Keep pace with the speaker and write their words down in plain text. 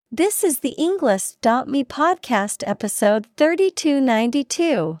This is the Englist.me podcast episode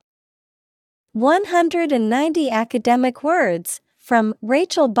 3292. 190 academic words. From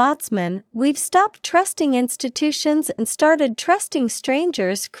Rachel Botsman. We've stopped trusting institutions and started trusting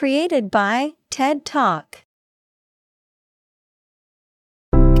strangers. Created by TED Talk.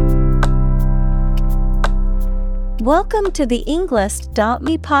 Welcome to the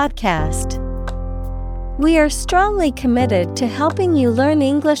Englist.me podcast. We are strongly committed to helping you learn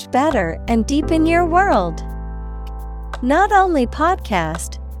English better and deepen your world. Not only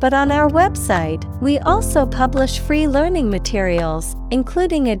podcast, but on our website, we also publish free learning materials,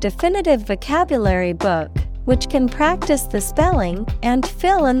 including a definitive vocabulary book, which can practice the spelling and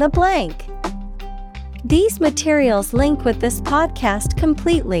fill in the blank. These materials link with this podcast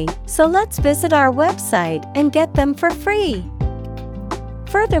completely, so let's visit our website and get them for free.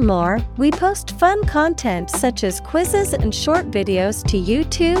 Furthermore, we post fun content such as quizzes and short videos to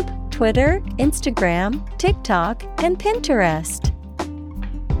YouTube, Twitter, Instagram, TikTok, and Pinterest.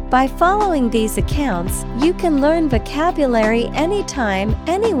 By following these accounts, you can learn vocabulary anytime,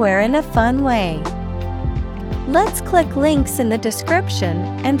 anywhere in a fun way. Let's click links in the description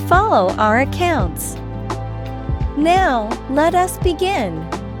and follow our accounts. Now, let us begin.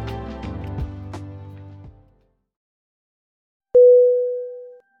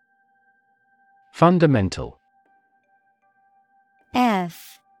 Fundamental.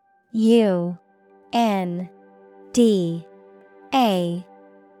 Fundamental.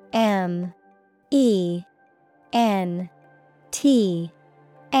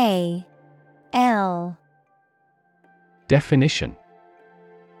 Definition.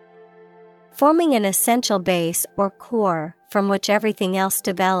 Forming an essential base or core from which everything else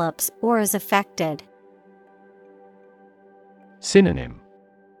develops or is affected. Synonym.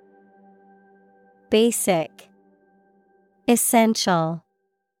 Basic, essential,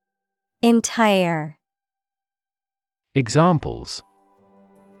 entire. Examples.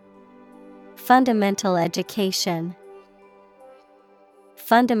 Fundamental education.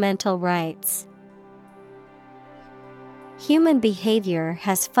 Fundamental rights. Human behavior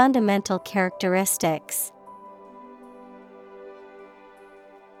has fundamental characteristics.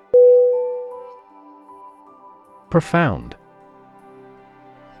 Profound.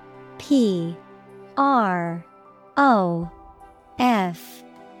 Profound.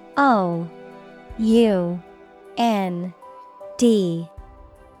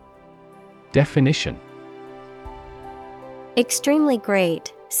 Definition. Extremely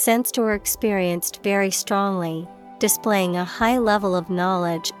great, sensed or experienced very strongly, displaying a high level of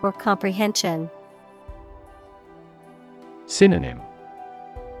knowledge or comprehension. Synonym.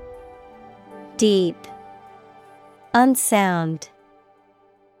 Deep, unsound,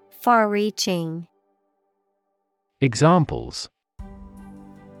 far-reaching. Examples.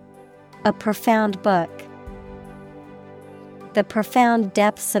 A profound book. The profound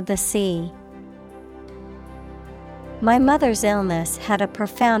depths of the sea. My mother's illness had a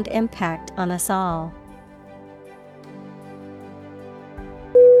profound impact on us all.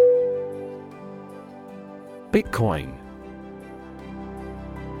 Bitcoin.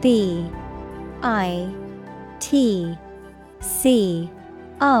 Bitcoin.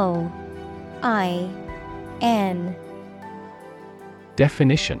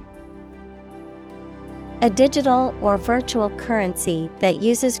 Definition. A digital or virtual currency that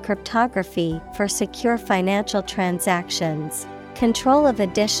uses cryptography for secure financial transactions, control of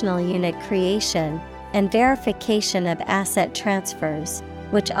additional unit creation, and verification of asset transfers,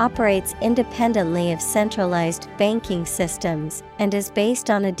 which operates independently of centralized banking systems and is based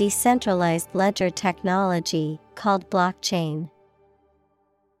on a decentralized ledger technology called blockchain.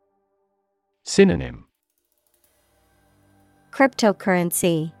 Synonym.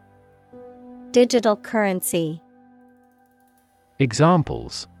 Cryptocurrency. Digital currency.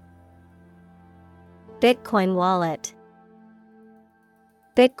 Examples. Bitcoin wallet.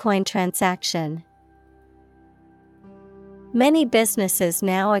 Bitcoin transaction. Many businesses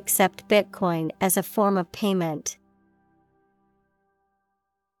now accept Bitcoin as a form of payment.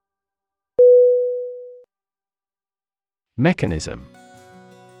 Mechanism.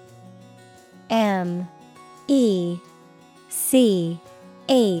 MECHANISM.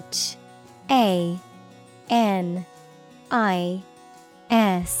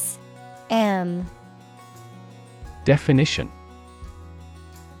 Definition.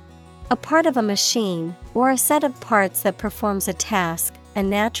 A part of a machine, or a set of parts that performs a task, a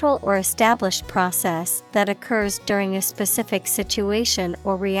natural or established process that occurs during a specific situation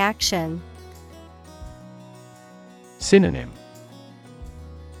or reaction. Synonym.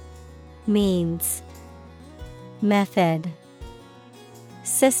 Means, method,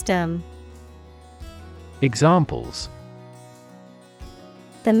 System. Examples: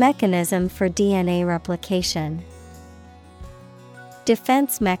 The mechanism for DNA replication.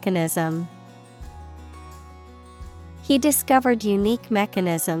 Defense mechanism. He discovered unique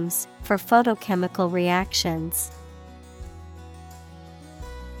mechanisms for photochemical reactions.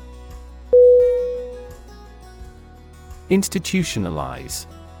 Institutionalize.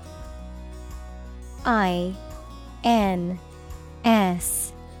 Institutionalize.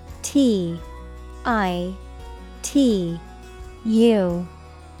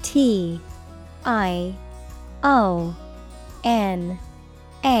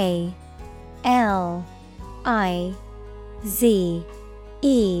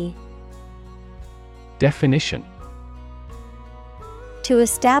 Definition: To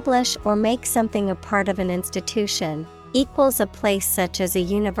establish or make something a part of an institution, equals a place such as a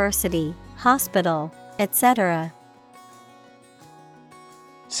university, hospital, etc.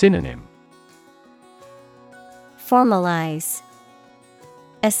 Synonym: Formalize,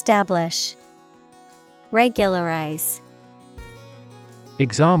 establish, regularize.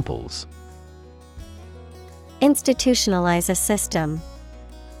 Examples: Institutionalize a system.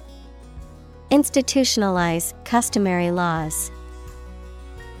 Institutionalize customary laws.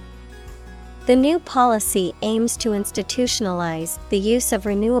 The new policy aims to institutionalize the use of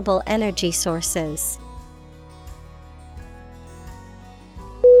renewable energy sources.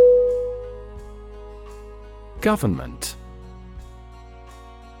 Government. Government.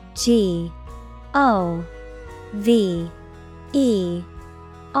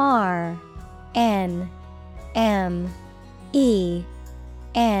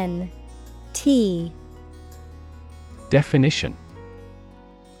 Definition: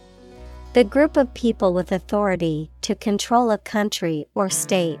 The group of people with authority to control a country or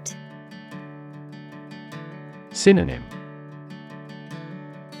state. Synonym: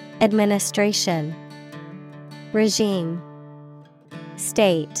 Administration, regime,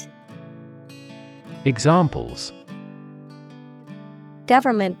 state. Examples: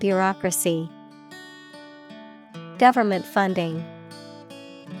 Government bureaucracy. Government funding.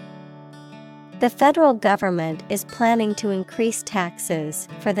 The federal government is planning to increase taxes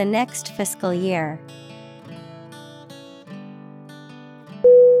for the next fiscal year.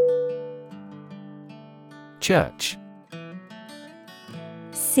 Church.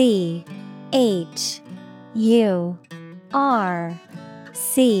 Church.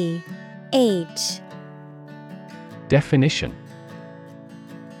 Definition: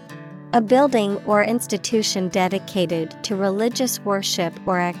 A building or institution dedicated to religious worship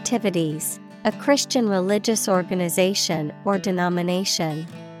or activities, a Christian religious organization or denomination.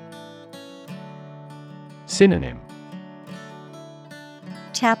 Synonym: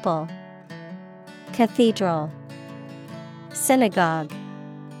 Chapel, cathedral, synagogue.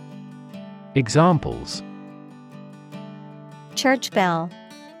 Examples: Church bell.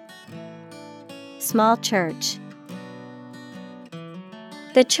 Small church.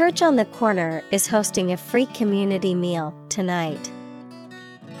 The church on the corner is hosting a free community meal tonight.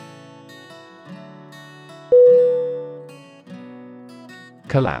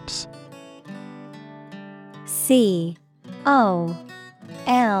 Collapse. Collapse.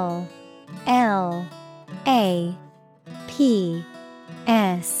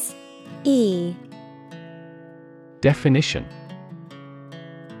 Definition: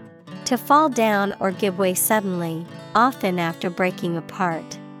 To fall down or give way suddenly, often after breaking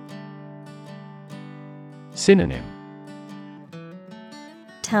apart. Synonym: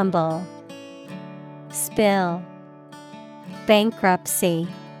 Tumble, spill, bankruptcy.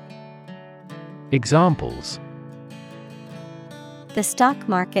 Examples: The stock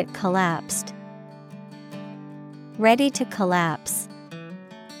market collapsed. Ready to collapse.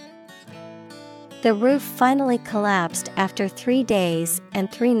 The roof finally collapsed after 3 days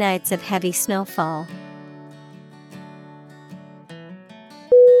and 3 nights of heavy snowfall.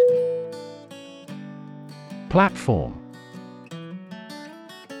 Platform.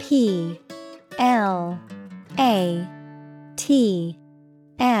 Platform.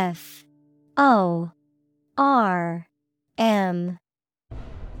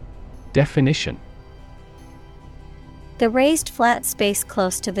 Definition: The raised flat space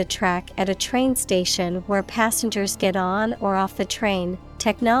close to the track at a train station where passengers get on or off the train.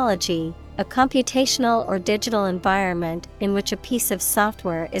 Technology, a computational or digital environment in which a piece of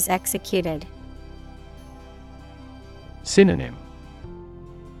software is executed. Synonym: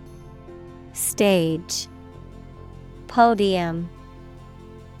 Stage, podium,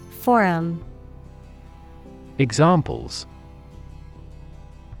 forum. Examples: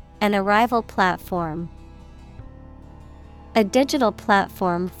 An arrival platform. A digital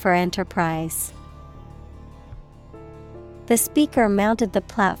platform for enterprise. The speaker mounted the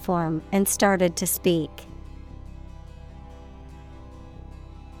platform and started to speak.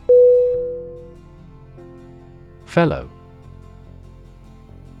 Fellow.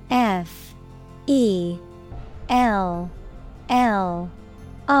 F-E-L-L-O-W.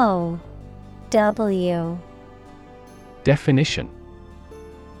 Definition: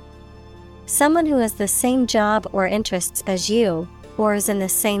 someone who has the same job or interests as you, or is in the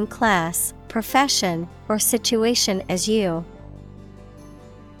same class, profession, or situation as you.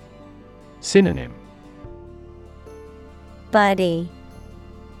 Synonym: buddy,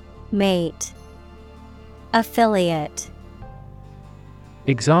 mate, affiliate.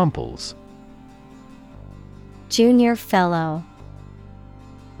 Examples: junior fellow,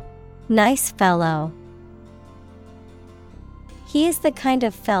 nice fellow. He is the kind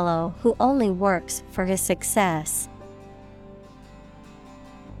of fellow who only works for his success.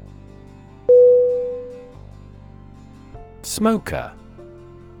 Smoker.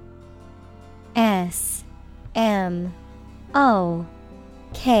 S-M-O-K-E-R.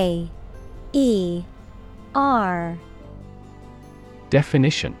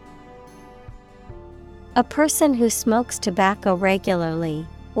 Definition: a person who smokes tobacco regularly,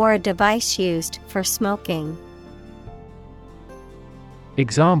 or a device used for smoking.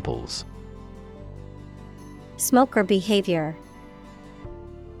 Examples: smoker behavior,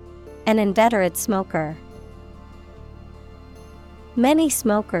 an inveterate smoker. Many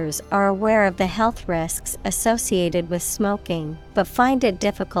smokers are aware of the health risks associated with smoking, but find it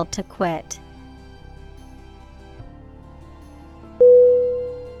difficult to quit.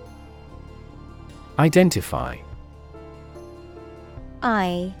 Identify.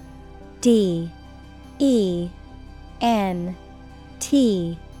 I-D-E-N-T-I-F-Y.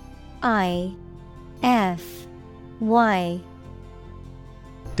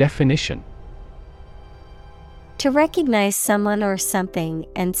 Definition: to recognize someone or something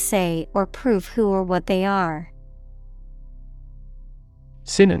and say or prove who or what they are.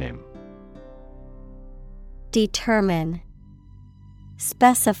 Synonym: determine,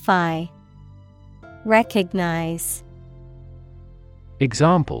 specify, recognize.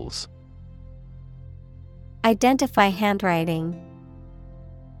 Examples: identify handwriting,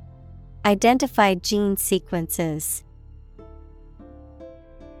 identify gene sequences.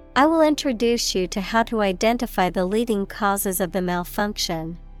 I will introduce you to how to identify the leading causes of the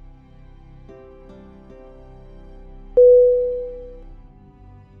malfunction.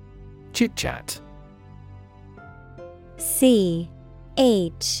 Chit-chat.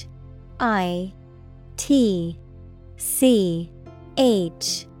 C-H-I-T-C-H-A-T.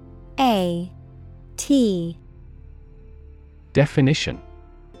 Definition: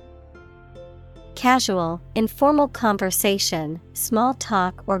 casual, informal conversation, small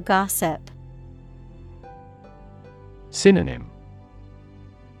talk or gossip. Synonym: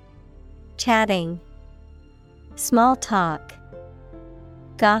 chatting, small talk,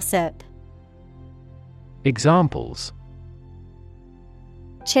 gossip. Examples: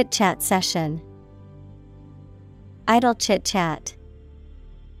 chit-chat session, idle chit-chat.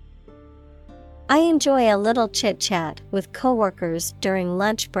 I enjoy a little chit-chat with coworkers during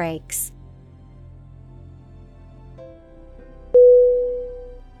lunch breaks.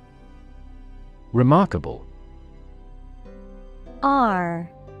 Remarkable.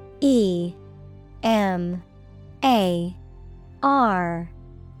 R-E-M-A-R-K-A-B-L-E.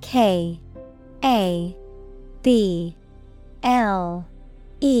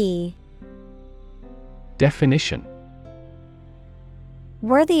 Definition: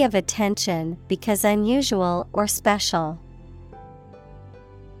 worthy of attention because unusual or special.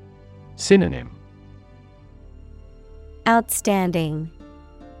 Synonym: outstanding,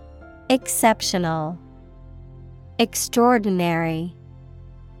 exceptional, extraordinary.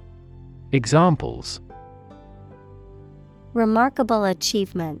 Examples: remarkable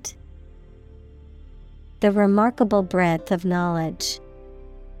achievement, the remarkable breadth of knowledge.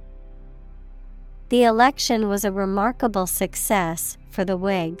 The election was a remarkable success for the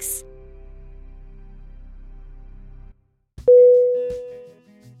Whigs.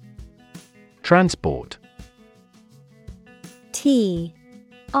 Transport. T-R-A-N-S-P-O-R-T.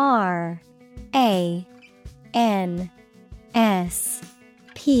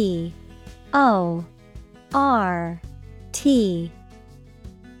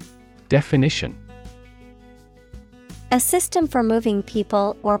 Definition: a system for moving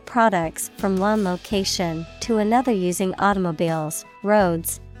people or products from one location to another using automobiles,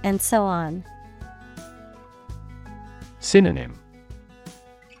 roads, and so on. Synonym: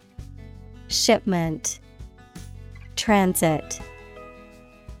 shipment, transit,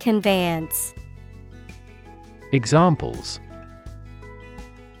 conveyance. Examples: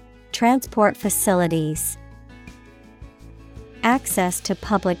 Transport facilities, access to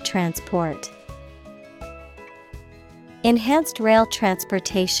public transport. Enhanced rail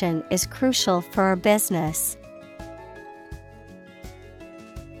transportation is crucial for our business.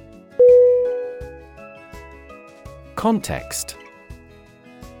 Context.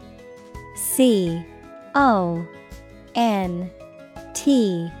 CONTEXT.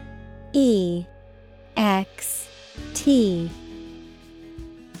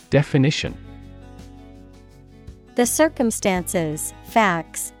 Definition: The circumstances,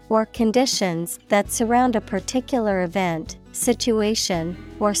 facts, or conditions that surround a particular event, situation,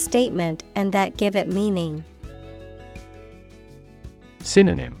 or statement and that give it meaning.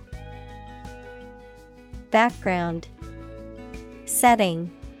 Synonym: Background,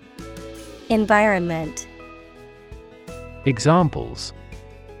 setting, environment. Examples: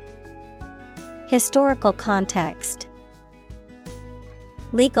 Historical context,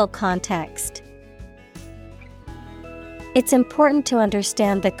 legal context. It's important to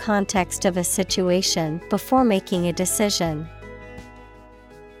understand the context of a situation before making a decision.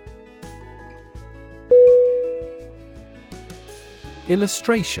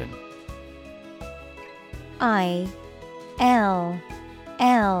 Illustration. Illustration.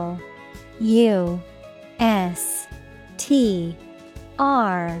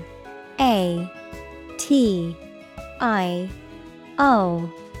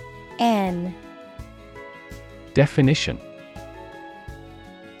 Definition: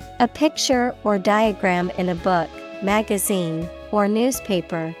 A picture or diagram in a book, magazine, or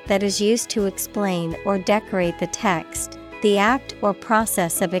newspaper that is used to explain or decorate the text, the act or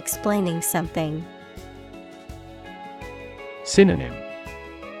process of explaining something. Synonym: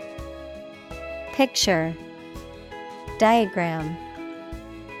 Picture, diagram,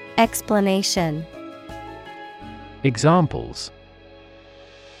 explanation. Examples: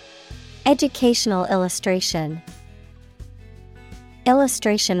 Educational illustration,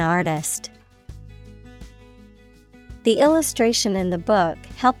 illustration artist. The illustration in the book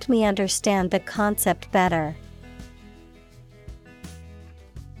helped me understand the concept better.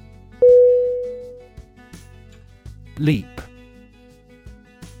 Leap. Leap.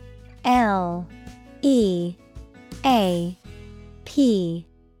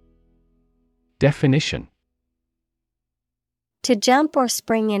 Definition: To jump or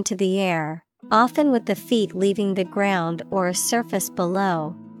spring into the air, often with the feet leaving the ground or a surface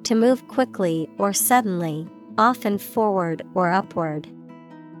below, to move quickly or suddenly, often forward or upward.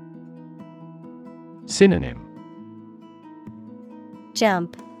 Synonym: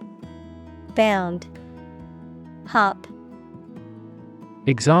 Jump, bound, hop.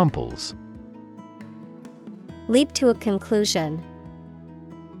 Examples: Leap to a conclusion,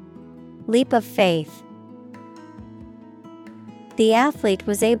 leap of faith. The athlete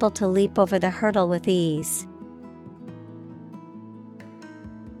was able to leap over the hurdle with ease.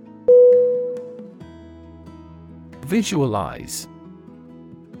 Visualize.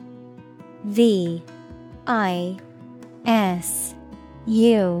 VISUALIZE.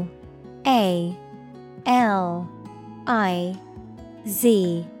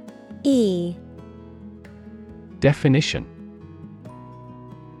 Definition: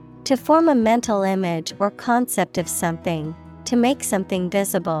 To form a mental image or concept of something, to make something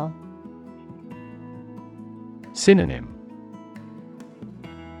visible. Synonym: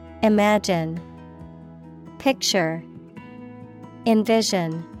 Imagine, picture,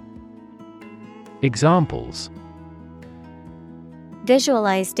 envision. Examples: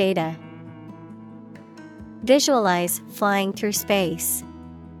 Visualize data, visualize flying through space.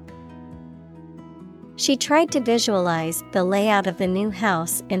 She tried to visualize the layout of the new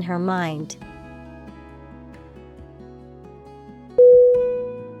house in her mind.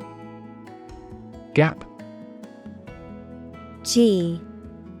 Gap. GAP.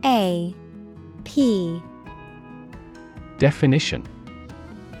 Definition: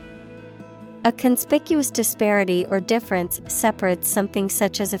 A conspicuous disparity or difference separates something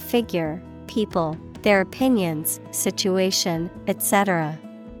such as a figure, people, their opinions, situation, etc.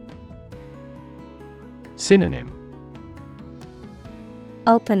 Synonym: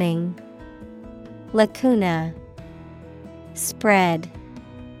 Opening, lacuna, spread.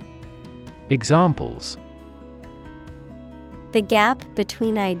 Examples: The gap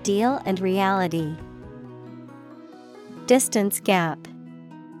between ideal and reality. Distance gap.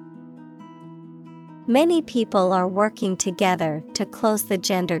 Many people are working together to close the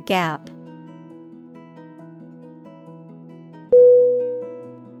gender gap.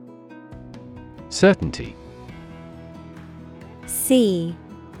 Certainty.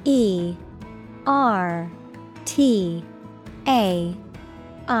 CERTAINTY.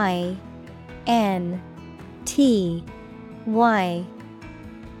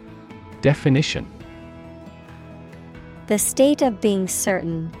 Definition: The state of being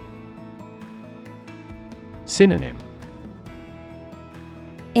certain. Synonym: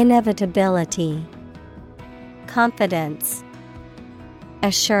 Inevitability, confidence,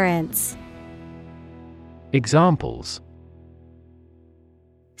 assurance. Examples: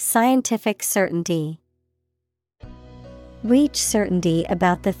 Scientific certainty. Reach certainty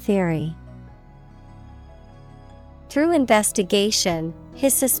about the theory. Through investigation,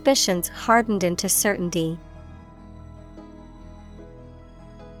 his suspicions hardened into certainty.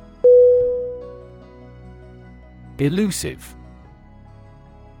 Elusive.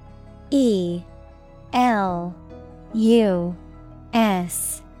 ELUSIVE.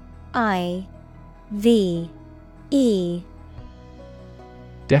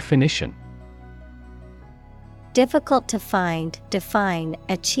 Definition: Difficult to find, define,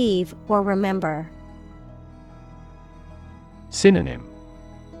 achieve, or remember. Synonym: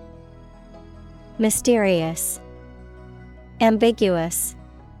 Mysterious, ambiguous,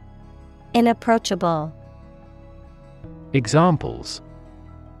 inapproachable. Examples: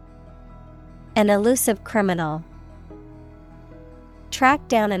 An elusive criminal. Track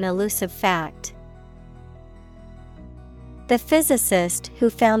down an elusive fact. The physicist who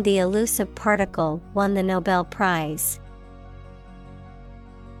found the elusive particle won the Nobel Prize.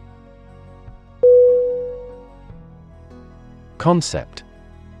 Concept.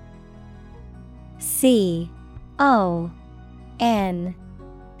 CONCEPT.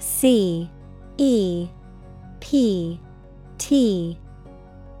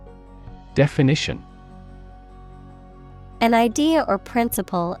 Definition: An idea or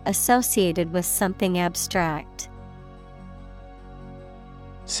principle associated with something abstract.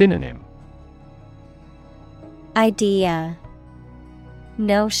 Synonym: Idea,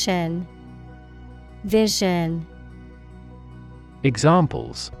 notion, vision.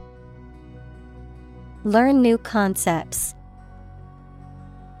 Examples: Learn new concepts.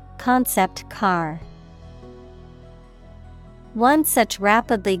 Concept car. One such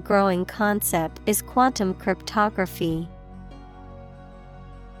rapidly growing concept is quantum cryptography.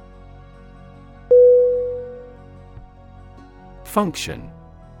 Function.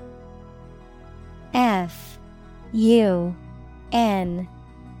 FUNCTION.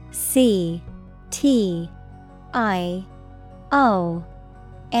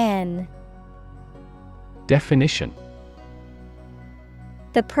 Definition: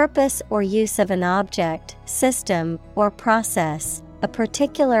 The purpose or use of an object, system, or process, a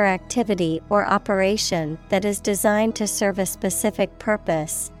particular activity or operation that is designed to serve a specific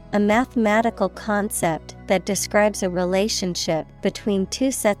purpose, a mathematical concept that describes a relationship between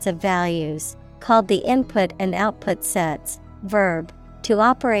two sets of values, called the input and output sets. Verb, to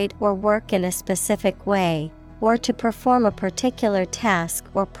operate or work in a specific way, or to perform a particular task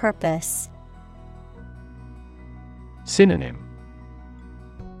or purpose. Synonym: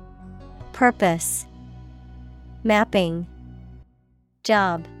 Purpose, mapping,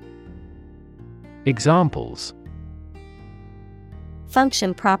 job. Examples: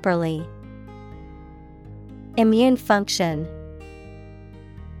 Function properly. Immune function.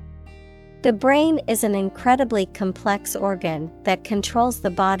 The brain is an incredibly complex organ that controls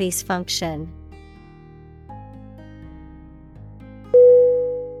the body's function.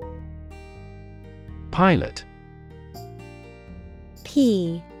 Pilot.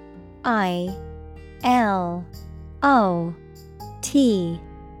 PILOT.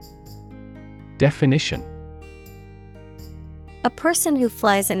 Definition: A person who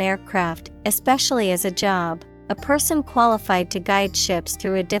flies an aircraft, especially as a job, a person qualified to guide ships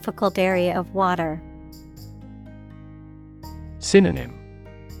through a difficult area of water. Synonym: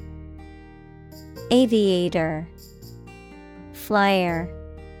 Aviator, flyer,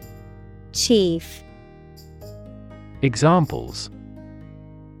 chief. Examples: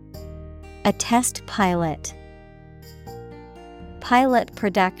 A test pilot. Pilot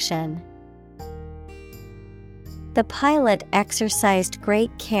production. The pilot exercised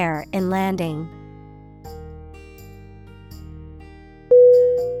great care in landing.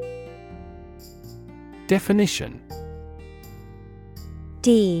 Definition: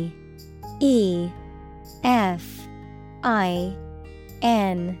 DEFINITION.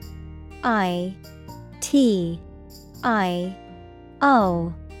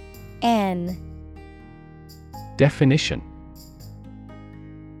 Definition: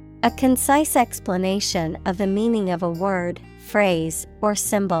 A concise explanation of the meaning of a word, phrase, or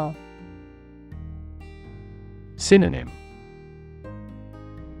symbol. Synonym: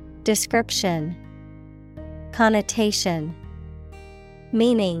 description, connotation,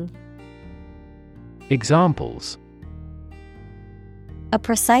 meaning. Examples: A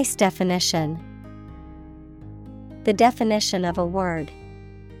precise definition. The definition of a word.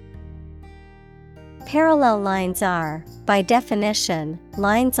 Parallel lines are, by definition,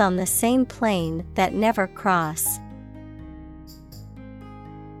 lines on the same plane that never cross.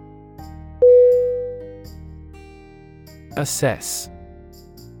 Assess.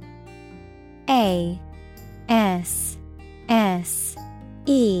 A S S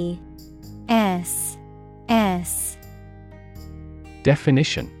E S S.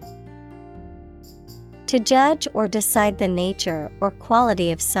 Definition: To judge or decide the nature or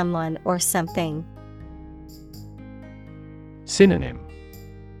quality of someone or something. Synonym: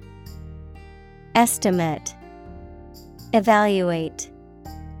 Estimate, evaluate,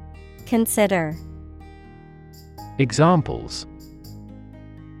 consider. Examples: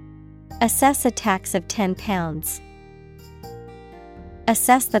 Assess a tax of £10.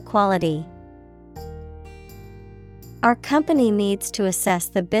 Assess the quality. Our company needs to assess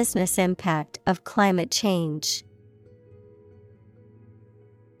the business impact of climate change.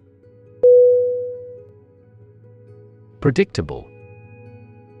 Predictable.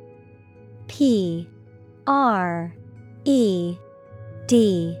 P R E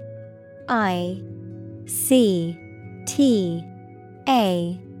D I C T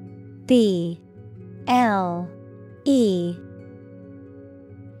A B L E.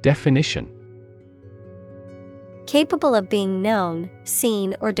 Definition: Capable of being known,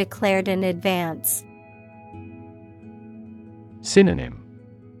 seen, or declared in advance. Synonym: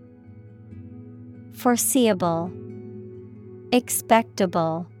 Foreseeable,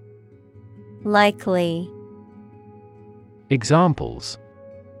 expectable, likely. Examples: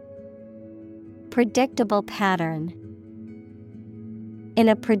 Predictable pattern. In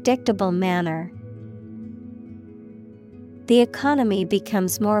a predictable manner. The economy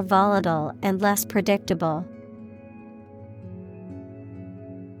becomes more volatile and less predictable.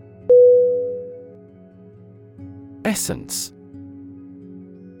 Essence.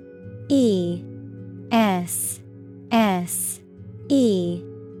 E S S E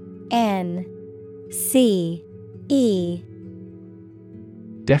N C E.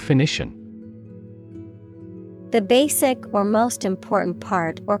 Definition: The basic or most important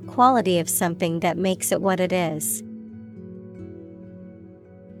part or quality of something that makes it what it is.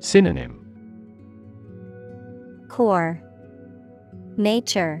 Synonym: Core,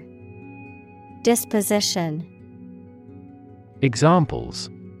 nature, disposition. Examples: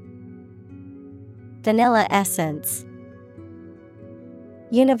 Vanilla essence.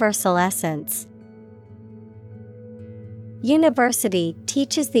 Universal essence. University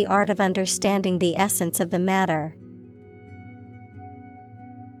teaches the art of understanding the essence of the matter.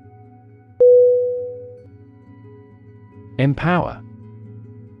 Empower.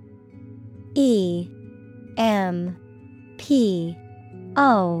 E M P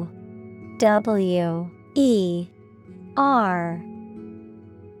O W E R.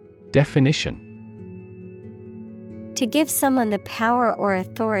 Definition: To give someone the power or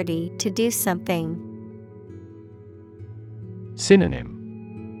authority to do something. Synonym: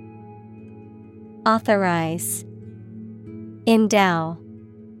 Authorize, endow,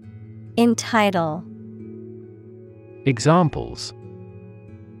 entitle. Examples: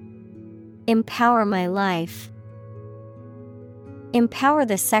 Empower my life. Empower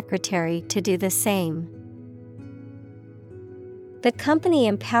the secretary to do the same. The company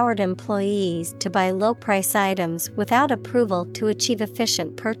empowered employees to buy low-price items without approval to achieve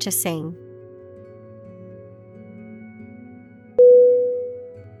efficient purchasing.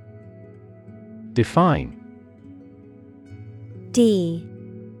 Define. D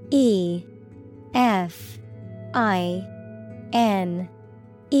E F I N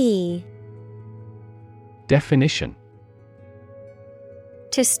E. Definition: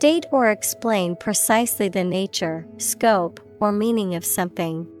 To state or explain precisely the nature, scope, or meaning of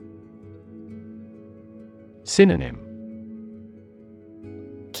something. Synonym: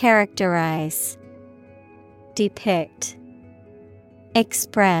 Characterize, depict,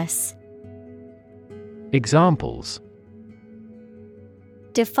 express. Examples: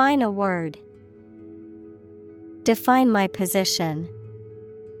 Define a word. Define my position.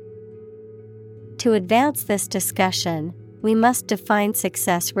 To advance this discussion, we must define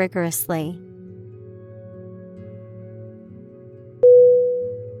success rigorously.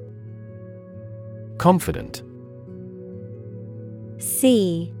 Confident.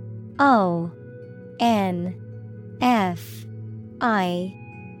 C O N F I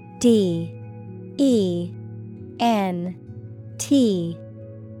D E N T.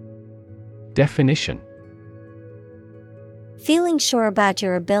 Definition: feeling sure about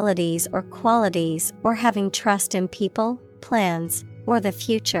your abilities or qualities, or having trust in people, plans, or the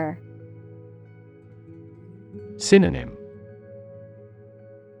future. Synonym: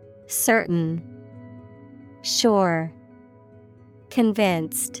 Certain, sure,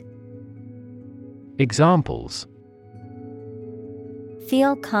 convinced. Examples: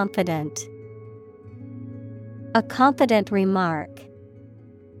 feel confident. A confident remark.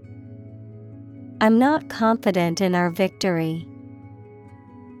 I'm not confident in our victory.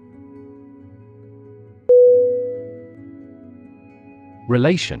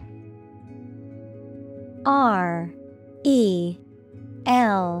 Relation: RELATION.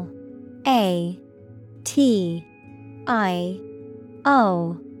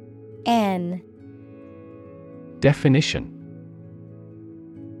 Definition: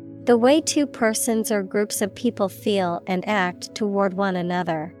 the way two persons or groups of people feel and act toward one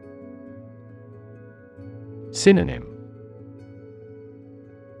another. Synonym: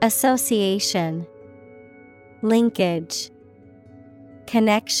 association, linkage,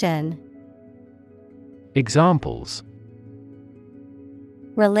 connection. Examples: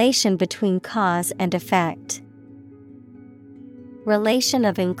 relation between cause and effect. Relation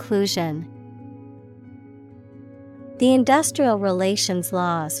of inclusion. The industrial relations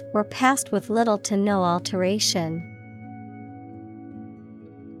laws were passed with little to no alteration.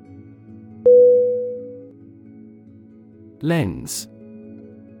 Lens: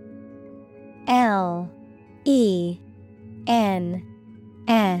 LENS.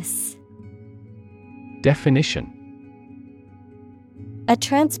 Definition: a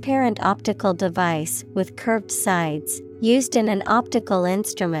transparent optical device with curved sides, used in an optical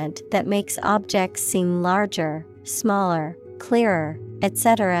instrument that makes objects seem larger, smaller, clearer,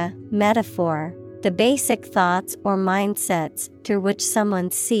 etc. Metaphor: the basic thoughts or mindsets through which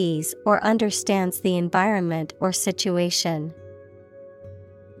someone sees or understands the environment or situation.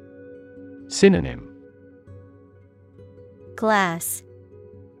 Synonym: glass.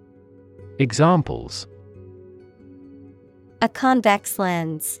 Examples: a convex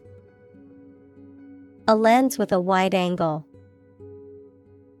lens. A lens with a wide angle.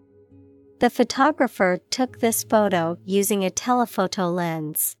 The photographer took this photo using a telephoto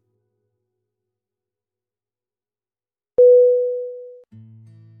lens.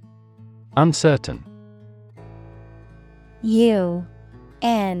 Uncertain: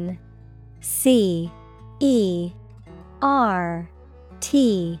 UNCERTAIN.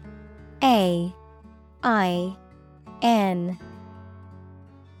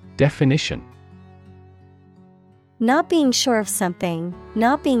 Definition: not being sure of something,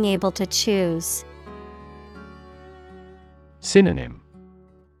 not being able to choose. Synonym: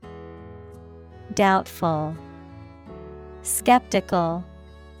 doubtful, skeptical,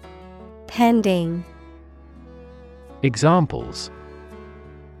 pending. Examples: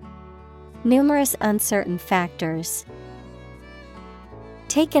 numerous uncertain factors.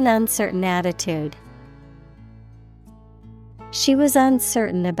 Take an uncertain attitude. She was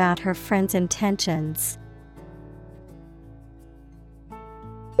uncertain about her friend's intentions.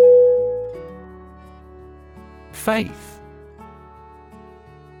 Faith: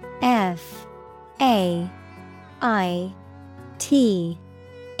 FAITH.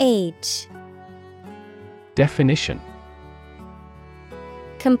 Definition: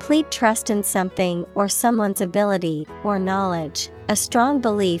 complete trust in something or someone's ability or knowledge, a strong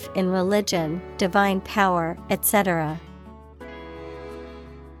belief in religion, divine power, etc.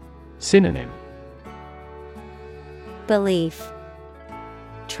 Synonym: belief,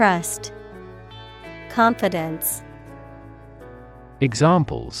 trust, confidence.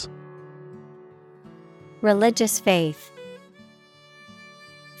 Examples: religious faith.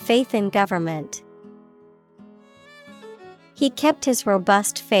 Faith in government. He kept his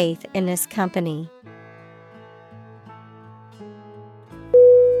robust faith in his company.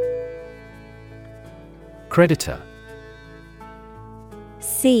 Creditor: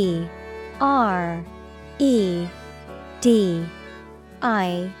 CREDITOR.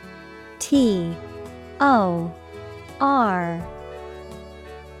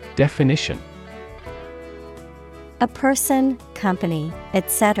 Definition: a person, company,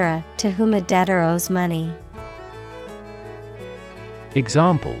 etc., to whom a debtor owes money.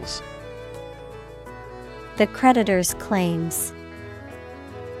 Examples: the creditor's claims.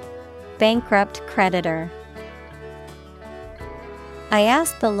 Bankrupt creditor. I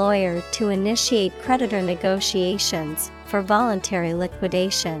asked the lawyer to initiate creditor negotiations for voluntary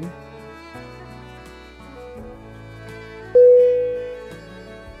liquidation.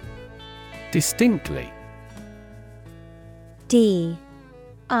 Distinctly: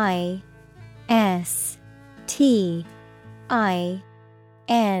 DISTINCTLY. S T I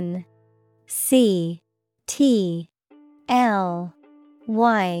N C T L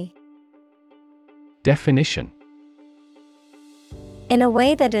Y. Definition. In a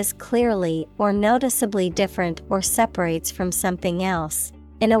way that is clearly or noticeably different or separates from something else,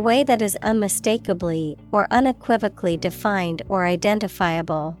 in a way that is unmistakably or unequivocally defined or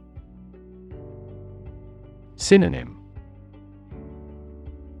identifiable. Synonym.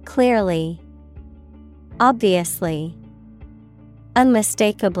 Clearly, obviously,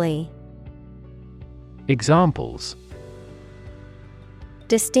 unmistakably. Examples.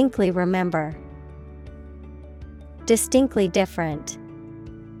 Distinctly remember. Distinctly different.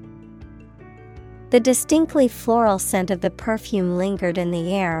 The distinctly floral scent of the perfume lingered in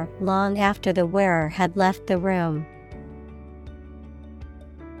the air long after the wearer had left the room.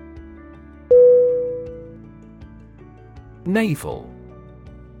 Naval.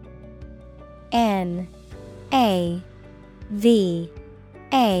 N-A-V-A-L.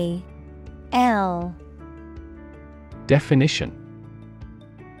 Definition.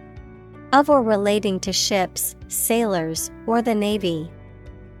 Of or relating to ships, sailors, or the Navy.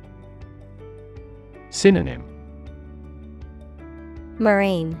 Synonym.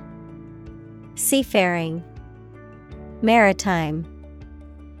 Marine, seafaring, maritime.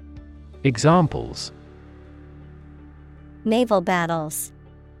 Examples. Naval battles.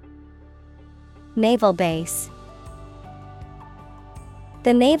 Naval base.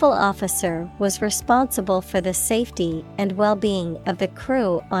 The naval officer was responsible for the safety and well-being of the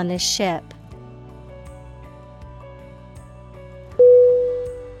crew on his ship.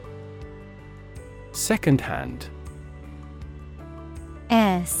 Second-hand.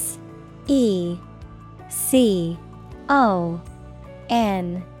 S-E-C-O-N-D-H-A-N-D.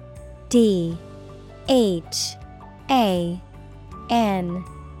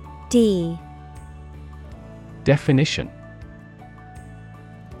 Definition.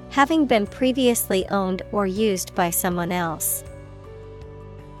 Having been previously owned or used by someone else.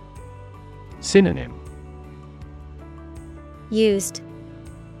 Synonym. Used,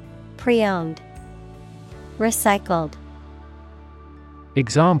 pre-owned, recycled.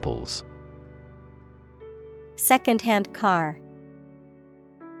 Examples. Second-hand car.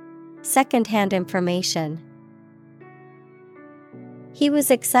 Second-hand information. He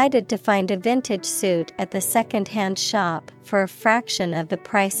was excited to find a vintage suit at the second-hand shop for a fraction of the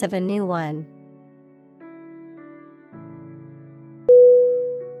price of a new one.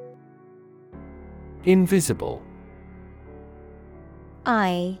 Invisible.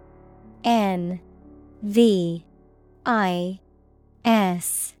 I-N-V-I-S-I-B-L-E.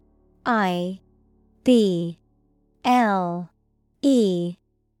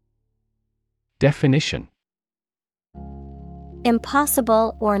 Definition.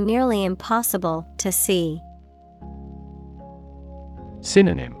 Impossible or nearly impossible to see.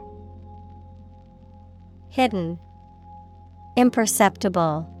 Synonym. Hidden,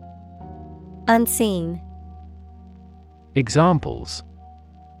 imperceptible, unseen. Examples.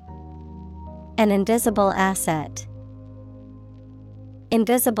 An invisible asset.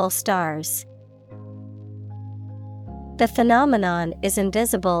 Invisible stars. The phenomenon is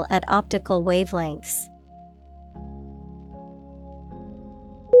invisible at optical wavelengths.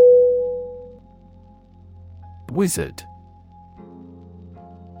 Wizard.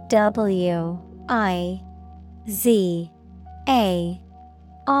 W-I-Z-A-R-D.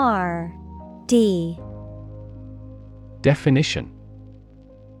 Definition.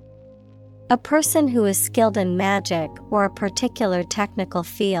 A person who is skilled in magic or a particular technical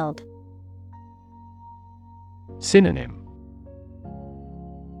field. Synonym.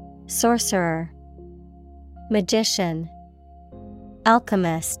 Sorcerer, magician,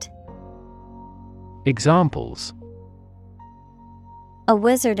 alchemist. Examples. A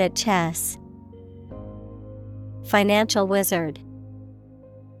wizard at chess. Financial wizard.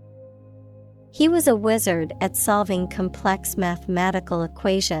 He was a wizard at solving complex mathematical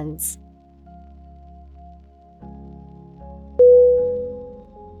equations.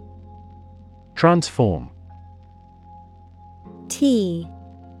 Transform. T-R-A-N-S-F-O-R-M.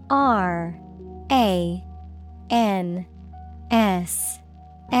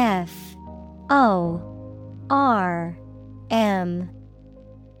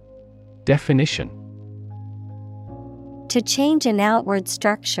 Definition. To change an outward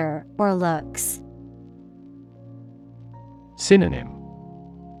structure or looks. Synonym.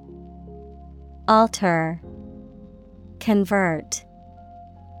 Alter, convert,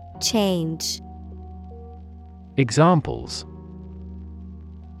 change. Examples.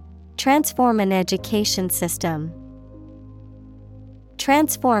 Transform an education system.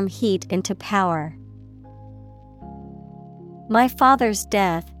 Transform heat into power. My father's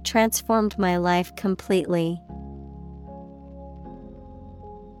death transformed my life completely.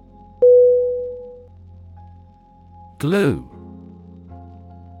 Glue.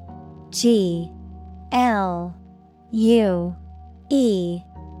 Glue.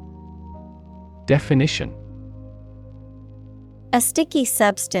 Definition. A sticky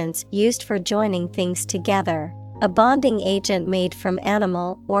substance used for joining things together, a bonding agent made from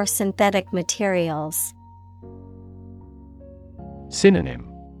animal or synthetic materials. Synonym.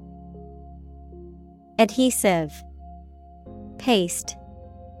 Adhesive, paste,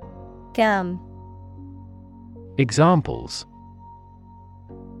 gum. Examples.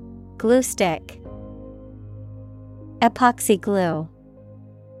 Glue stick, epoxy glue.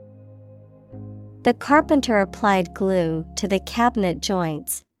 The carpenter applied glue to the cabinet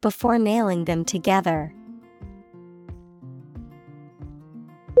joints before nailing them together.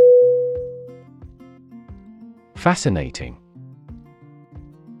 Fascinating.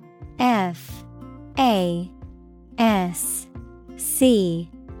 Fascinating.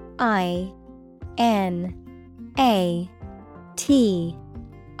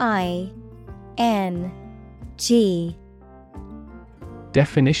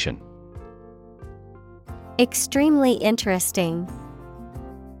 Definition. Extremely interesting.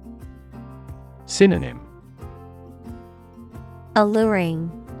 Synonym.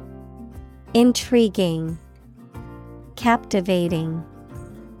 Alluring, intriguing, captivating.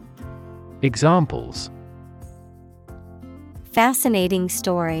 Examples. Fascinating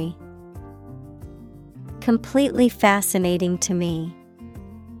story. Completely fascinating to me.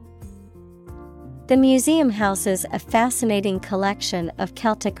 The museum houses a fascinating collection of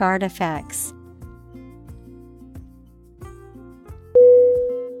Celtic artifacts.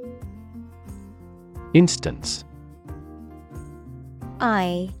 Instance.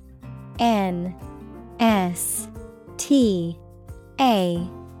 INSTANCE.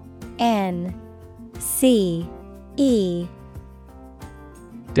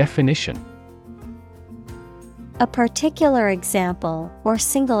 Definition. A particular example or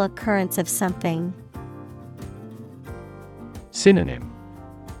single occurrence of something. Synonym.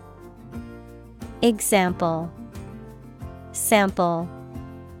 Example, sample,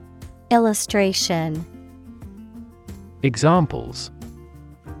 illustration. Examples.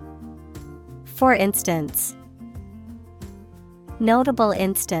 For instance. Notable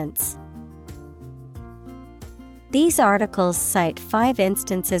instance. These articles cite 5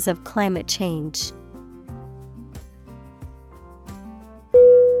 instances of climate change.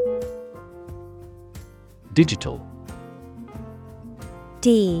 Digital.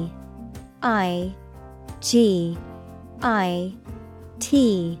 DIGITAL.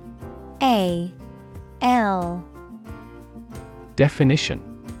 Definition.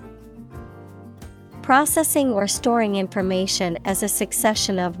 Processing or storing information as a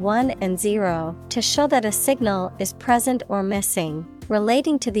succession of 1 and 0 to show that a signal is present or missing,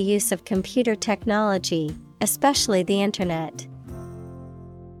 relating to the use of computer technology, especially the Internet.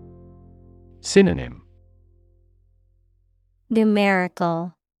 Synonym.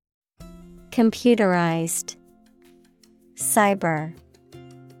 Numerical, computerized, cyber.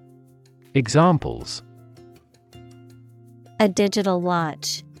 Examples. A digital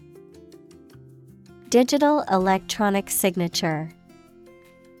watch. Digital electronic signature.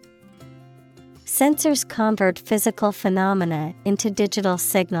 Sensors convert physical phenomena into digital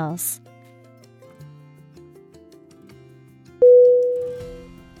signals.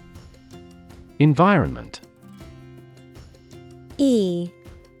 Environment.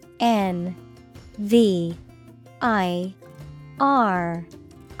 ENVIRONMENT.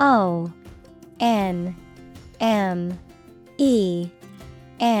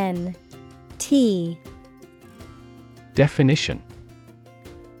 Definition.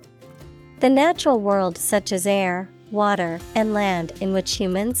 The natural world such as air, water, and land in which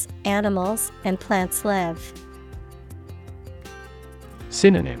humans, animals, and plants live.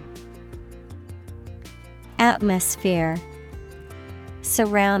 Synonym. Atmosphere,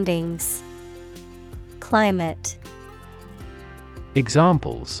 surroundings, climate.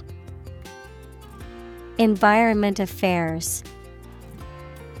 Examples. Environment affairs.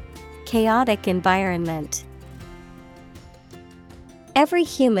 Chaotic environment. Every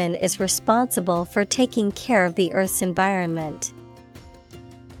human is responsible for taking care of the Earth's environment.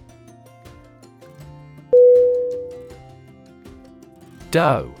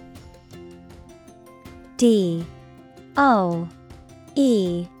 Doe. DOE.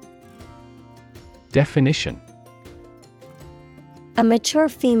 Definition. A mature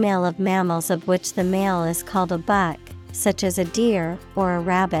female of mammals of which the male is called a buck, such as a deer or a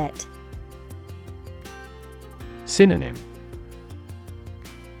rabbit. Synonym: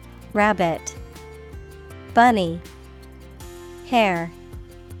 Rabbit, bunny, hare.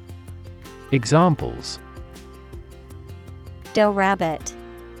 Examples: Doe rabbit,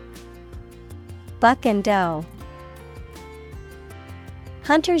 buck and doe.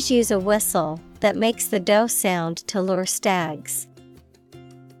 Hunters use a whistle that makes the doe sound to lure stags.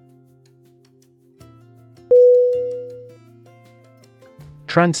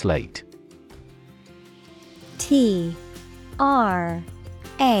 Translate. T R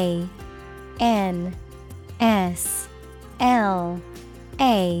A N S L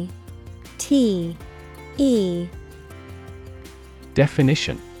A T E.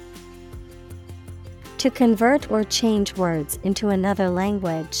 Definition: To convert or change words into another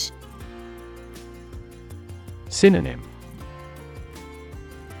language. Synonym: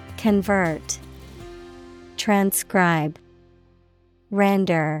 Convert, transcribe,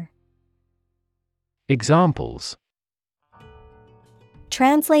 render. Examples: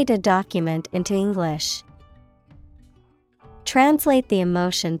 Translate a document into English. Translate the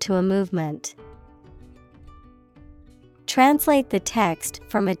emotion to a movement. Translate the text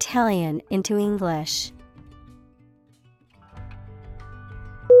from Italian into English.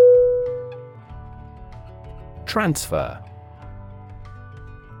 Transfer.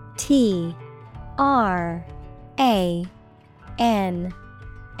 T R A N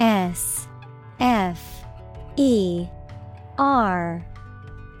S F E R.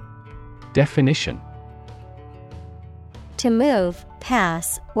 Definition: To move,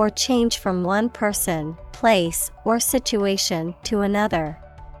 pass, or change from one person, place, or situation to another.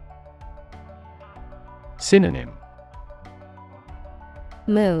 Synonym: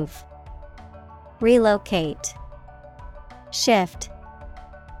 Move, relocate, shift.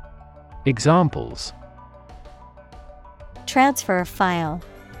 Examples: Transfer a file.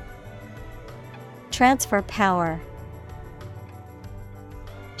 Transfer power.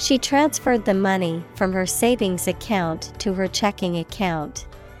 She transferred the money from her savings account to her checking account.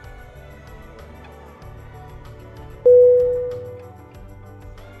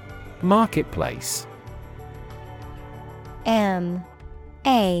 Marketplace. M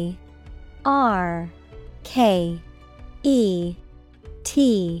A R K E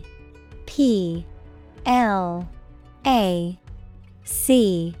T P L A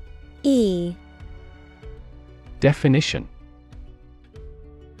C E. Definition: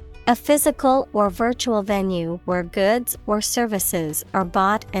 A physical or virtual venue where goods or services are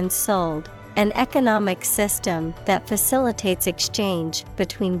bought and sold, an economic system that facilitates exchange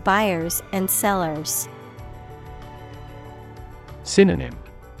between buyers and sellers. Synonym: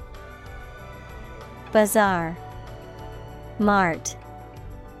 Bazaar, mart,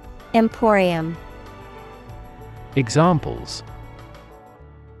 emporium. Examples: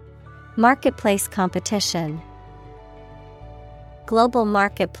 Marketplace competition. Global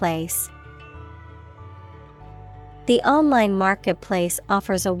marketplace. The online marketplace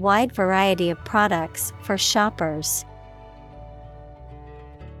offers a wide variety of products for shoppers.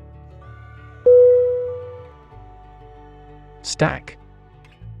 Stack.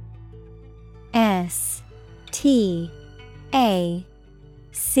 S T A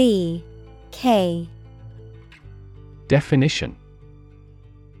C K. Definition: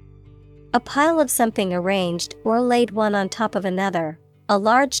 A pile of something arranged or laid one on top of another, a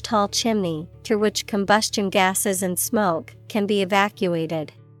large tall chimney through which combustion gases and smoke can be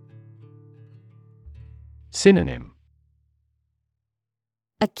evacuated. Synonym: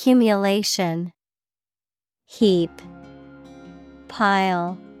 Accumulation, heap,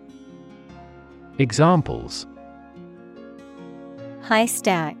 pile. Examples: High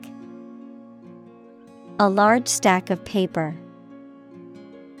stack. A large stack of paper.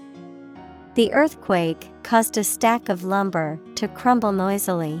 The earthquake caused a stack of lumber to crumble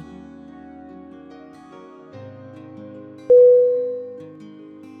noisily.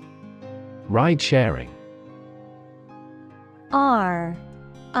 Ride sharing. R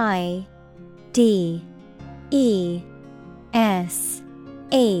I D E S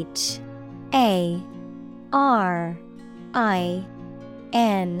H A R I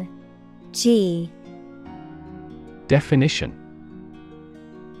N G. Definition: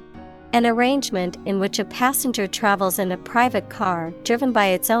 An arrangement in which a passenger travels in a private car driven by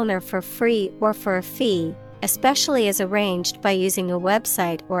its owner for free or for a fee, especially as arranged by using a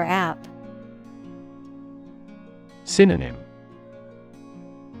website or app. Synonym: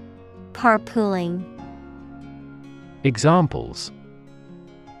 Carpooling. Examples: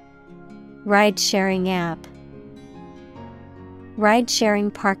 Ride-sharing app.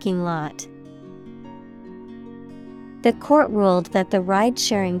 Ride-sharing parking lot. The court ruled that the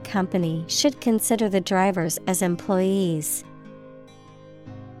ride-sharing company should consider the drivers as employees.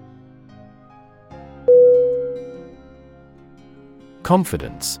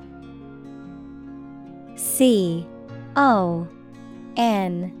 Confidence. CONFIDENCE.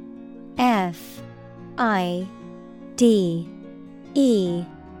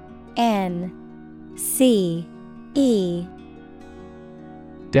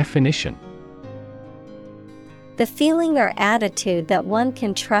 Definition. The feeling or attitude that one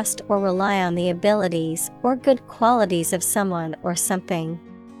can trust or rely on the abilities or good qualities of someone or something.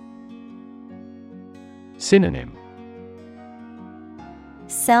 Synonym.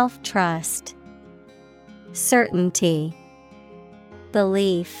 Self-trust, certainty,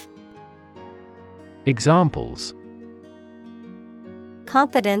 belief. Examples.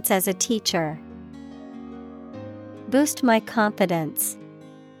 Confidence as a teacher. Boost my confidence.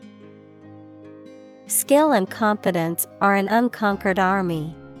 Skill and confidence are an unconquered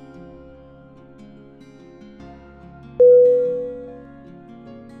army.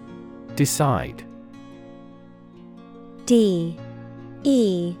 Decide. DECIDE.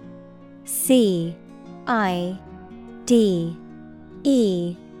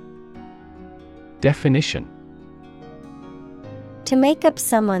 Definition. To make up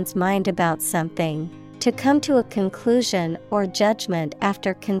someone's mind about something, to come to a conclusion or judgment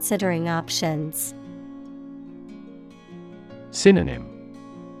after considering options. Synonym.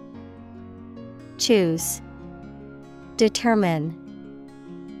 Choose, determine,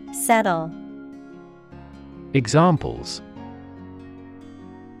 settle. Examples.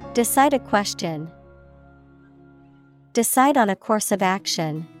 Decide a question. Decide on a course of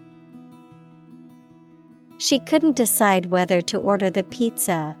action. She couldn't decide whether to order the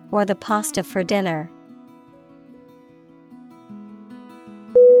pizza or the pasta for dinner.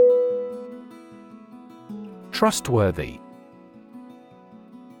 Trustworthy.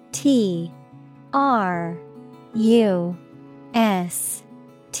 TRUSTWORTHY.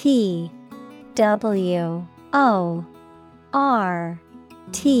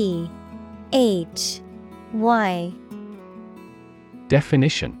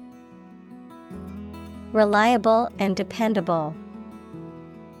 Definition. Reliable and dependable.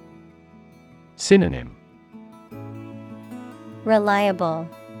 Synonym. Reliable,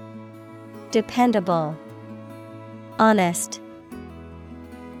 dependable, honest.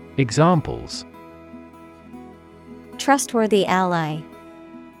 Examples. Trustworthy ally.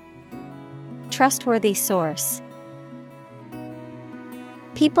 Trustworthy source.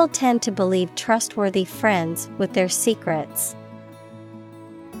 People tend to believe trustworthy friends with their secrets.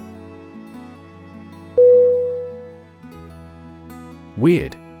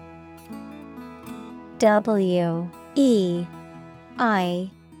 Weird. WEIRD.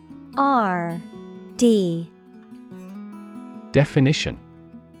 Definition.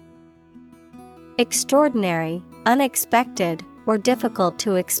 Extraordinary, unexpected, or difficult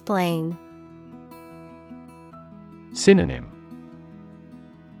to explain. Synonym.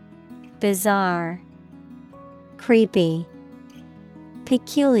 Bizarre, creepy,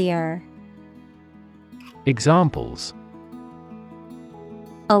 peculiar. Examples.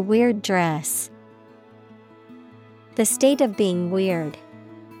 A weird dress. The state of being weird.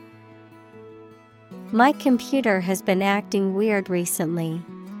 My computer has been acting weird recently.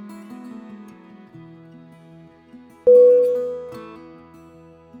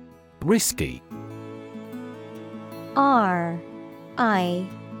 Risky.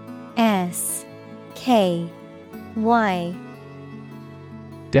 RISKY.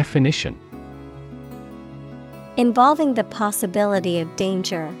 Definition. Involving the possibility of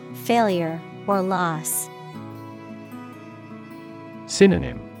danger, failure, or loss.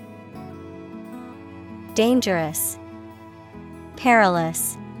 Synonym. Dangerous,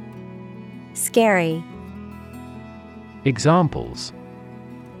 perilous, scary. Examples.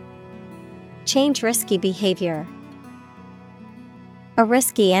 Change risky behavior. A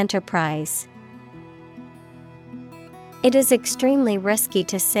risky enterprise. It is extremely risky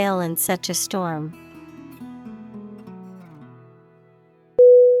to sail in such a storm.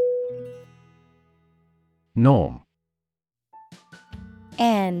 Norm.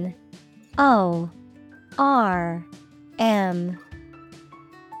 NORM.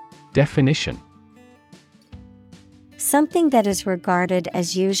 Definition. Something that is regarded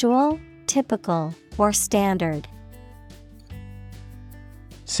as usual, typical, or standard.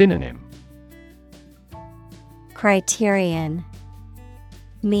 Synonym. Criterion,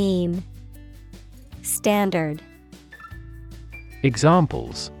 mean, standard.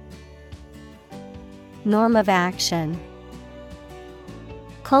 Examples. Norm of action.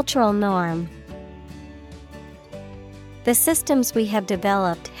 Cultural norm. The systems we have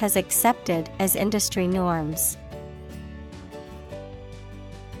developed has accepted as industry norms.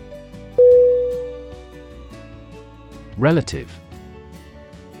 Relative.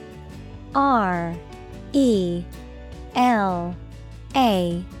 RELATIVE.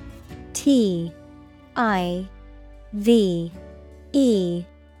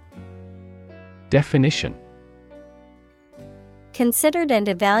 Definition. Considered and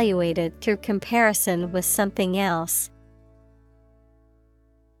evaluated through comparison with something else.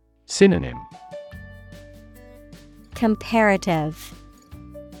 Synonym. Comparative,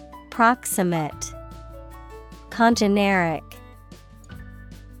 proximate, congeneric.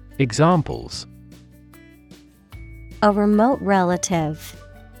 Examples. A remote relative.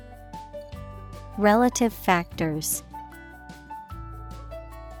 Relative factors.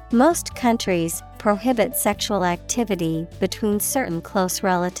 Most countries prohibit sexual activity between certain close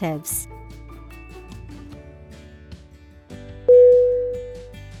relatives.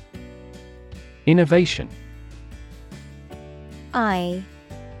 Innovation.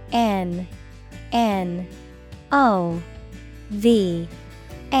 INNOVATION.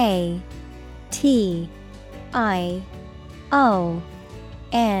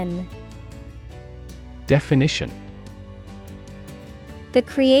 Definition. The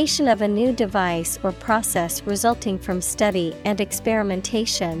creation of a new device or process resulting from study and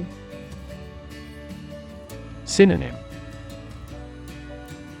experimentation. Synonym.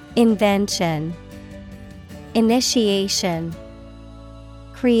 Invention, initiation,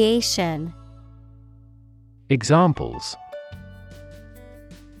 creation. Examples.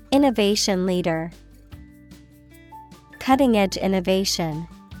 Innovation leader. Cutting-edge innovation.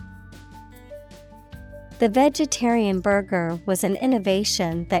 The vegetarian burger was an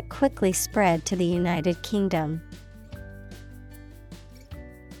innovation that quickly spread to the United Kingdom.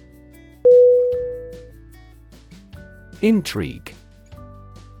 Intrigue.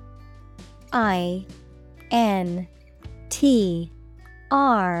 INTRIGUE.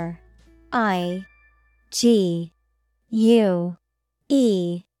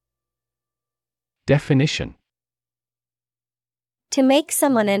 Definition. To make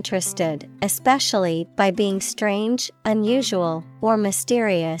someone interested, especially by being strange, unusual, or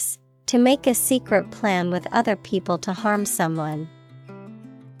mysterious. To make a secret plan with other people to harm someone.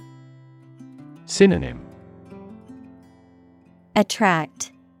 Synonym.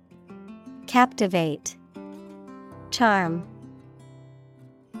 Attract, captivate, charm.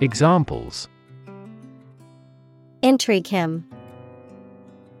 Examples. Intrigue him.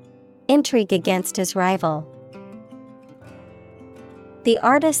 Intrigue against his rival. The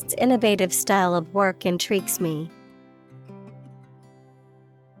artist's innovative style of work intrigues me.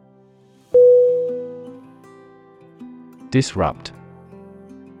 Disrupt.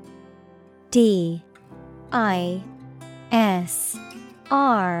 DISRUPT.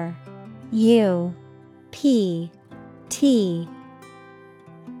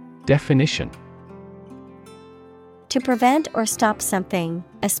 Definition. To prevent or stop something,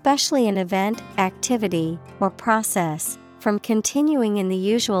 especially an event, activity, or process, from continuing in the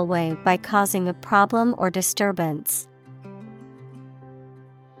usual way by causing a problem or disturbance.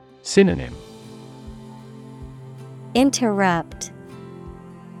 Synonym. Interrupt,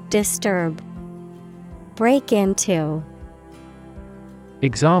 disturb, break into.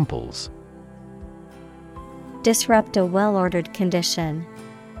 Examples. Disrupt a well-ordered condition.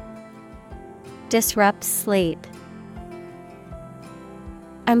 Disrupt sleep.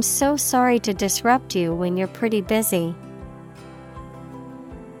 I'm so sorry to disrupt you when you're pretty busy.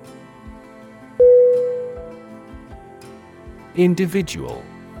 Individual.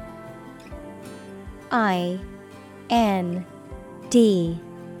 INDIVIDUAL.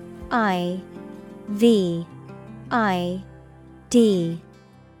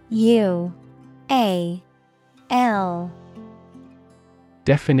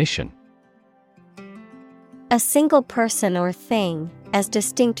 Definition. A single person or thing, as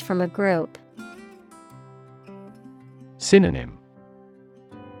distinct from a group. Synonym.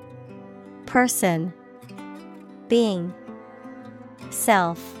 Person, being,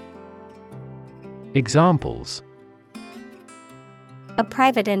 self. Examples. A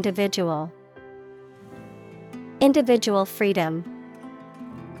private individual. Individual freedom.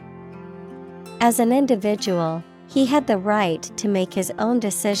 As an individual, he had the right to make his own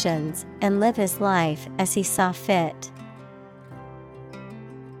decisions and live his life as he saw fit.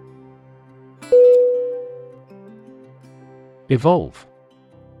 Evolve.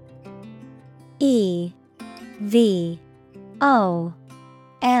 EVOLVE.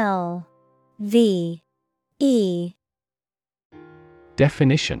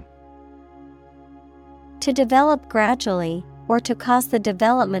 Definition. To develop gradually, or to cause the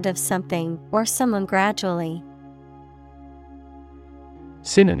development of something or someone gradually.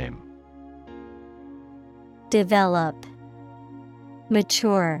 Synonym: Develop,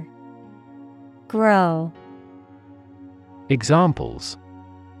 mature, grow. Examples: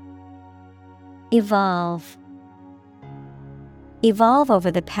 Evolve. Evolve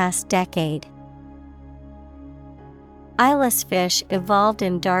over the past decade. Eyeless fish evolved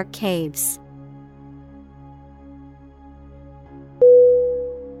in dark caves.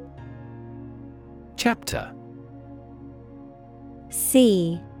 Chapter.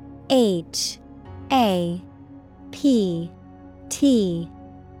 CHAPTER.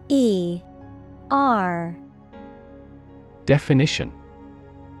 Definition: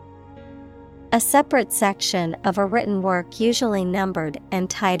 A separate section of a written work, usually numbered and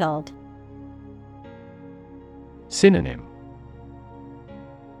titled. Synonym: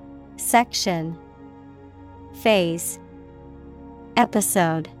 Section, phase,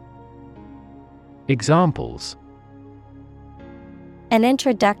 episode. Examples: An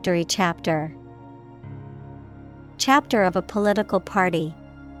introductory chapter. Chapter of a political party.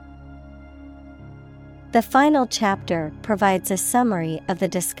 The final chapter provides a summary of the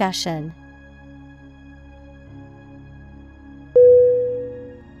discussion.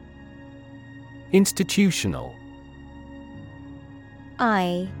 Institutional.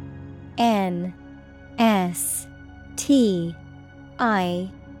 Institutional.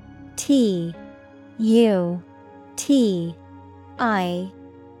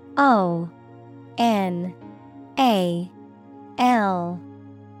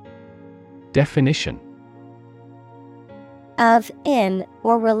 Definition: Of, in,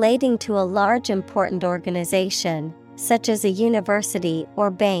 or relating to a large important organization, such as a university or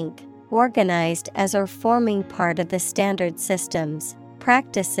bank, organized as or forming part of the standard systems,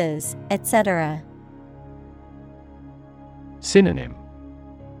 practices, etc. Synonym: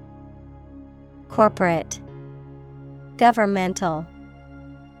 Corporate, governmental.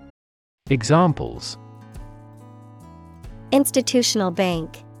 Examples: Institutional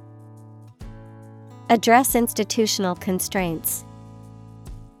bank. Address institutional constraints.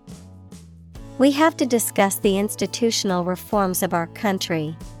 We have to discuss the institutional reforms of our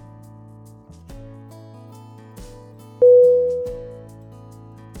country.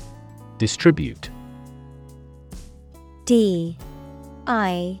 Distribute. DISTRibute.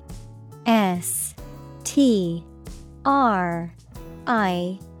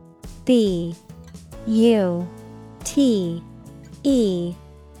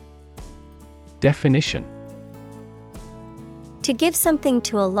 Definition: To give something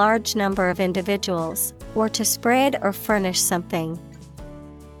to a large number of individuals, or to spread or furnish something.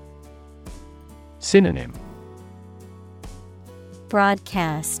 Synonym: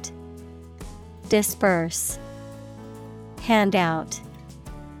 Broadcast, disperse, hand out.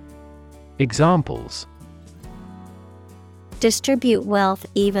 Examples: Distribute wealth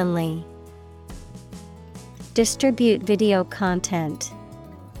evenly. Distribute video content.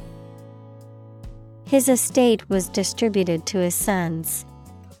 His estate was distributed to his sons.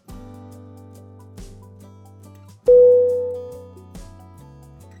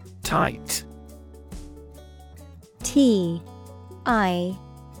 Tight. TIGHT.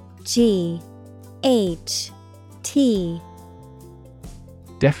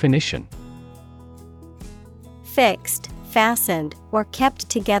 Definition: Fixed, fastened, or kept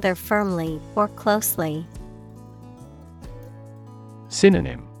together firmly or closely.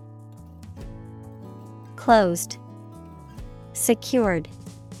 Synonym: Closed, secured,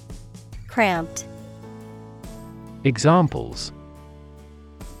 cramped. Examples: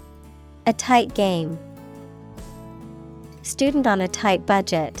 A tight game. Student on a tight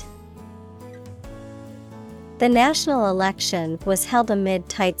budget. The national election was held amid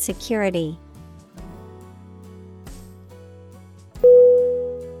tight security.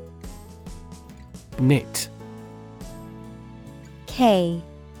 Knit.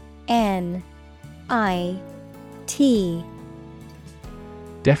 KNIT.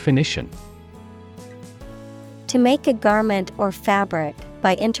 Definition: To make a garment or fabric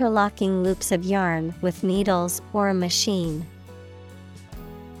by interlocking loops of yarn with needles or a machine.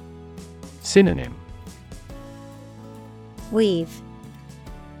 Synonym: Weave,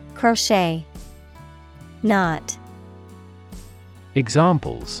 crochet, knot.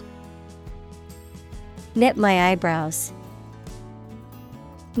 Examples: Knit my eyebrows.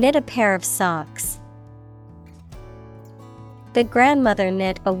 Knit a pair of socks. The grandmother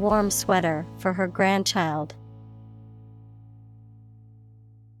knit a warm sweater for her grandchild.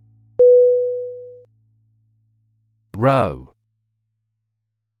 Row.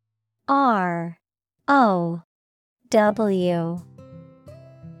 ROW. O W.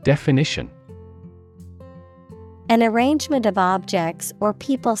 Definition: An arrangement of objects or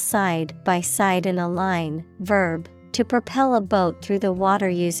people side by side in a line. Verb, to propel a boat through the water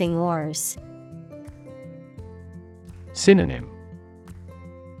using oars. Synonym: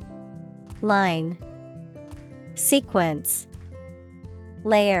 Line, sequence,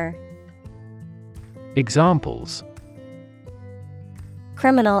 layer. Examples: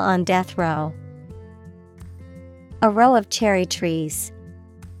 Criminal on death row. A row of cherry trees.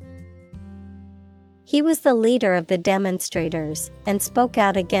 He was the leader of the demonstrators and spoke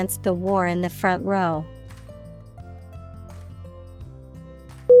out against the war in the front row.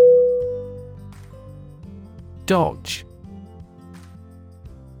 Dodge.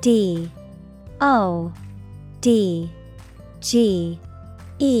 D O D G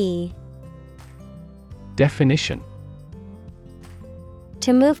E. Definition: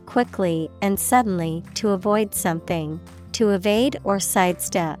 To move quickly and suddenly to avoid something, to evade or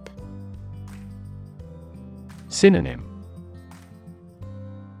sidestep. Synonym: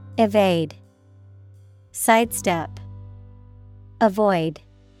 Evade, sidestep, avoid.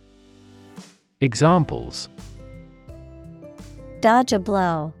 Examples: Dodge a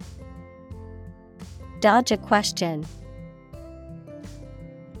blow. Dodge a question.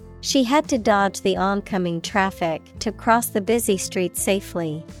 She had to dodge the oncoming traffic to cross the busy street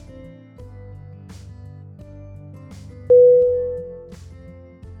safely.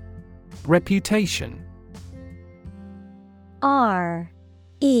 Reputation. R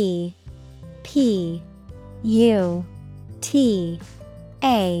E P U T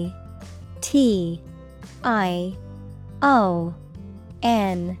A T I O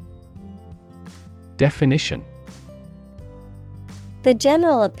N. Definition: The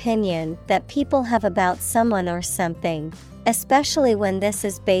general opinion that people have about someone or something, especially when this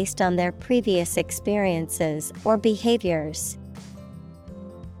is based on their previous experiences or behaviors.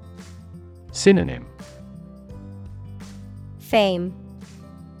 Synonym: Fame,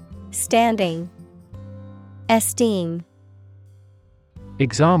 standing, esteem.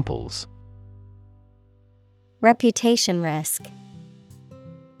 Examples: Reputation risk.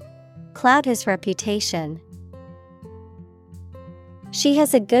 Cloud his reputation. She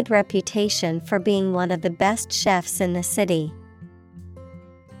has a good reputation for being one of the best chefs in the city.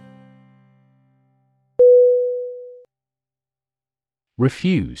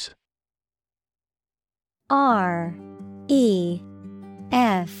 Refuse. R E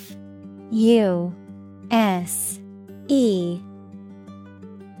F U S E.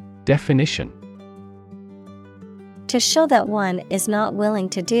 Definition: To show that one is not willing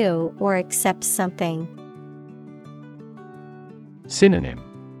to do or accept something. Synonym: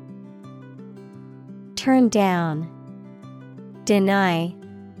 Turn down, deny,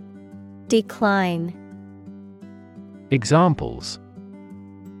 decline. Examples: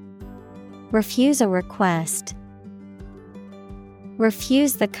 Refuse a request.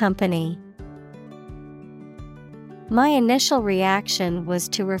 Refuse the company. My initial reaction was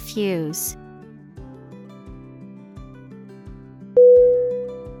to refuse.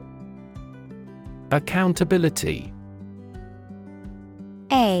 Accountability.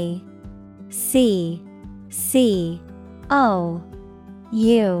 A C C O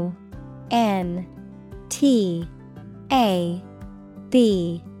U N T A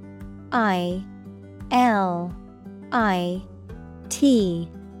B I L I T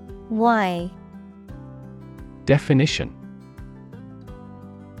Y. Definition: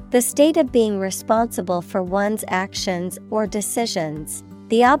 The state of being responsible for one's actions or decisions,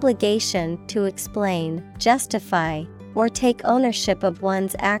 the obligation to explain, justify, or take ownership of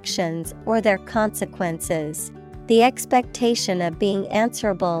one's actions or their consequences, the expectation of being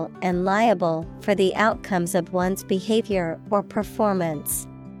answerable and liable for the outcomes of one's behavior or performance.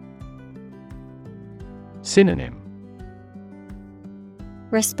 Synonym: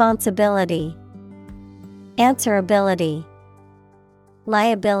 Responsibility, answerability,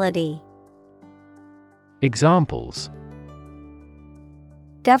 liability. Examples: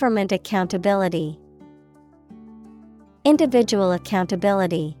 Government accountability, individual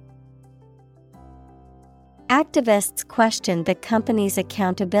accountability. Activists questioned the company's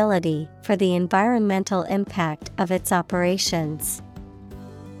accountability for the environmental impact of its operations.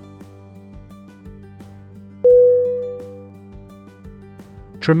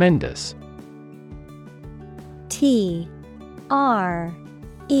 Tremendous. T R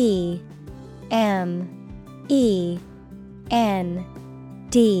E M E N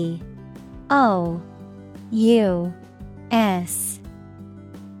D O U S.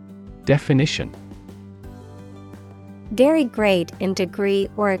 Definition: Very great in degree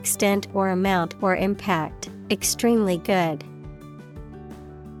or extent or amount or impact, extremely good.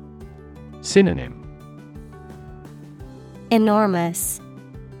 Synonym: Enormous,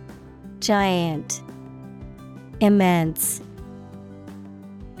 giant, immense.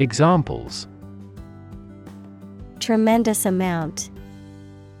 Examples: Tremendous amount,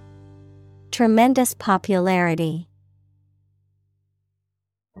 tremendous popularity.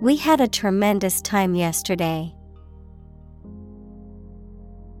 We had a tremendous time yesterday.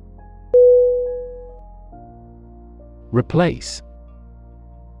 Replace.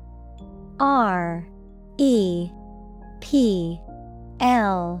 R-E-P-L-A-C-E.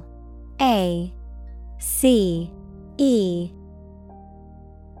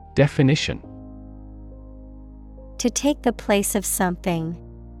 Definition: To take the place of something.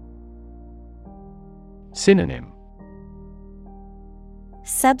 Synonym: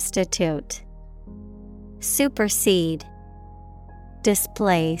 Substitute, supersede,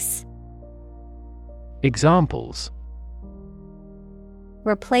 displace. Examples: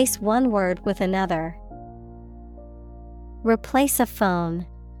 Replace one word with another. Replace a phone.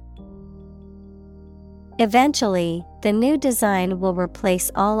 Eventually, the new design will replace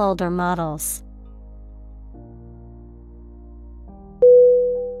all older models.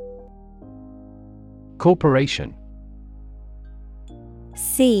 Corporation.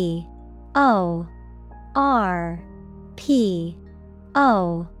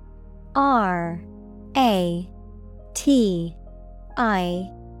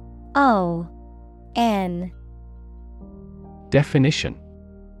 Definition: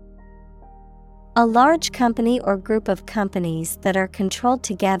 A large company or group of companies that are controlled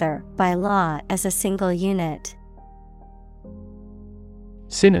together by law as a single unit.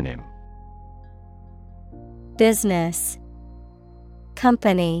 Synonym: Business,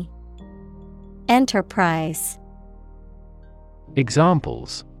 company, enterprise.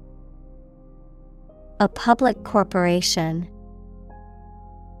 Examples: A public corporation.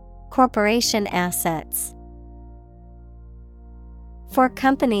 Corporation assets. 4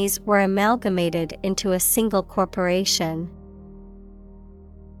 companies were amalgamated into a single corporation.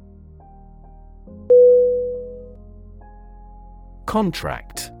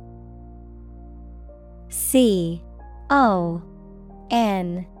 Contract. C-O-N-T-R-A-C-T.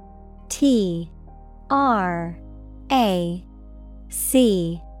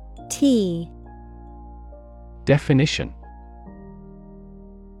 Definition: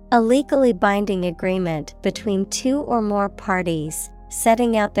 A legally binding agreement between 2 or more parties,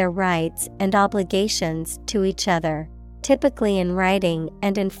 setting out their rights and obligations to each other, typically in writing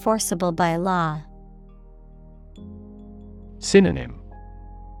and enforceable by law. Synonym: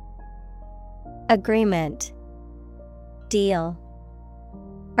 Agreement, deal,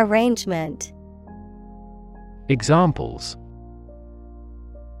 arrangement. Examples: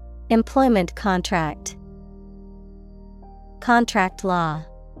 Employment contract, contract law.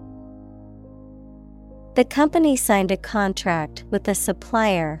 The company signed a contract with the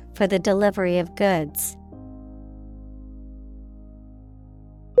supplier for the delivery of goods.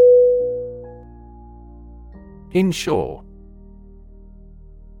 Insure.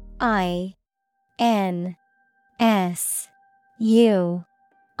 I-N-S-U-R-E.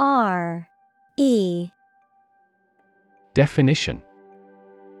 Definition: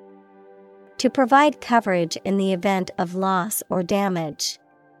 To provide coverage in the event of loss or damage.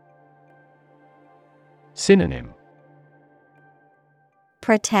 Synonym: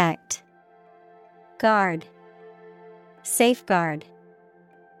 Protect, guard, safeguard.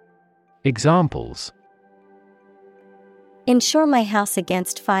 Examples: Insure my house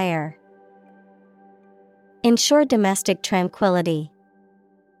against fire. Ensure domestic tranquility.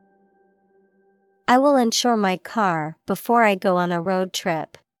 I will insure my car before I go on a road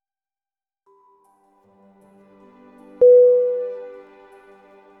trip.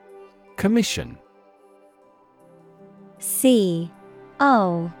 Commission. C-O-M-M-I-S-S-I-O-N.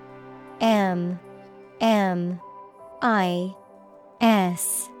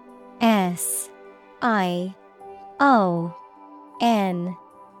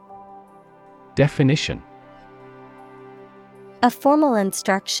 Definition: A formal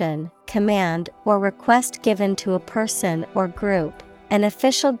instruction, command, or request given to a person or group, an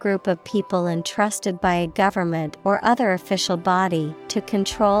official group of people entrusted by a government or other official body to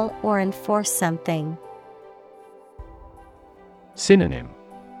control or enforce something. Synonym: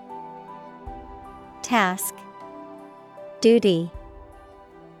 Task, duty,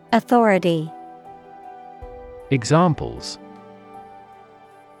 authority. Examples: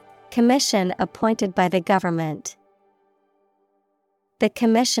 Commission appointed by the government. The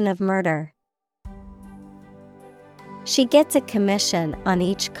commission of murder. She gets a commission on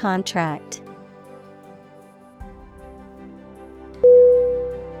each contract.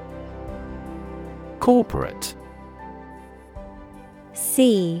 Corporate.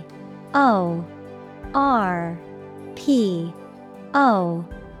 CORPORATE.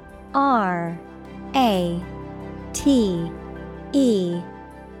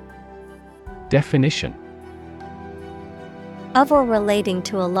 Definition: Of or relating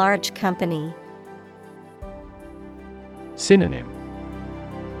to a large company. Synonym: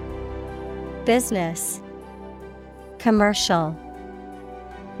 Business, commercial,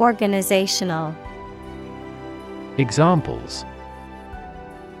 organizational. Examples: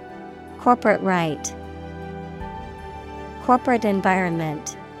 Corporate right, corporate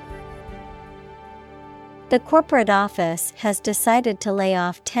environment. The corporate office has decided to lay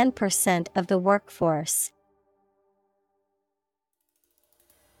off 10% of the workforce.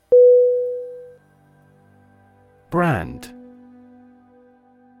 Brand.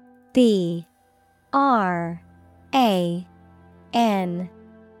 BRAND.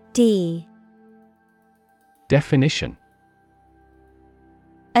 Definition: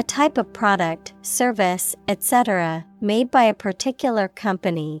 A type of product, service, etc., made by a particular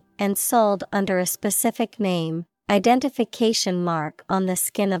company and sold under a specific name, identification mark on the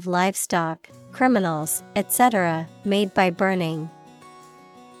skin of livestock, criminals, etc., made by burning.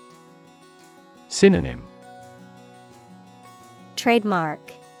 Synonym: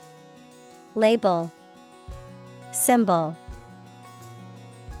 Trademark, label, symbol.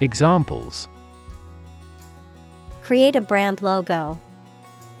 Examples: Create a brand logo.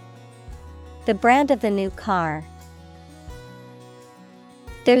 The brand of the new car.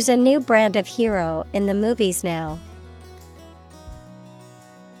 There's a new brand of hero in the movies now.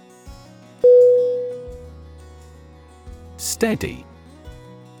 Steady.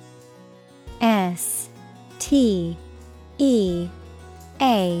 STEADY.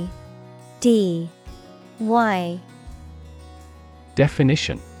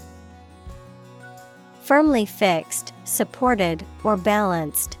 Definition: Firmly fixed, supported, or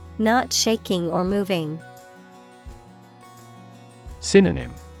balanced, not shaking or moving.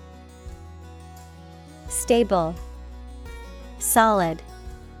 Synonym: Stable, solid,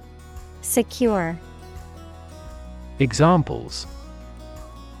 secure. Examples: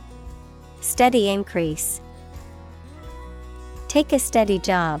 Steady increase. Take a steady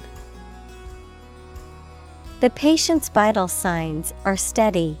job. The patient's vital signs are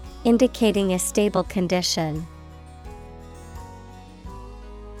steady, indicating a stable condition.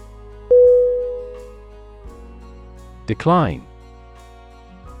 Decline.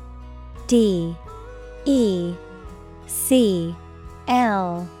 DECLINE.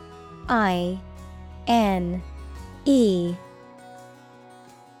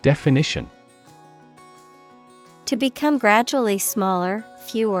 Definition: To become gradually smaller,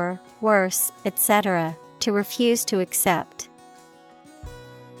 fewer, worse, etc., to refuse to accept.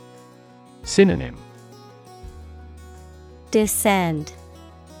 Synonym: Descend,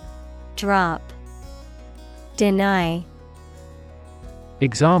 drop, deny.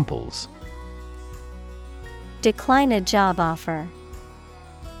 Examples: Decline a job offer.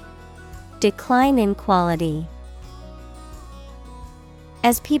 Decline in quality.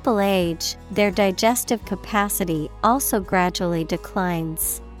 As people age, their digestive capacity also gradually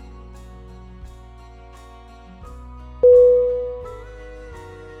declines.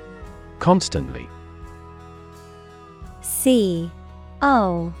 Constantly. CONSTANTLY.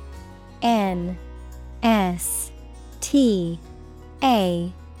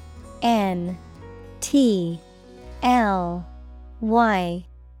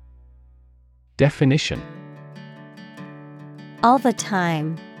 Definition: All the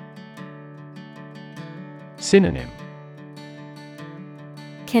time. Synonym: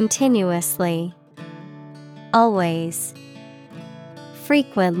 Continuously, always,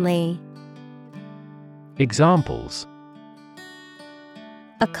 frequently. Examples: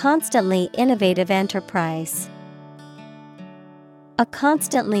 A constantly innovative enterprise. A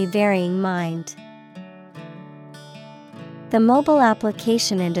constantly varying mind. The mobile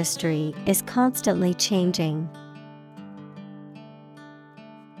application industry is constantly changing.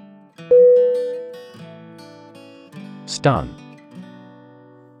 Stun.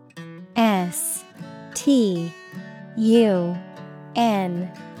 STUN.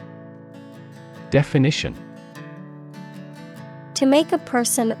 Definition: To make a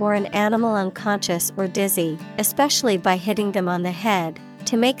person or an animal unconscious or dizzy, especially by hitting them on the head,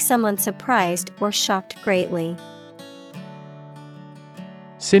 to make someone surprised or shocked greatly.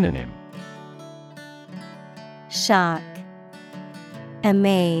 Synonym: Shock,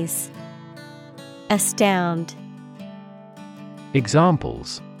 amaze, astound.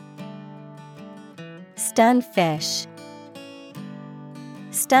 Examples: Stun fish.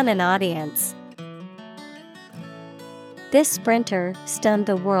 Stun an audience. This sprinter stunned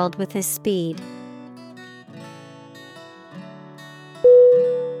the world with his speed.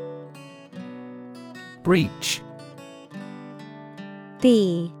 Breach.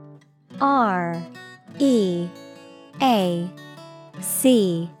 B-R-E-A-C-H.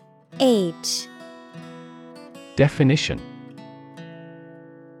 Definition: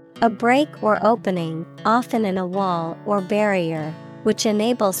 a break or opening, often in a wall or barrier, which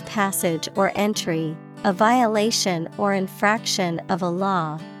enables passage or entry, a violation or infraction of a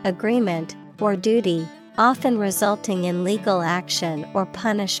law, agreement, or duty, often resulting in legal action or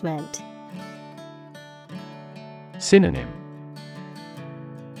punishment. Synonym: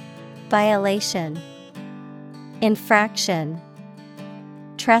 Violation, infraction,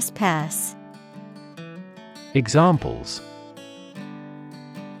 trespass. Examples: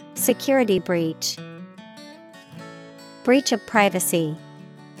 Security breach. Breach of privacy.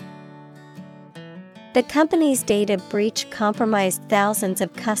 The company's data breach compromised thousands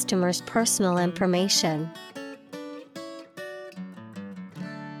of customers' personal information.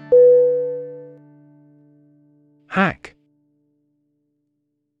 Hack.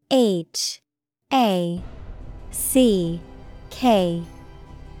 H-A-C-K.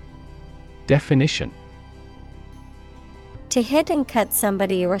 Definition: to hit and cut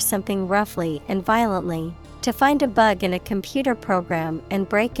somebody or something roughly and violently, to find a bug in a computer program and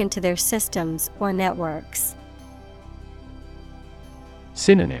break into their systems or networks.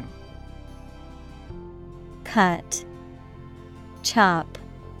 Synonym: Cut, chop,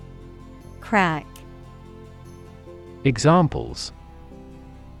 crack. Examples: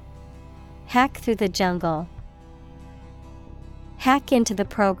 Hack through the jungle. Hack into the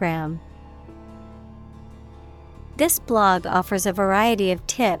program. This blog offers a variety of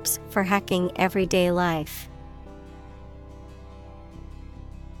tips for hacking everyday life.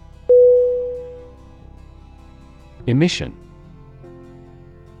 Emission.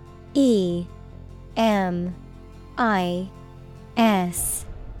 E-M-I-S-S-I-O-N.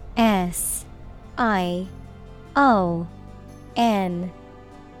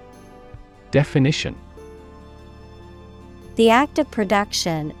 Definition: the act of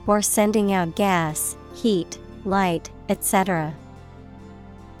production or sending out gas, heat, light, etc.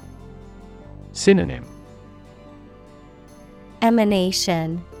 Synonym: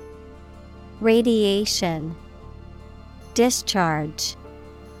 emanation, radiation, discharge.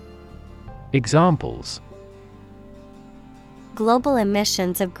 Examples: global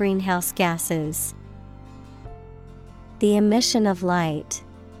emissions of greenhouse gases. The emission of light.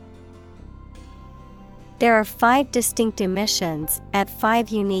 There are 5 distinct emissions at 5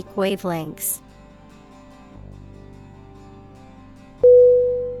 unique wavelengths.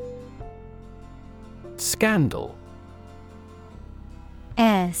 Scandal.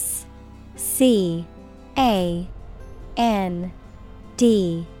 S-C-A-N-D-A-L.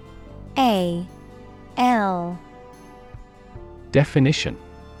 Definition: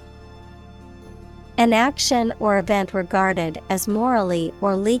 an action or event regarded as morally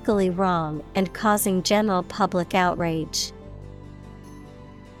or legally wrong and causing general public outrage.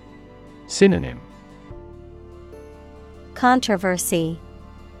 Synonym: controversy,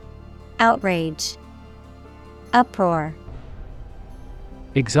 outrage, uproar.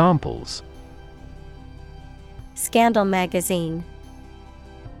 Examples: scandal magazine.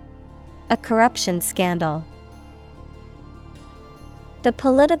 A corruption scandal. The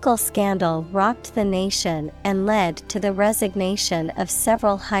political scandal rocked the nation and led to the resignation of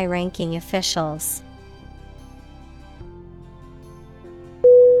several high-ranking officials.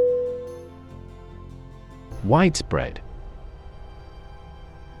 Widespread.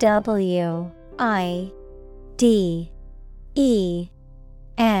 W-I-D-E-S-P-R-E-A-D.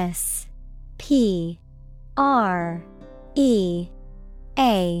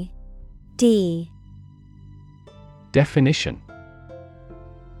 Definition: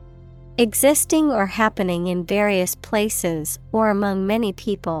 existing or happening in various places or among many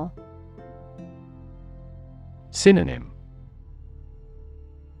people. Synonym: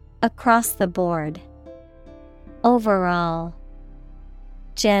 across the board, overall,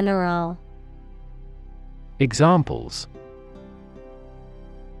 general. Examples: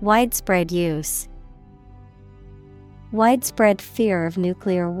 widespread use. Widespread fear of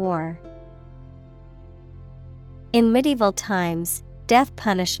nuclear war. In medieval times, death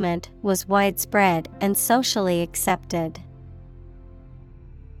punishment was widespread and socially accepted.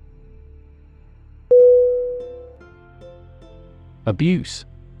 Abuse.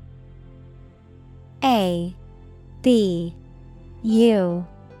 A-B-U-S-E.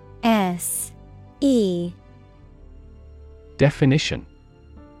 U-S-E. Definition: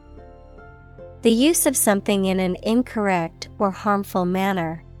 the use of something in an incorrect or harmful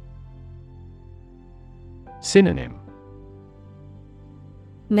manner. Synonym: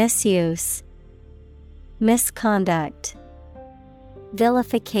 Misuse, misconduct,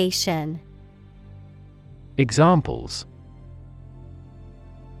 vilification. Examples: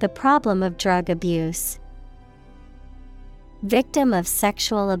 the problem of drug abuse. Victim of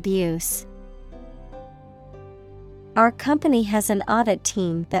sexual abuse. Our company has an audit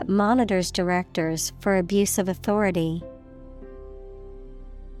team that monitors directors for abuse of authority.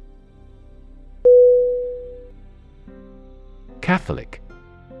 Catholic.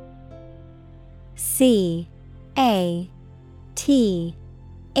 C-A-T-H-O-L-I-C.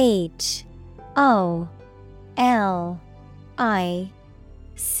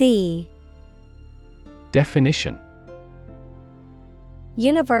 Definition: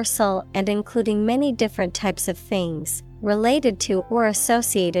 universal and including many different types of things, related to or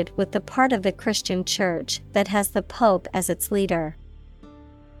associated with the part of the Christian Church that has the Pope as its leader.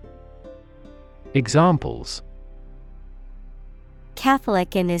 Examples: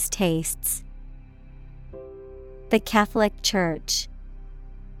 Catholic in his tastes. The Catholic Church.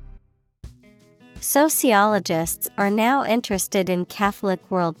 Sociologists are now interested in Catholic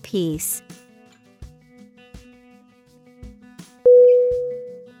world peace.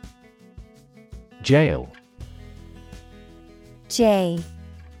 Jail. J-A-I-L.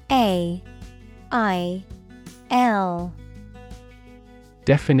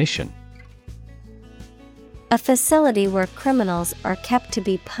 Definition: a facility where criminals are kept to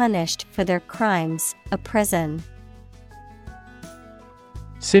be punished for their crimes, a prison.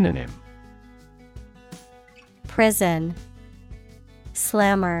 Synonym: prison,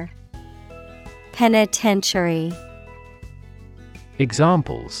 slammer, penitentiary.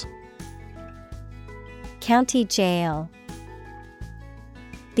 Examples: county jail.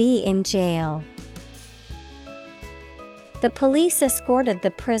 Be in jail. The police escorted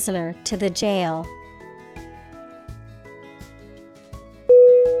the prisoner to the jail.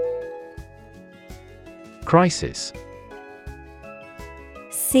 Crisis.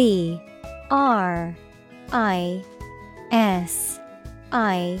 C-R-I-S-I-S.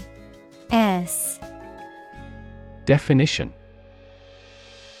 Definition: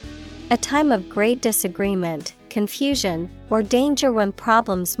 a time of great disagreement, confusion, or danger when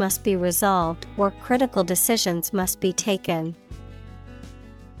problems must be resolved or critical decisions must be taken.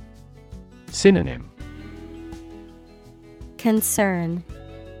 Synonym: concern,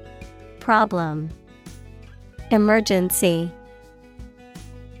 problem, emergency.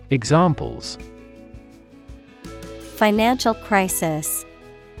 Examples: financial crisis,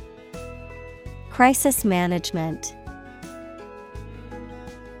 crisis management.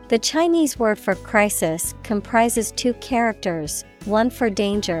 The Chinese word for crisis comprises two characters, one for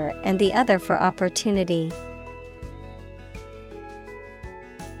danger and the other for opportunity.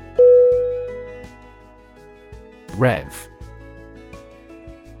 Rev.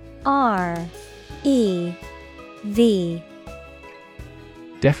 R-E-V.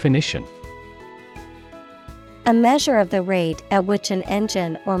 Definition: a measure of the rate at which an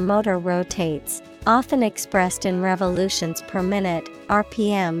engine or motor rotates, often expressed in revolutions per minute,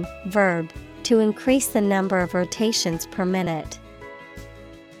 RPM, verb, to increase the number of rotations per minute.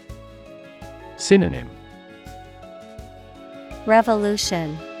 Synonym: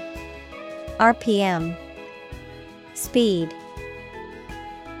 revolution, RPM, speed.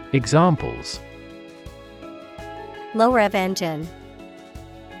 Examples: low rev engine.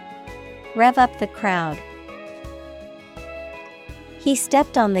 Rev up the crowd. He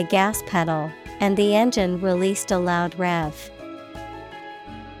stepped on the gas pedal, and the engine released a loud rev.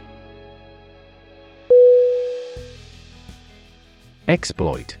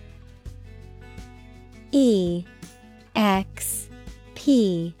 Exploit. E-X-P-L-O-I-T.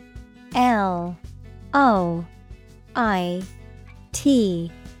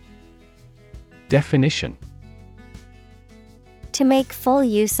 Definition: to make full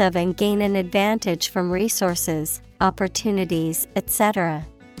use of and gain an advantage from resources, opportunities, etc.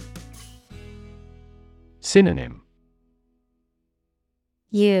 Synonym: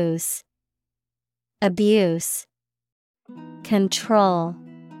 use, abuse, control.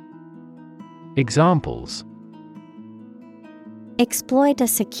 Examples: exploit a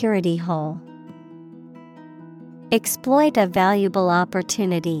security hole. Exploit a valuable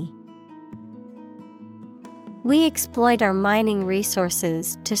opportunity. We exploit our mining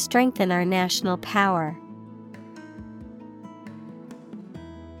resources to strengthen our national power.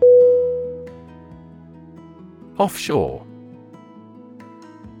 Offshore.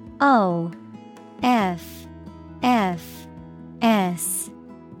 O F F S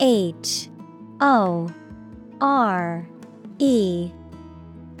H O R E.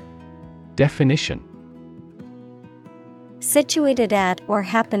 Definition: situated at or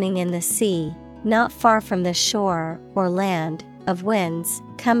happening in the sea, not far from the shore or land, of winds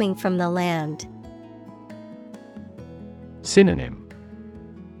coming from the land. Synonym: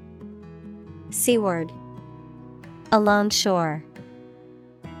 Seaward, alongshore.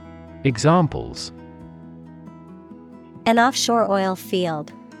 Examples: an offshore oil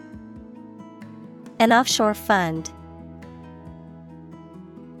field, an offshore fund.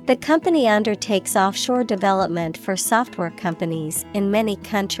 The company undertakes offshore development for software companies in many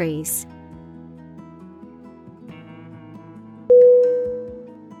countries.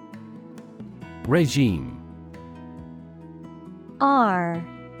 Regime. R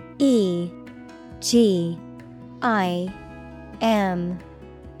E G I M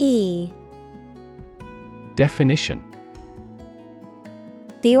E. Definition: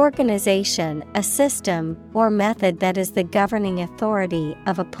 the organization, a system, or method that is the governing authority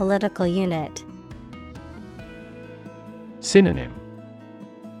of a political unit. Synonym: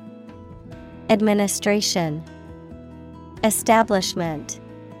 administration, establishment,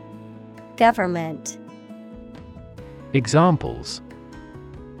 government. Examples: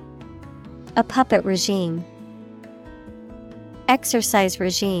 a puppet regime, exercise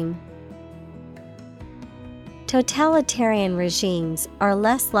regime. Totalitarian regimes are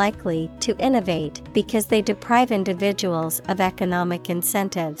less likely to innovate because they deprive individuals of economic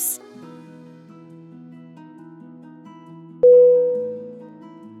incentives.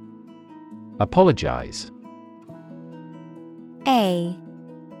 Apologize. A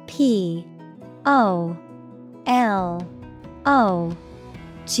P O L O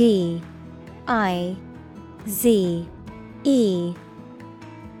G I Z E.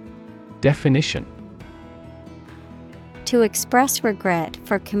 Definition: to express regret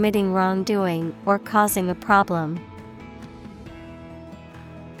for committing wrongdoing or causing a problem.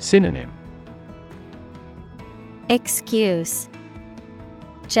 Synonym: excuse,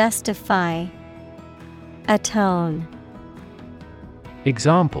 justify, atone.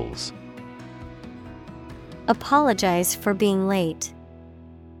 Examples: apologize for being late.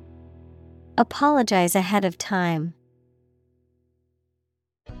 Apologize ahead of time.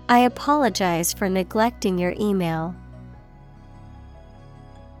 I apologize for neglecting your email.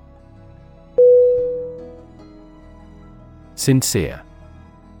 Sincere.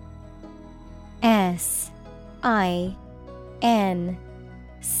 S I N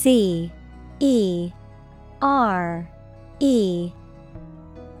C E R E.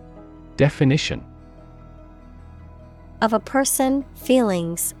 Definition: of a person,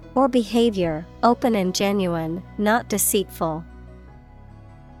 feelings, or behavior, open and genuine, not deceitful.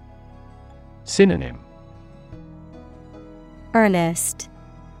 Synonym: earnest,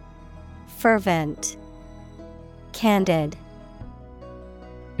 fervent, candid.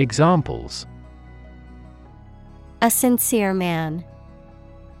 Examples: a sincere man.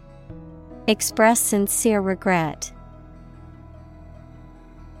 Express sincere regret.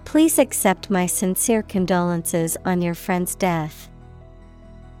 Please accept my sincere condolences on your friend's death.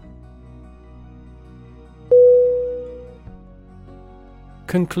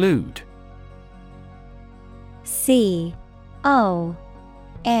 Conclude. C O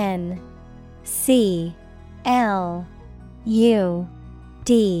N C L U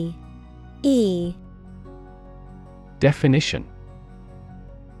D E. Definition: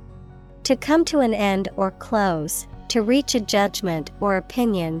 to come to an end or close, to reach a judgment or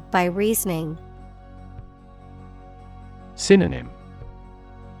opinion by reasoning. Synonym: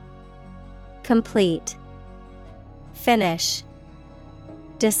 complete, finish,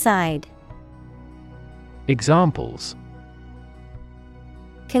 decide. Examples: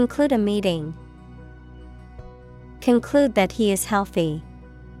 conclude a meeting. Conclude that he is healthy.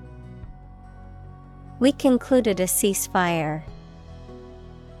 We concluded a ceasefire.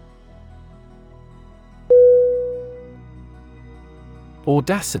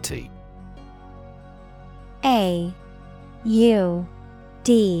 Audacity. A U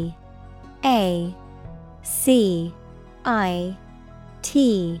D A C I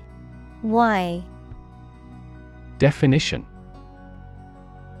T Y. Definition: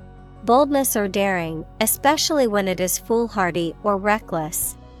 boldness or daring, especially when it is foolhardy or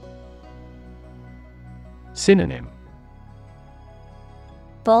reckless. Synonym: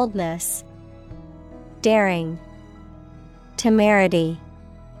 boldness, daring, temerity.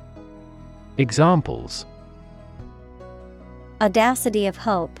 Examples: audacity of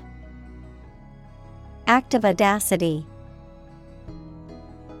hope. Act of audacity.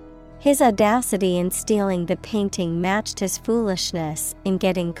 His audacity in stealing the painting matched his foolishness in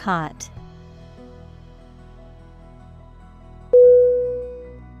getting caught.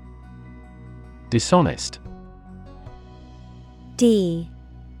 Dishonest. D-I-S-H-O-N-E-S-T.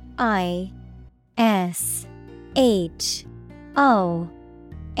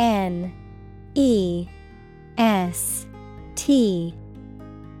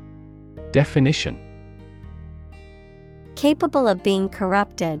 Definition. Capable of being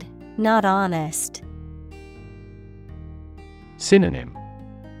corrupted, not honest. Synonym.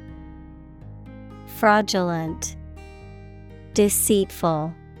 Fraudulent,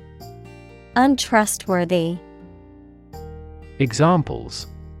 deceitful, untrustworthy. Examples.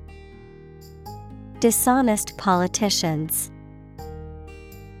 Dishonest politicians.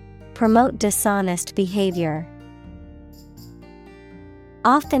 Promote dishonest behavior.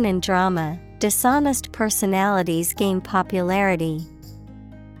 Often in drama, dishonest personalities gain popularity.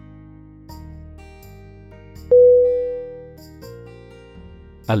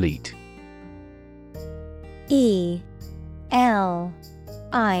 Elite. E-L-I-T-E.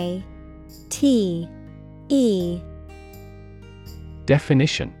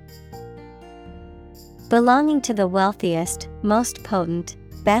 Definition. Belonging to the wealthiest, most potent,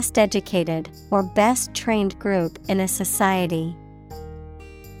 best educated, or best trained group in a society.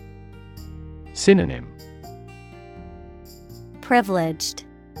 Synonym. Privileged,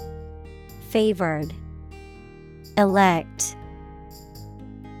 favored, elect.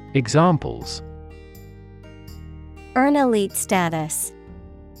 Examples. Earn elite status.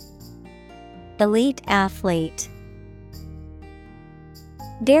 Elite athlete.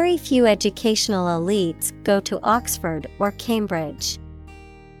 Very few educational elites go to Oxford or Cambridge.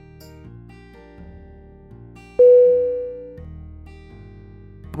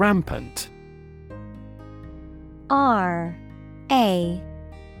 Rampant. R-A-M-P-A-N-T.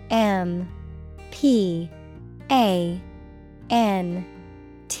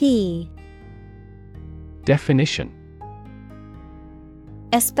 Definition.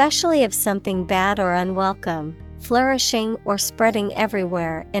 Especially of something bad or unwelcome, flourishing or spreading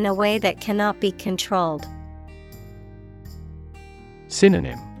everywhere in a way that cannot be controlled.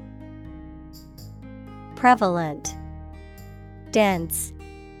 Synonym. Prevalent, dense,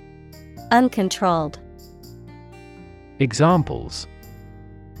 uncontrolled. Examples.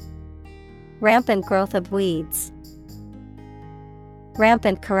 Rampant growth of weeds.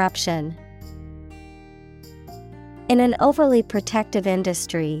 Rampant corruption. In an overly protective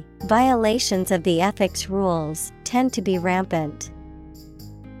industry, violations of the ethics rules tend to be rampant.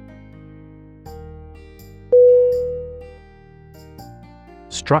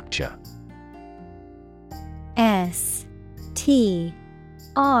 Structure. S-T-R-U-C-T-U-R-E.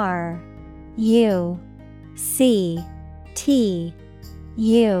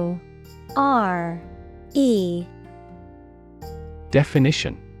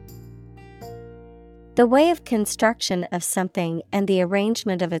 Definition. The way of construction of something and the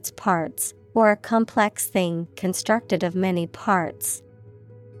arrangement of its parts, or a complex thing constructed of many parts.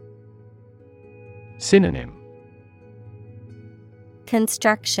 Synonym.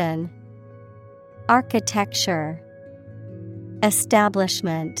 Construction, architecture,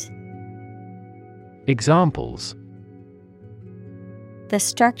 establishment. Examples. The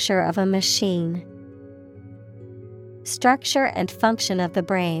structure of a machine. Structure and function of the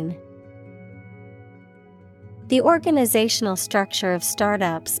brain. The organizational structure of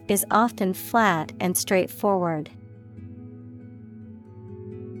startups is often flat and straightforward.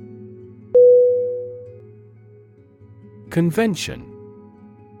 Convention.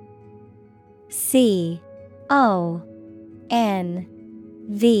 C-O-N-V-E-N-T-I-O-N.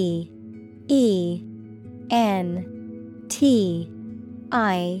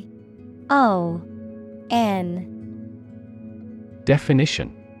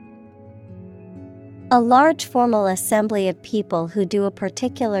 Definition. A large formal assembly of people who do a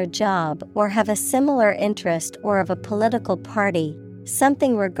particular job or have a similar interest, or of a political party,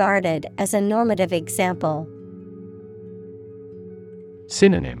 something regarded as a normative example.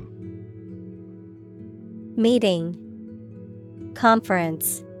 Synonym. Meeting,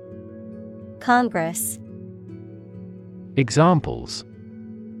 conference, congress. Examples.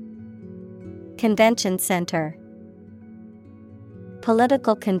 Convention center.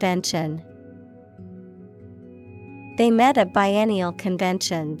 Political convention. They met at biennial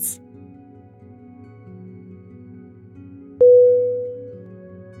conventions.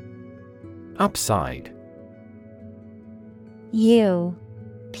 Upside. U-P-S-I-D-E.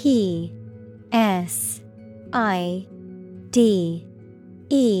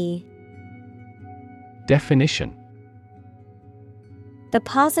 Definition. The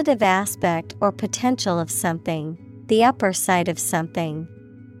positive aspect or potential of something, the upper side of something.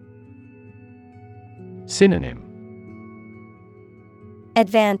 Synonym: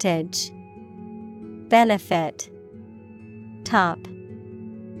 Advantage, benefit, top.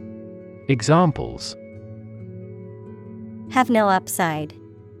 Examples: Have no upside.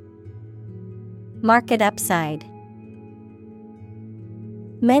 Market upside.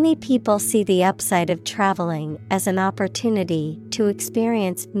 Many people see the upside of traveling as an opportunity to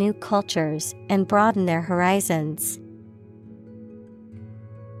experience new cultures and broaden their horizons.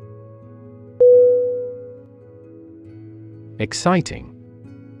 Exciting.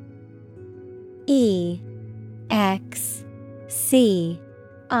 EXCITING.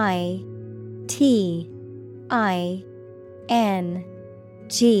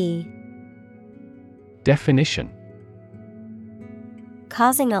 Definition: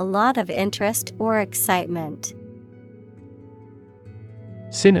 Causing a lot of interest or excitement.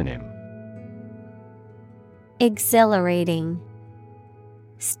 Synonym: Exhilarating,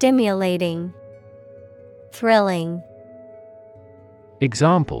 stimulating, thrilling.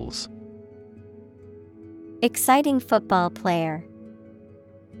 Examples: Exciting football player.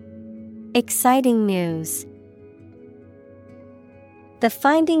 Exciting news. The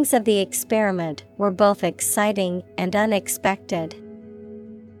findings of the experiment were both exciting and unexpected.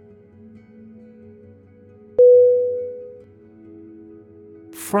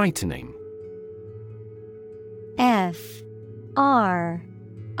 Frightening. FRIGHTENING.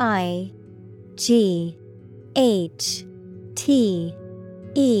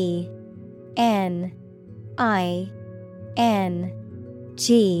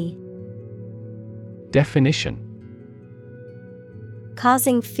 Definition: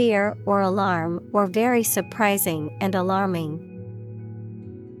 Causing fear or alarm or very surprising and alarming.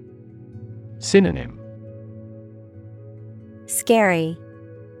 Synonym: Scary,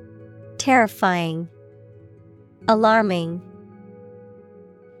 terrifying, alarming.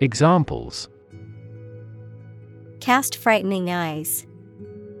 Examples: Cast frightening eyes.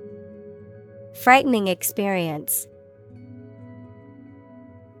 Frightening experience.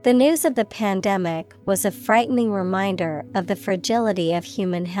 The news of the pandemic was a frightening reminder of the fragility of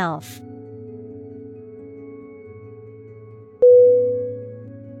human health.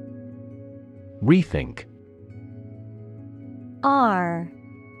 Rethink. RETHINK.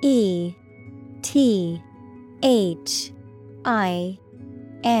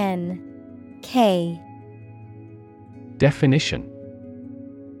 Definition: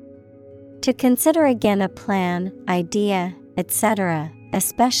 To consider again a plan, idea, etc.,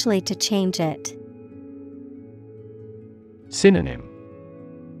 especially to change it. Synonym: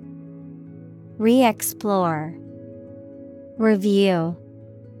 Re-explore, review,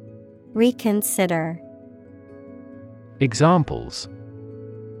 reconsider. Examples: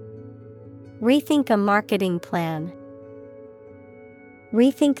 Rethink a marketing plan.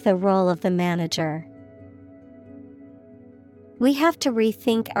 Rethink the role of the manager. We have to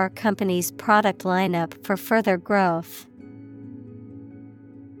rethink our company's product lineup for further growth.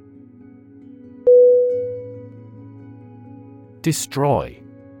 Destroy.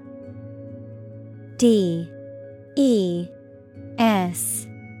 DESTROY.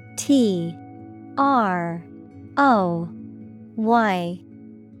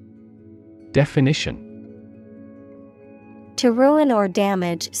 Definition: To ruin or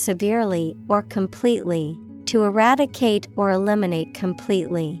damage severely or completely, to eradicate or eliminate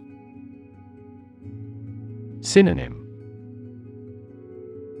completely. Synonym: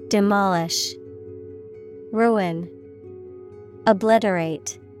 Demolish, ruin,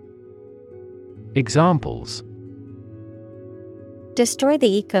 obliterate. Examples: Destroy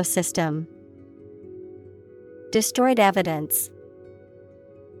the ecosystem. Destroyed evidence.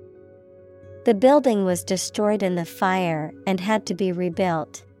 The building was destroyed in the fire and had to be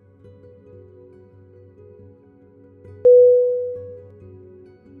rebuilt.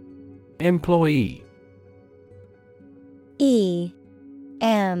 Employee. EMPLOYE.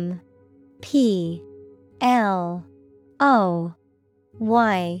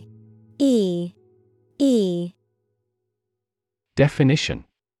 Definition: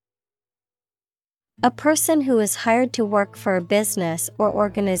 A person who is hired to work for a business or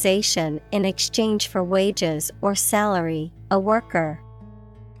organization in exchange for wages or salary, a worker.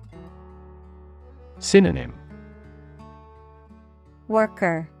 Synonym: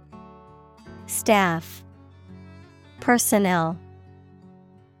 Worker, staff, personnel.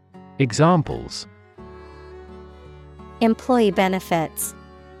 Examples: Employee benefits.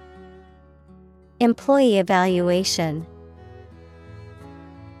 Employee evaluation.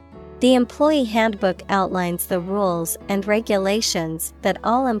 The employee handbook outlines the rules and regulations that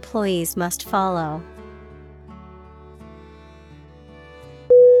all employees must follow.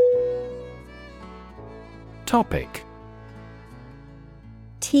 Topic.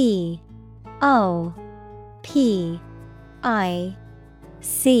 T O P I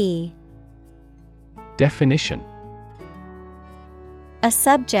C. Definition. A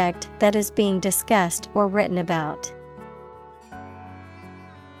subject that is being discussed or written about.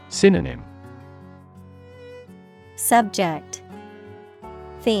 Synonym. Subject,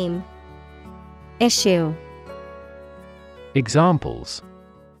 theme, issue. Examples.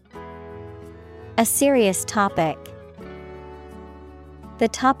 A serious topic. The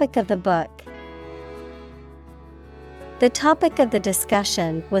topic of the book. The topic of the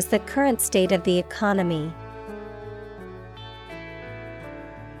discussion was the current state of the economy.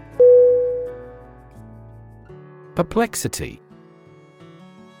 Perplexity.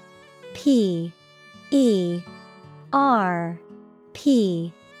 P E R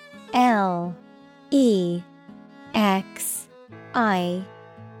P L E X I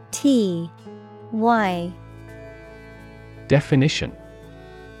T Y. Definition.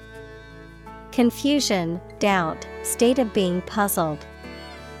 Confusion, doubt, state of being puzzled.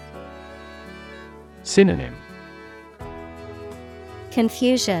 Synonym.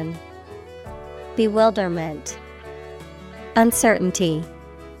 Confusion, bewilderment, uncertainty.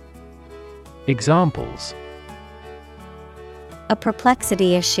 Examples. A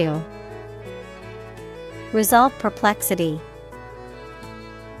perplexity issue. Resolve perplexity.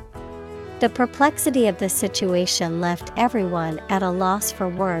 The perplexity of the situation left everyone at a loss for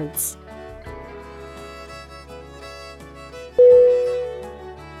words.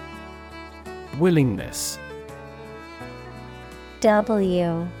 Willingness.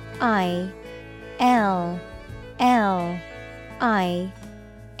 W I L L I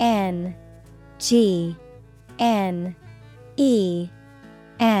N G N E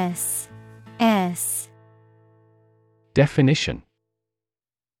S S. Definition.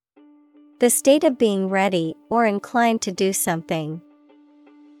 The state of being ready or inclined to do something.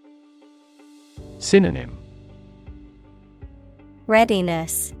 Synonym.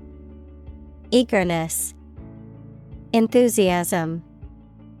 Readiness, eagerness, enthusiasm.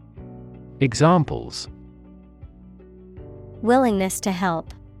 Examples. Willingness to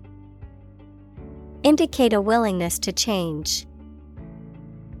help. Indicate a willingness to change.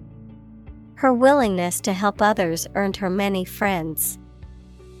 Her willingness to help others earned her many friends.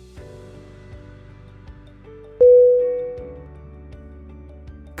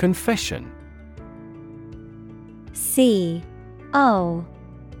 Confession. C O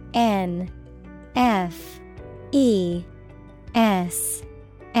N F E S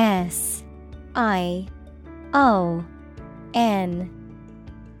S I O N.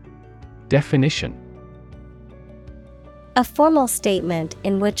 Definition. A formal statement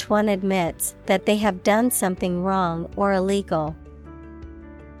in which one admits that they have done something wrong or illegal.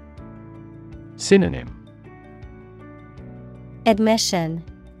 Synonym. Admission,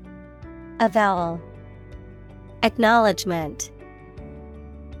 avowal, acknowledgement.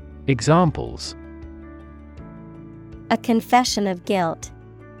 Examples. A confession of guilt.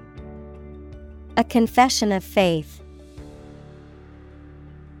 A confession of faith.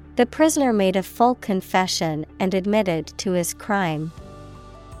 The prisoner made a full confession and admitted to his crime.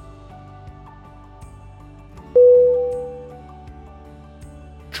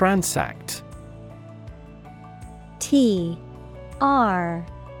 Transact. T R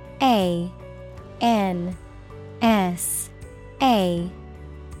A N S A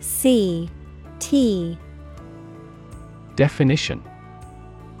C T. Definition.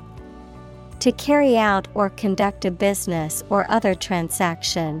 To carry out or conduct a business or other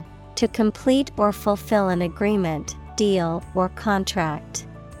transaction, to complete or fulfill an agreement, deal, or contract.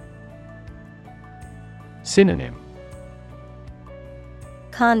 Synonym.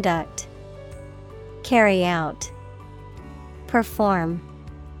 Conduct, carry out, perform.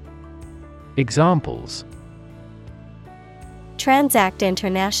 Examples. Transact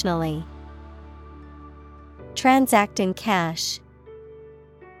internationally. Transact in cash.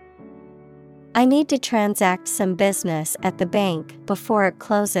 I need to transact some business at the bank before it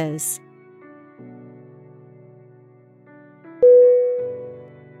closes.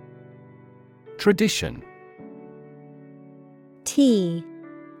 Tradition. T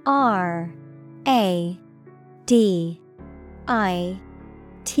R A D I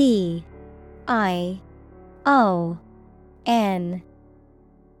T I O N.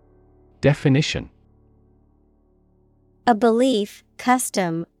 Definition. A belief,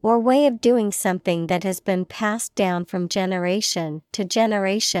 custom, or way of doing something that has been passed down from generation to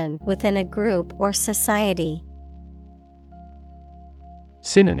generation within a group or society.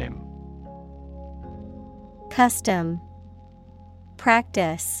 Synonym: Custom,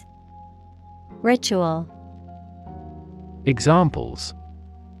 practice, ritual. Examples: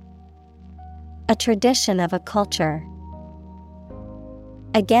 A tradition of a culture.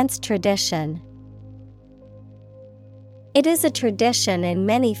 Against tradition. It is a tradition in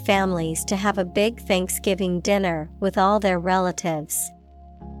many families to have a big Thanksgiving dinner with all their relatives.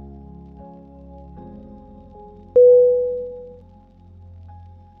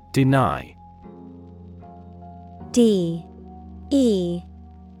 Deny. D-E-N-Y.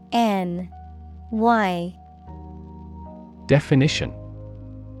 Definition: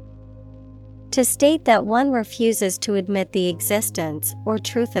 To state that one refuses to admit the existence or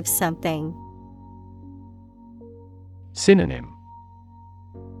truth of something. Synonym: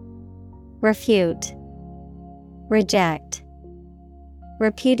 Refute, reject,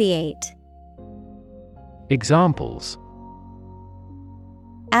 repudiate. Examples: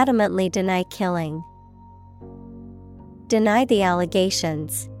 Adamantly deny killing. Deny the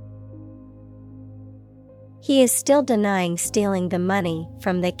allegations. He is still denying stealing the money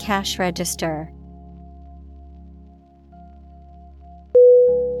from the cash register.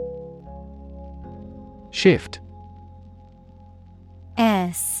 Shift.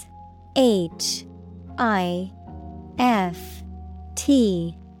 S-H-I-F-T.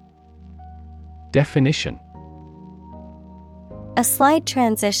 Definition: A slight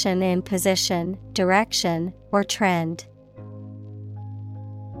transition in position, direction, or trend.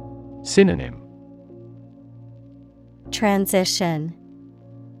 Synonym: Transition,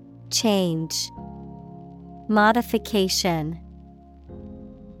 change, modification.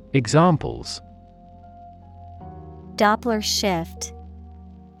 Examples: Doppler shift.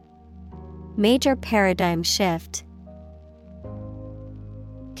 Major paradigm shift.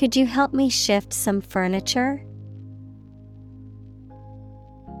 Could you help me shift some furniture?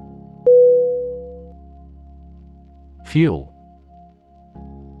 Fuel.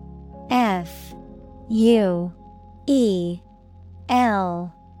 F-U-E-L.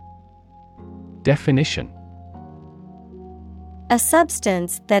 Definition: A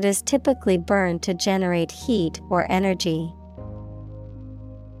substance that is typically burned to generate heat or energy.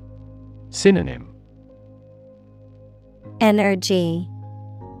 Synonym: Energy,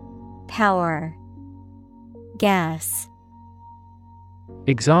 power, gas.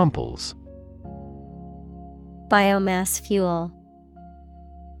 Examples: Biomass fuel.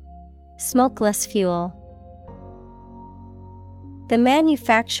 Smokeless fuel. The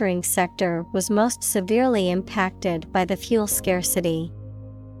manufacturing sector was most severely impacted by the fuel scarcity.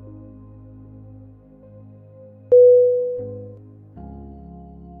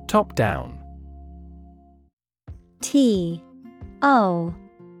 Top down. T-O-P-D-O-W-N.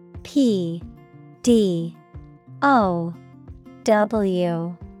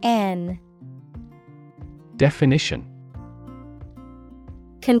 Definition: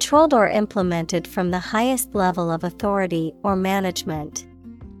 Controlled or implemented from the highest level of authority or management.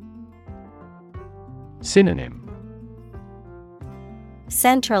 Synonym: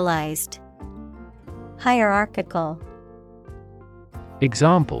 Centralized, hierarchical.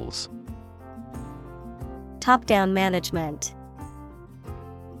 Examples: Top-down management.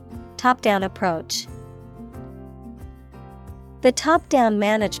 Top-down approach. The top-down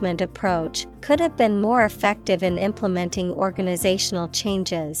management approach could have been more effective in implementing organizational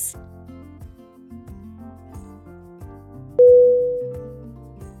changes.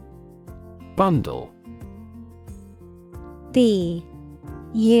 Bundle. B-U-N-D-L-E.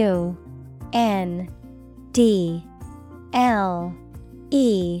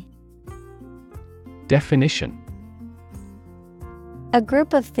 Definition: A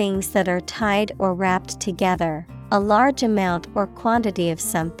group of things that are tied or wrapped together, a large amount or quantity of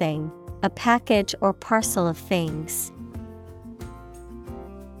something, a package or parcel of things.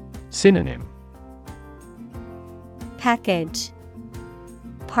 Synonym: Package,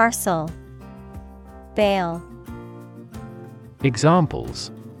 parcel, bale.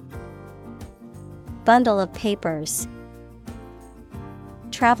 Examples: Bundle of papers.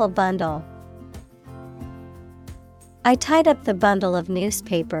 Travel bundle. I tied up the bundle of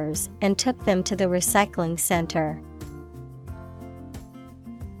newspapers and took them to the recycling center.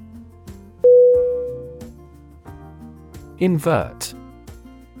 Invert.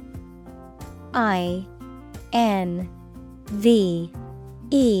 I-N-V-E-R-T.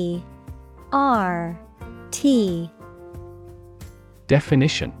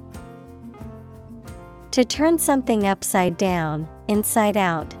 Definition: To turn something upside down, inside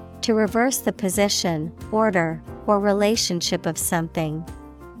out, to reverse the position, order, or relationship of something.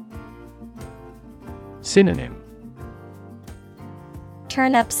 Synonym: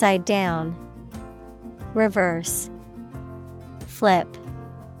 Turn upside down, reverse, flip.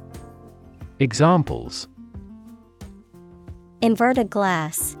 Examples: Invert a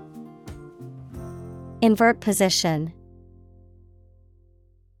glass, invert position.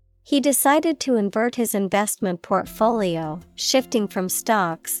 He decided to invert his investment portfolio, shifting from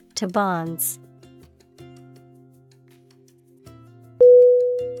stocks to bonds.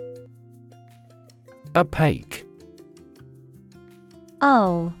 Opaque.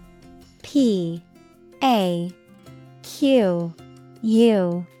 O-P-A-Q-U-E.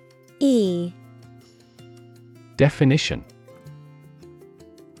 Definition: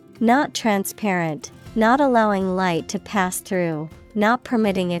 Not transparent, not allowing light to pass through, not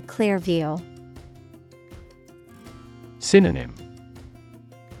permitting a clear view. Synonym: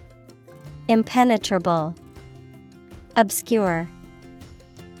 Impenetrable, obscure,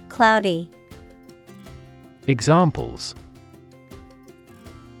 cloudy. Examples: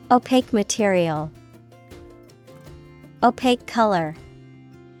 Opaque material, opaque color.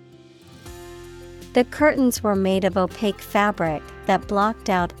 The curtains were made of opaque fabric that blocked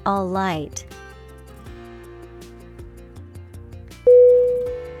out all light.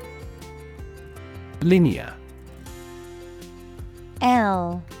 Linear.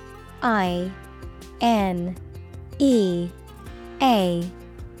 L-I-N-E-A-R.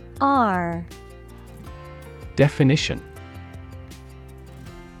 Definition: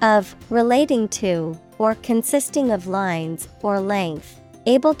 Of, relating to, or consisting of lines or length,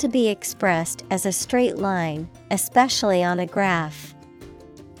 able to be expressed as a straight line, especially on a graph.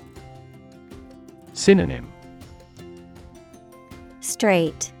 Synonym: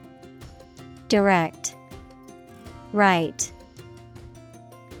 Straight, direct, right.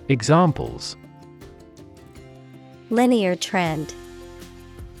 Examples: Linear trend,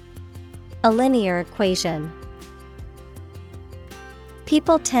 a linear equation.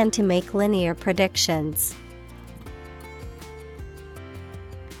 People tend to make linear predictions.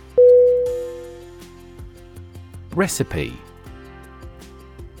 Recipe.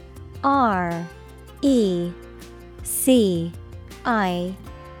 R-E-C-I-P-E.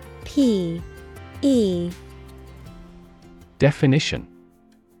 Definition: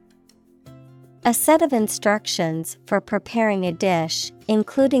 A set of instructions for preparing a dish,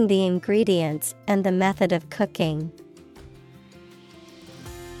 including the ingredients and the method of cooking.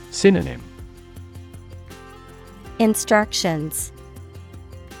 Synonym: Instructions,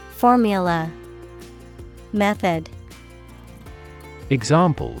 formula, method.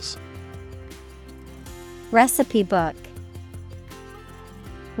 Examples: Recipe book,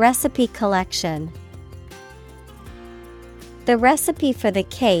 recipe collection. The recipe for the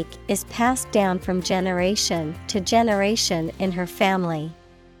cake is passed down from generation to generation in her family.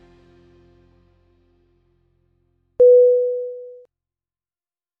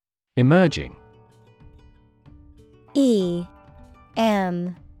 Emerging. E-M-E-R-G-I-N-G.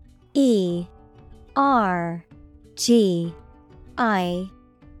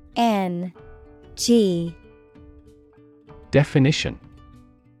 Definition: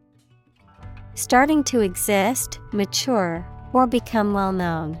 Starting to exist, mature, or become well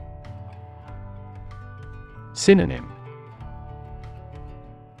known. Synonym: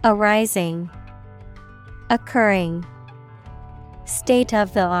 Arising, occurring, state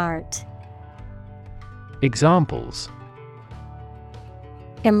of the art. Examples: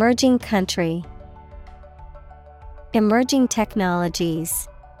 Emerging country, emerging technologies.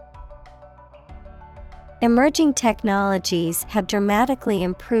 Emerging technologies have dramatically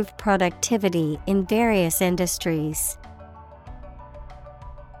improved productivity in various industries.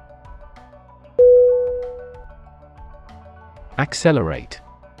 Accelerate.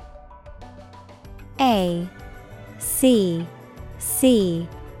 A C C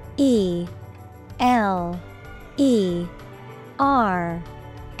E L E R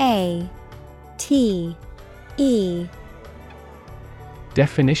A T E.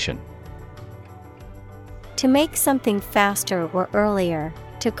 Definition: To make something faster or earlier,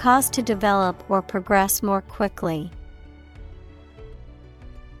 to cause to develop or progress more quickly.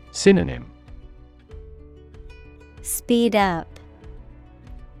 Synonym: Speed up,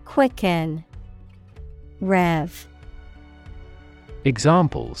 quicken, rev.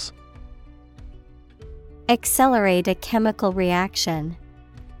 Examples: Accelerate a chemical reaction.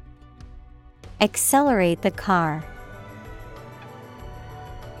 Accelerate the car.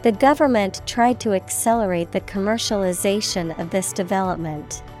 The government tried to accelerate the commercialization of this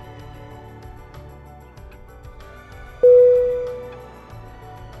development.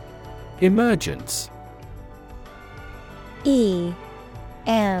 Emergence. EMERGence.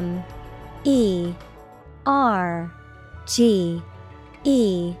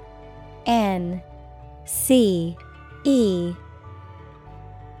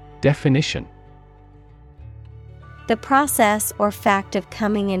 Definition. The process or fact of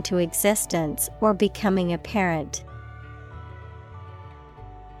coming into existence or becoming apparent.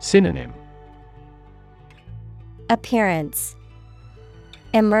 Synonym. Appearance,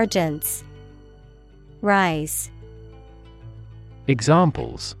 emergence, rise.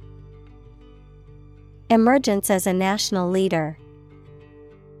 Examples. Emergence as a national leader.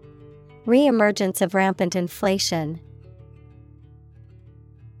 Re-emergence of rampant inflation.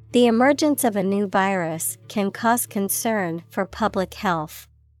 The emergence of a new virus can cause concern for public health.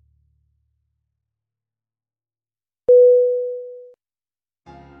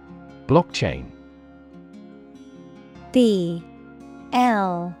 Blockchain. BLOCKCHAIN.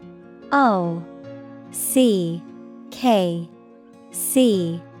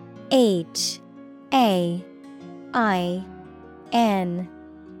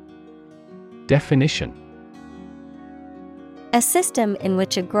 Definition. A system in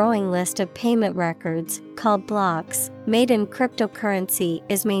which a growing list of payment records, called blocks, made in cryptocurrency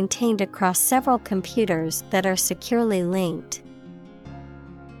is maintained across several computers that are securely linked.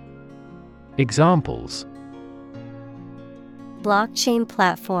 Examples. Blockchain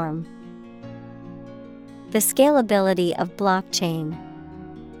platform. The scalability of blockchain.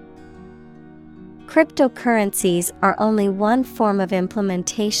 Cryptocurrencies are only one form of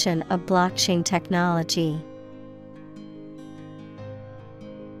implementation of blockchain technology.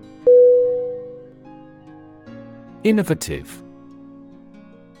 Innovative.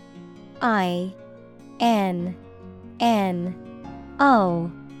 INNOVATIVE.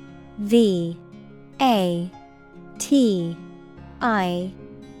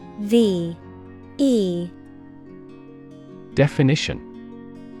 Definition.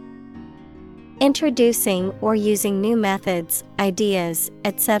 Introducing or using new methods, ideas,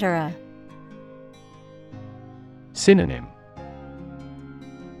 etc. Synonym.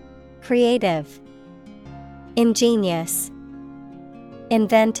 Creative, ingenious,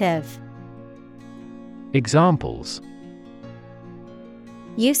 inventive. Examples.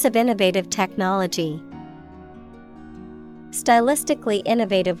 Use of innovative technology. Stylistically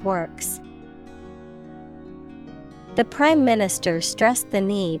innovative works. The Prime Minister stressed the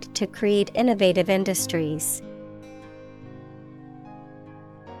need to create innovative industries.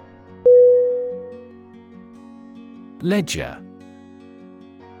 Ledger.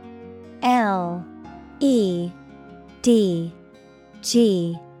 LEDGER.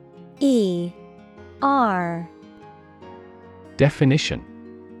 Definition.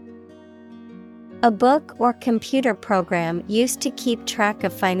 A book or computer program used to keep track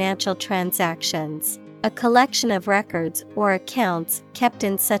of financial transactions. A collection of records or accounts kept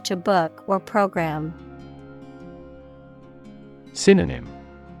in such a book or program. Synonym.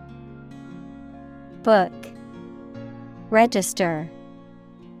 Book, register,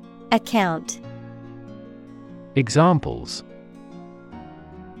 account. Examples.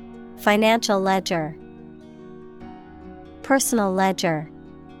 Financial ledger. Personal ledger.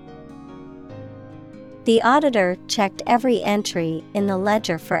 The auditor checked every entry in the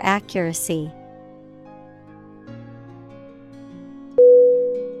ledger for accuracy.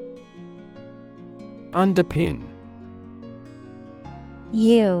 Underpin.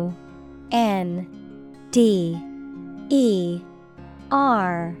 UNDERPIN.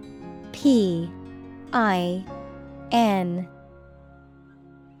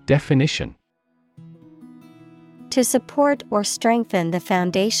 Definition. To support or strengthen the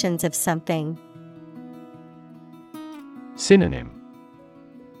foundations of something. Synonym.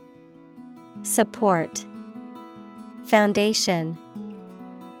 Support, foundation,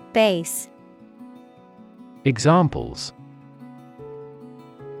 base. Examples.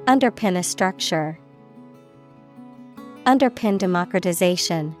 Underpin a structure. Underpin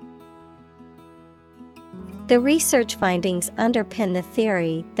democratization. The research findings underpin the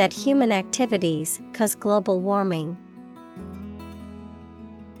theory that human activities cause global warming.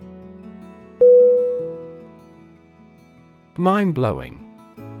 Mind-blowing.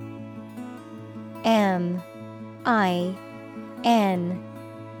 MINDBLOWING.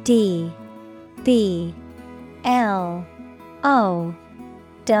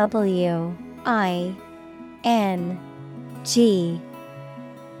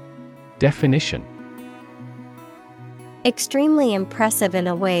 Definition. Extremely impressive in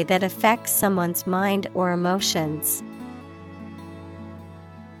a way that affects someone's mind or emotions.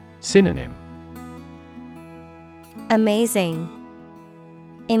 Synonym. Amazing,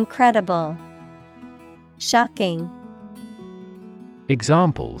 incredible, shocking.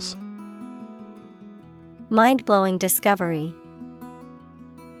 Examples: Mind-blowing discovery.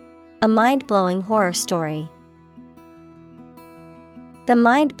 A mind-blowing horror story. The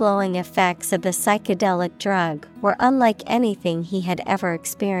mind-blowing effects of the psychedelic drug were unlike anything he had ever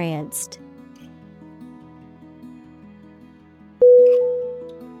experienced.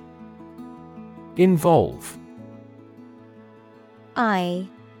 Involve.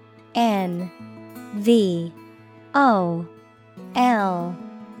 I-N-V-O-L-V-E.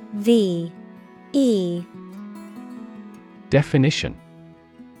 Definition: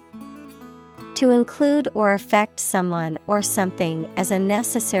 To include or affect someone or something as a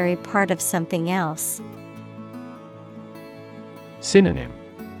necessary part of something else. Synonym: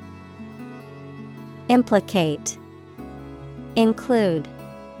 Implicate, include,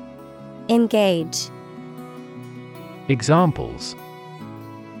 engage. Examples: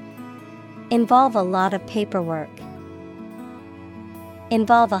 Involve a lot of paperwork.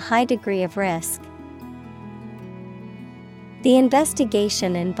 Involve a high degree of risk. The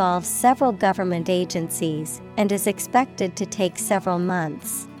investigation involves several government agencies and is expected to take several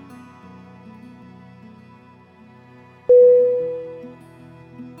months.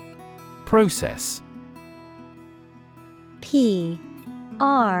 Process. P-R-O-C-E-S-S.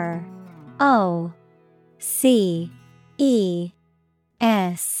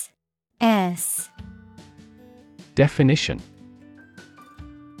 Definition: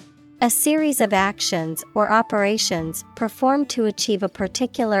 A series of actions or operations performed to achieve a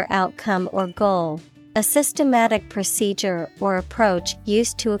particular outcome or goal, a systematic procedure or approach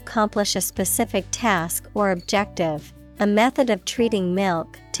used to accomplish a specific task or objective, a method of treating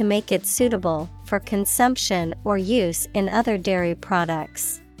milk to make it suitable for consumption or use in other dairy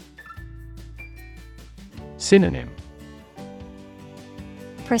products. Synonym: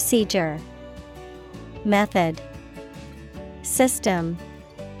 Procedure, method, system.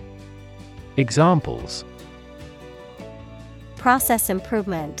 Examples: Process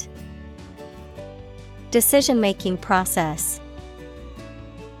improvement. Decision-making process.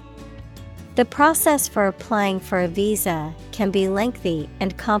 The process for applying for a visa can be lengthy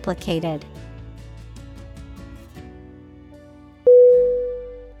and complicated.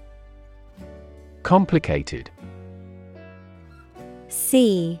 Complicated.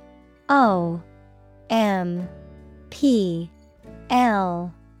 C-O-M-P-L-I-C-A-T-E.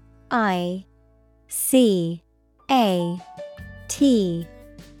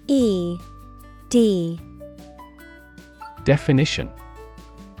 Definition: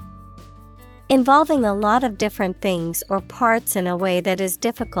 Involving a lot of different things or parts in a way that is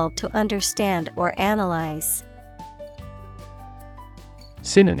difficult to understand or analyze.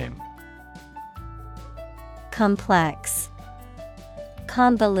 Synonym: Complex,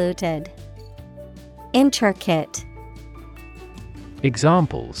 convoluted, intricate.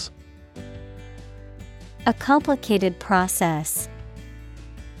 Examples: A complicated process.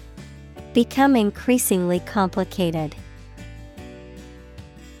 Become increasingly complicated.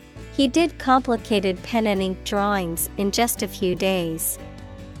 He did complicated pen and ink drawings in just a few days.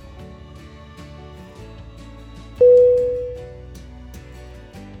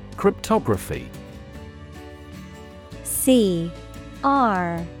 Cryptography.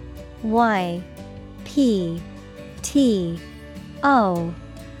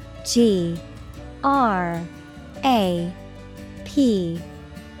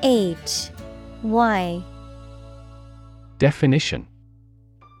 Definition: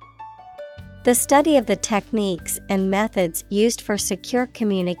 The study of the techniques and methods used for secure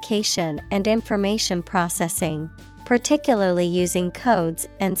communication and information processing, particularly using codes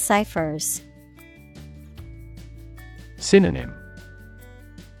and ciphers. Synonym: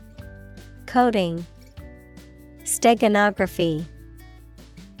 Coding, steganography,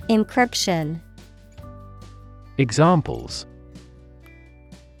 encryption. Examples: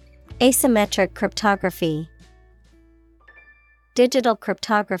 Asymmetric cryptography, digital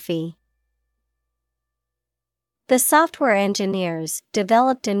cryptography. The software engineers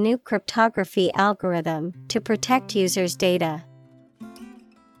developed a new cryptography algorithm to protect users' data.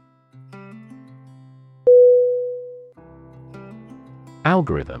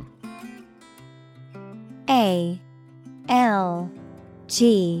 Algorithm.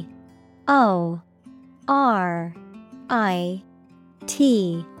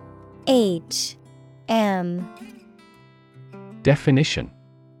 Definition: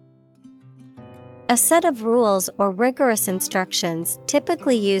 A set of rules or rigorous instructions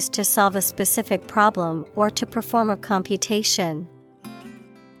typically used to solve a specific problem or to perform a computation.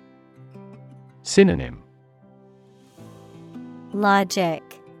 Synonym: Logic,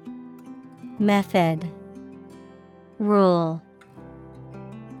 Method. Rule.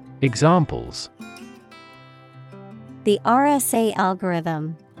 Examples: The RSA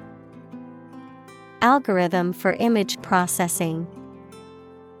algorithm. Algorithm for image processing.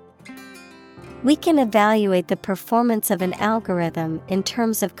 We can evaluate the performance of an algorithm in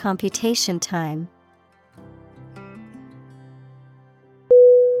terms of computation time.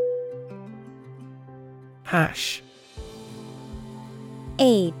 Hash.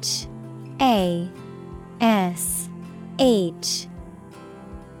 H-A-S-H.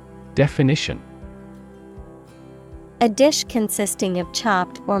 Definition: A dish consisting of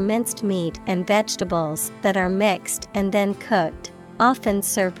chopped or minced meat and vegetables that are mixed and then cooked, often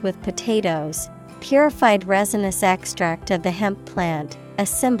served with potatoes, purified resinous extract of the hemp plant, a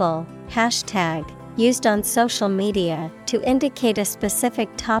symbol, hashtag, used on social media to indicate a specific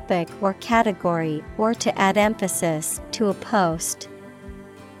topic or category or to add emphasis to a post.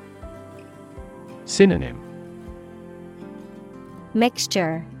 Synonym: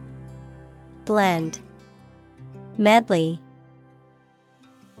 Mixture, blend, medley.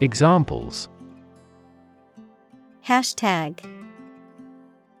 Examples: Hashtag.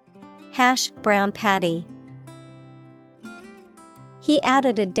 Hash brown patty. He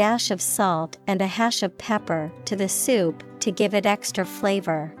added a dash of salt and a hash of pepper to the soup to give it extra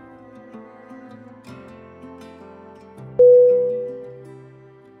flavor.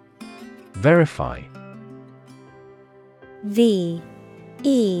 Verify.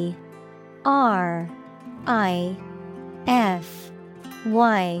 V-E-R-I-F-Y.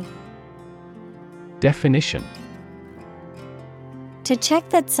 Definition: To check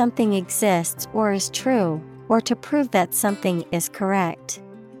that something exists or is true, or to prove that something is correct.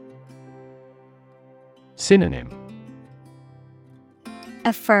 Synonym: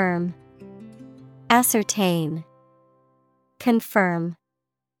 Affirm, ascertain, confirm.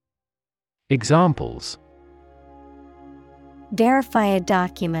 Examples: Verify a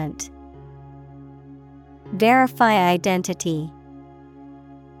document. Verify identity.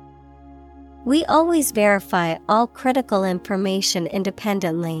 We always verify all critical information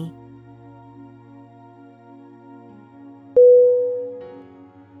independently.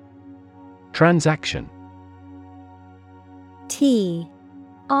 Transaction. Transaction.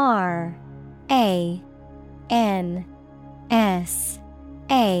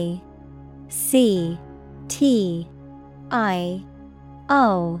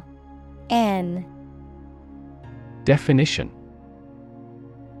 Definition: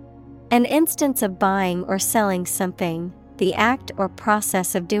 An instance of buying or selling something, the act or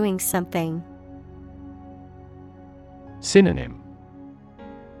process of doing something. Synonym: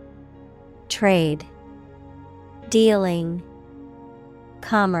 Trade, dealing,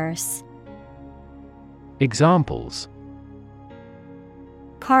 commerce. Examples: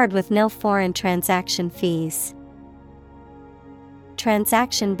 Card with no foreign transaction fees.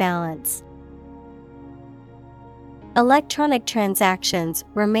 Transaction balance. Electronic transactions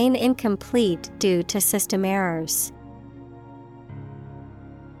remain incomplete due to system errors.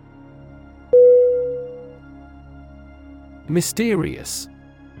 Mysterious.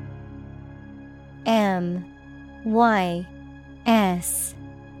 M-Y-S-T-E-R-I-O-U-S.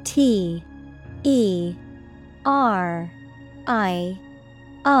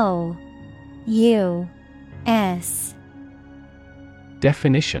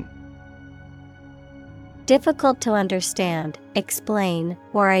 Definition: Difficult to understand, explain,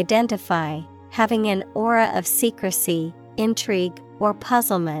 or identify, having an aura of secrecy, intrigue, or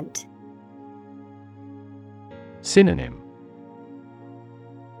puzzlement. Synonym: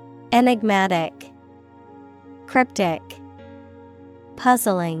 Enigmatic, cryptic,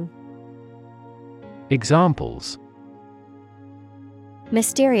 puzzling. Examples: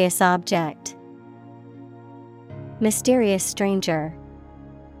 Mysterious object. Mysterious stranger.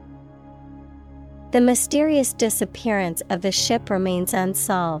 The mysterious disappearance of the ship remains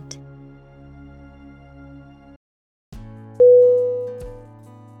unsolved.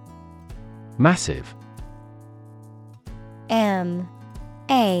 Massive. M-A-S-S-I-V-E.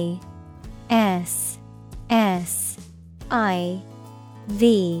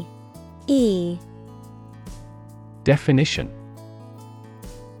 Definition: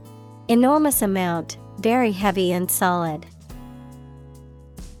 Enormous amount, very heavy and solid.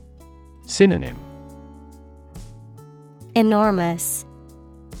 Synonym: Enormous,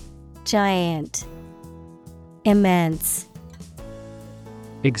 giant, immense.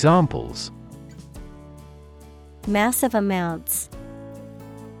 Examples: Massive amounts.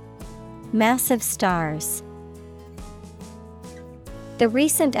 Massive stars. The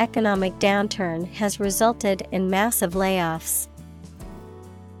recent economic downturn has resulted in massive layoffs.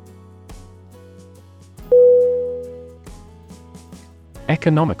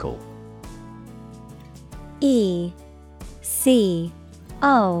 Economical. Economical.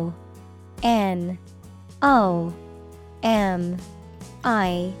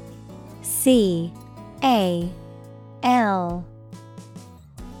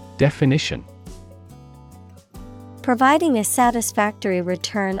 Definition. Providing a satisfactory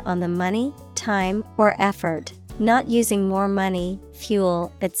return on the money, time, or effort, not using more money,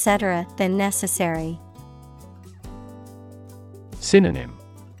 fuel, etc. than necessary. Synonym.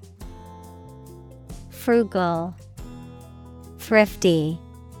 Frugal, thrifty,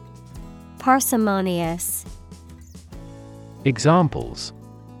 parsimonious. Examples.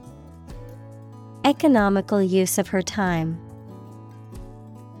 Economical use of her time.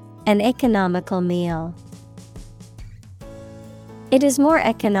 An economical meal. It is more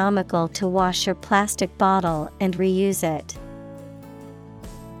economical to wash your plastic bottle and reuse it.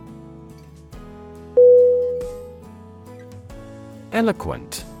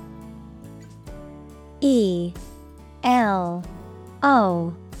 Eloquent. Eloquent.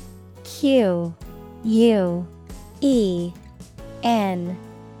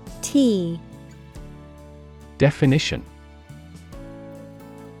 Definition.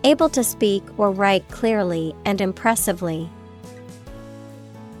 Able to speak or write clearly and impressively.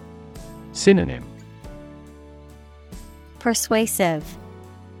 Synonym. Persuasive,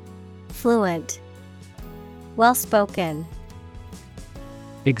 fluent, well-spoken.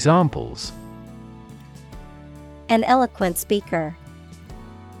 Examples. An eloquent speaker.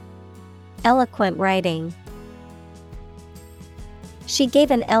 Eloquent writing. She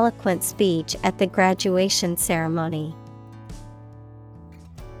gave an eloquent speech at the graduation ceremony.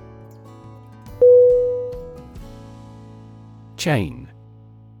 Chain.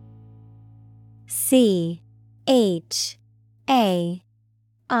 Chain.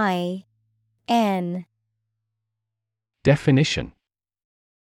 Definition.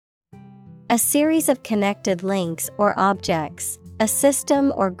 A series of connected links or objects, a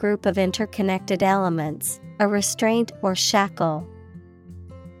system or group of interconnected elements, a restraint or shackle.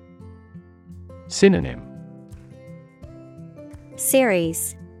 Synonym.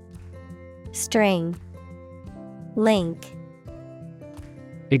 Series, string, link.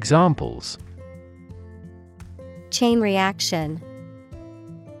 Examples. Chain reaction.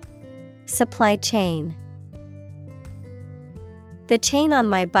 Supply chain. The chain on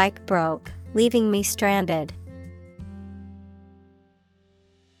my bike broke, leaving me stranded.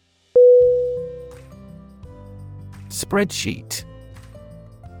 Spreadsheet.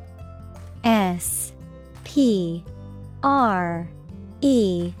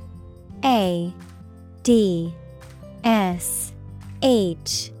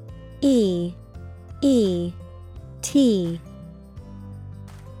 Spreadsheet.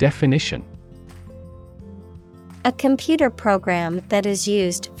 Definition. A computer program that is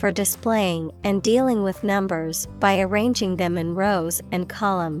used for displaying and dealing with numbers by arranging them in rows and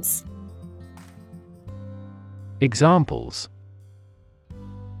columns. Examples.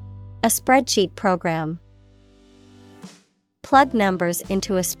 A spreadsheet program. Plug numbers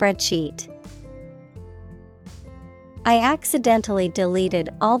into a spreadsheet. I accidentally deleted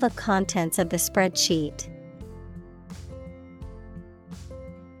all the contents of the spreadsheet.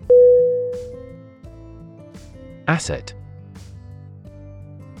 Asset.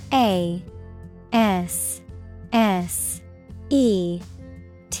 A-S-S-E-T.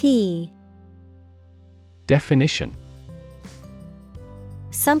 Definition.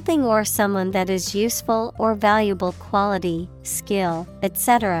 Something or someone that is useful or valuable quality, skill,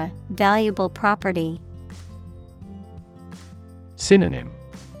 etc., valuable property. Synonym.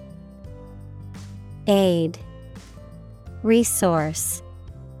 Aid, resource,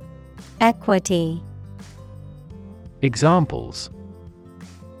 equity. Examples.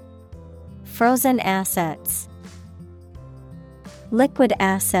 Frozen assets. Liquid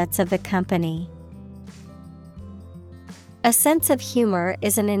assets of the company. A sense of humor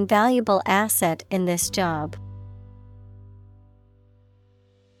is an invaluable asset in this job.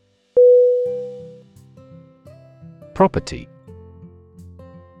 Property.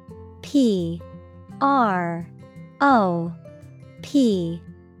 P-R-O-P-E-R-T-Y.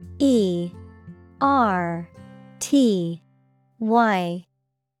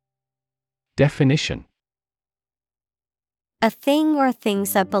 Definition. A thing or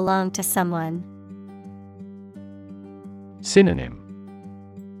things that belong to someone. Synonym.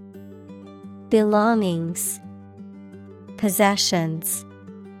 Belongings, possessions,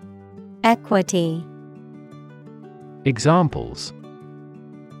 equity. Examples.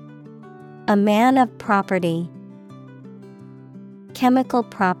 A man of property. Chemical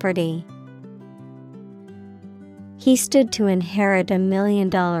property. He stood to inherit $1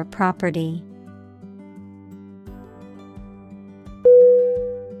 million property.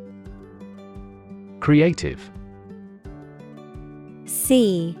 Creative.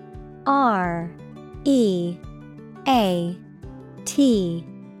 CREATIVE.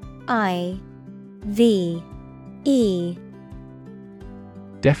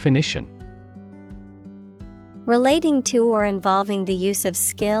 Definition. Relating to or involving the use of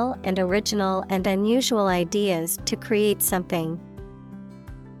skill and original and unusual ideas to create something.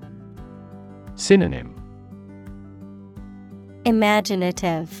 Synonym.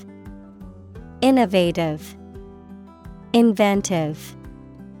 Imaginative, innovative, inventive.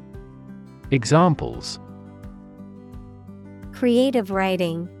 Examples. Creative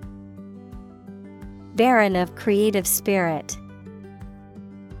writing. Barren of creative spirit.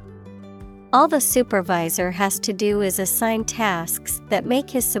 All the supervisor has to do is assign tasks that make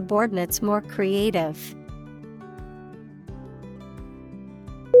his subordinates more creative.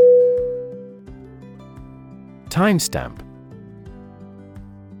 Timestamp.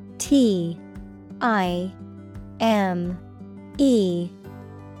 TIMESTAMP.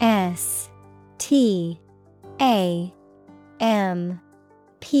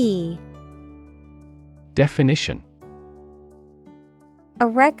 Definition. A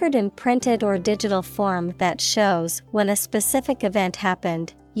record in printed or digital form that shows when a specific event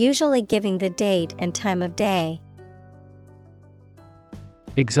happened, usually giving the date and time of day.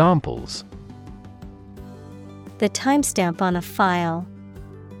 Examples. The timestamp on a file.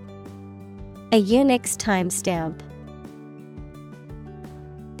 A Unix timestamp.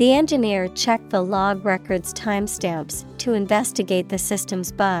 The engineer checked the log record's timestamps to investigate the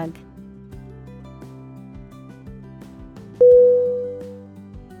system's bug.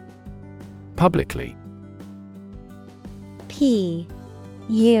 Publicly. Publicly.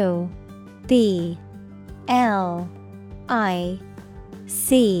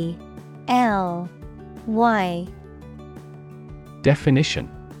 Definition.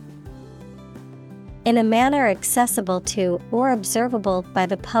 In a manner accessible to or observable by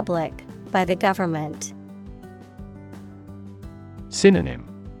the public, by the government. Synonym.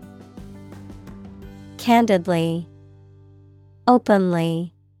 Candidly,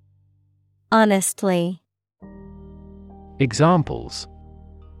 openly, honestly. Examples.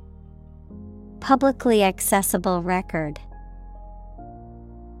 Publicly accessible record.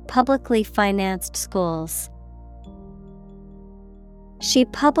 Publicly financed schools. She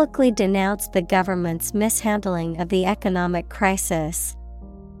publicly denounced the government's mishandling of the economic crisis.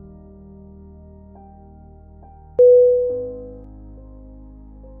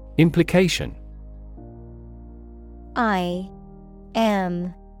 Implication.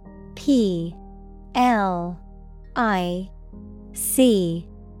 IMPLICATION.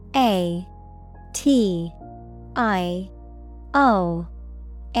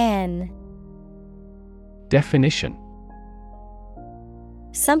 Definition.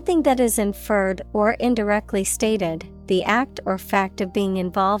 Something that is inferred or indirectly stated, the act or fact of being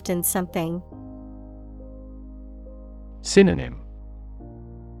involved in something. Synonym.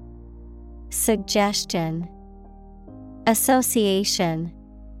 Suggestion, association,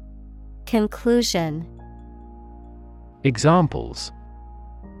 conclusion. Examples.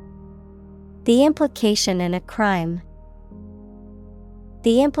 The implication in a crime.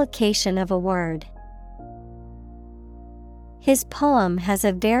 The implication of a word. His poem has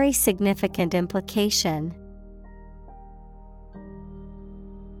a very significant implication.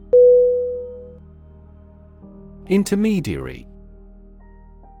 Intermediary.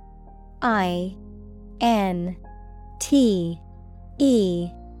 INTERMEDIARY.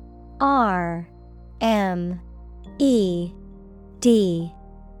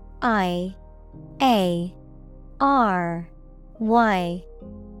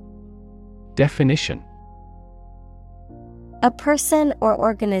 Definition. A person or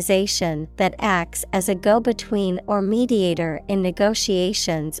organization that acts as a go-between or mediator in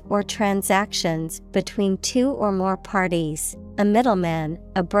negotiations or transactions between two or more parties, a middleman,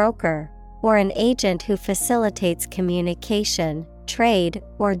 a broker, or an agent who facilitates communication, trade,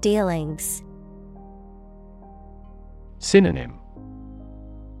 or dealings. Synonym.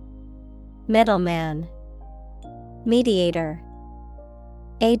 Middleman, mediator,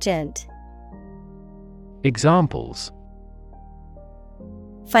 agent. Examples.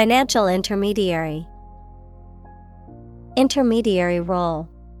 Financial intermediary. Intermediary role.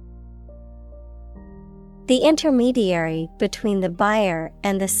 The intermediary between the buyer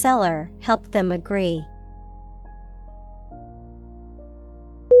and the seller helped them agree.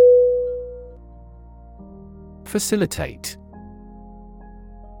 Facilitate.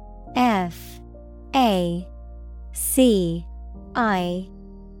 FACILITATE. C I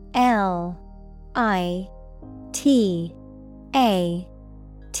L I T A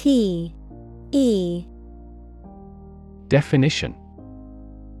T E. Definition: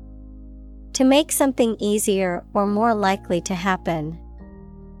 To make something easier or more likely to happen.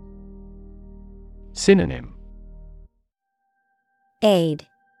 Synonym: Aid,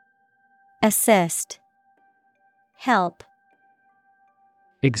 assist, help.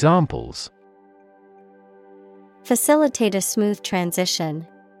 Examples: Facilitate a smooth transition.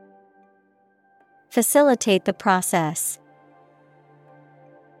 Facilitate the process.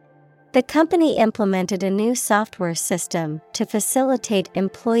 The company implemented a new software system to facilitate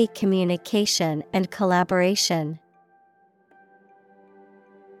employee communication and collaboration.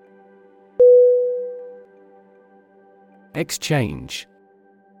 Exchange.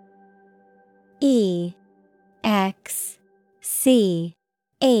 E X C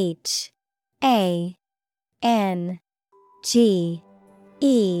H A N G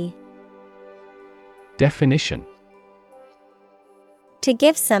E. Definition: To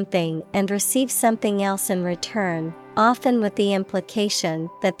give something and receive something else in return, often with the implication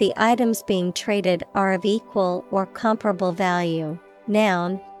that the items being traded are of equal or comparable value.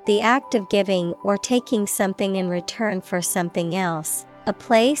 Noun, the act of giving or taking something in return for something else, a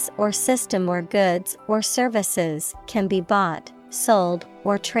place or system where goods or services can be bought, sold,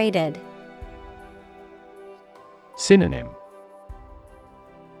 or traded. Synonym: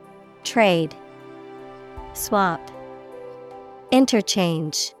 Trade, swap,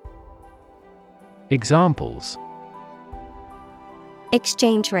 interchange. Examples: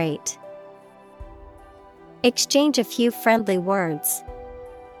 Exchange rate. Exchange a few friendly words.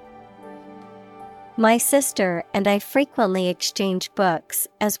 My sister and I frequently exchange books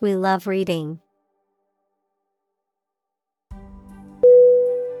as we love reading.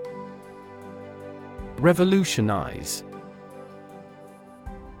 Revolutionize.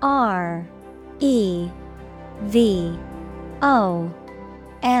 R E V O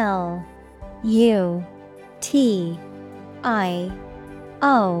L U T I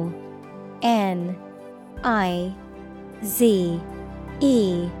O N I Z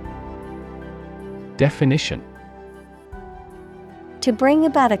E. Definition: To bring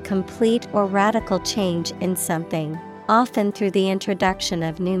about a complete or radical change in something, often through the introduction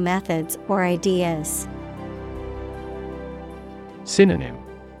of new methods or ideas. Synonym: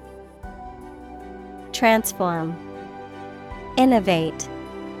 Transform, innovate,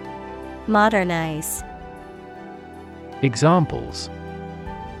 modernize. Examples: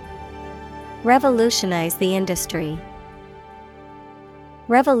 Revolutionize the industry.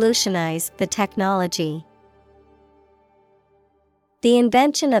 Revolutionize the technology. The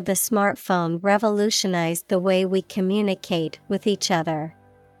invention of the smartphone revolutionized the way we communicate with each other.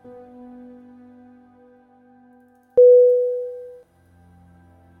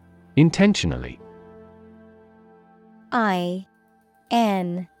 Intentionally. I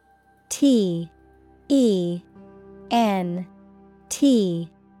N T E N T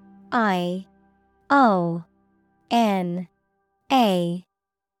I O N A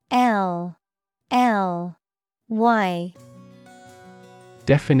L L Y.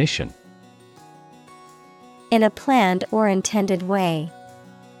 Definition: In a planned or intended way.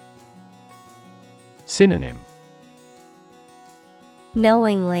 Synonym: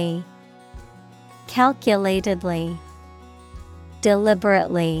 Knowingly, calculatedly,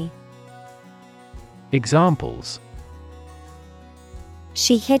 deliberately. Examples: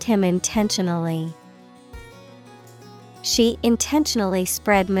 She hit him intentionally. She intentionally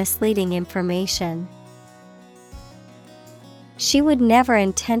spread misleading information. She would never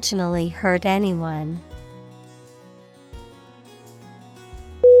intentionally hurt anyone.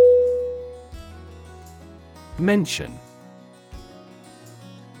 Mention.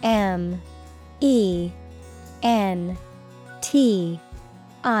 M E N T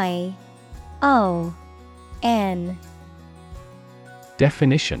I O N.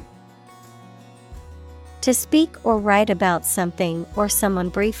 Definition: To speak or write about something or someone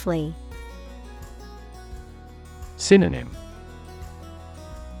briefly. Synonym: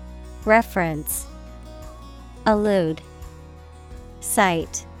 Reference, allude,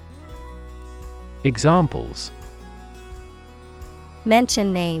 cite. Examples: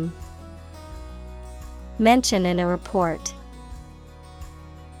 Mention name. Mention in a report.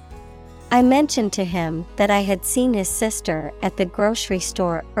 I mentioned to him that I had seen his sister at the grocery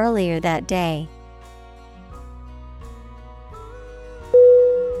store earlier that day.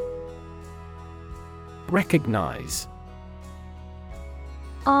 Recognize.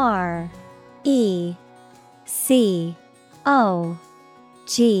 R E C O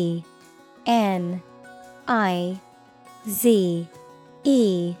G N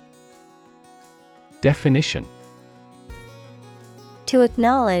Definition: To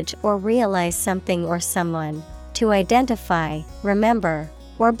acknowledge or realize something or someone, to identify, remember,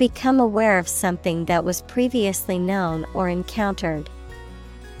 or become aware of something that was previously known or encountered.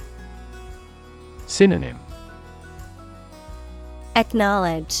 Synonym: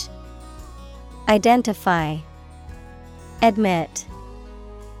 Acknowledge, identify, admit.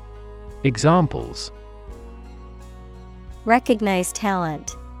 Examples: Recognize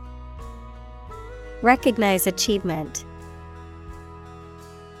talent, recognize achievement.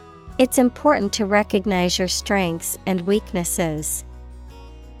 It's important to recognize your strengths and weaknesses.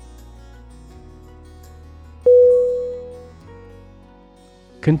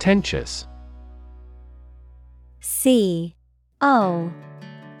 Contentious. Contentious.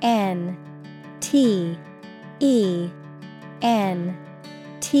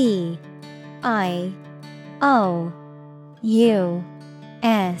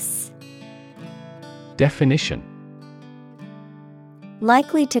 Definition: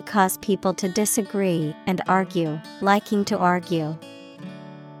 Likely to cause people to disagree and argue, liking to argue.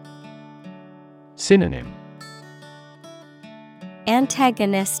 Synonym: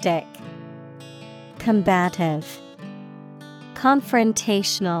 Antagonistic, combative,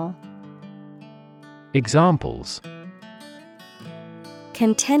 confrontational. Examples: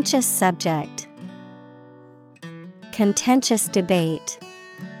 Contentious subject, contentious debate.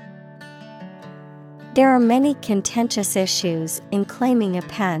 There are many contentious issues in claiming a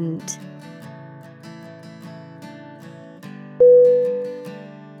patent.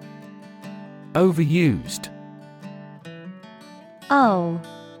 Overused. Overused.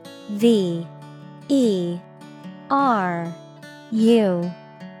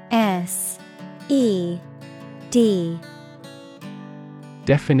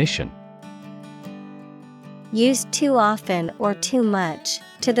 Definition: Used too often or too much,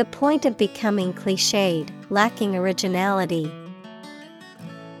 to the point of becoming cliched, lacking originality.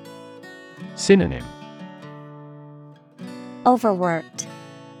 Synonym: Overworked,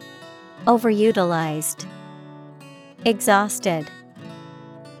 overutilized, exhausted.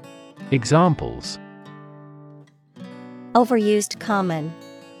 Examples: Overused common,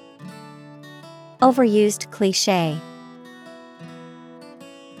 overused cliche.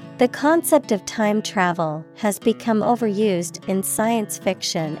 The concept of time travel has become overused in science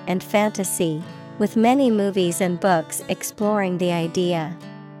fiction and fantasy, with many movies and books exploring the idea.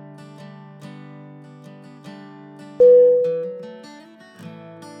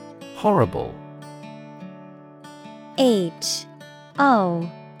 Horrible. Horrible.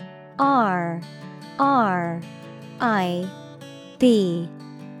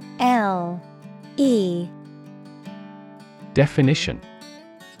 Definition: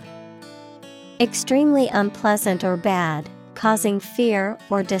 Extremely unpleasant or bad, causing fear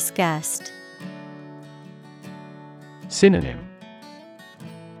or disgust. Synonym: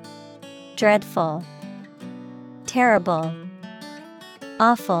 Dreadful, terrible,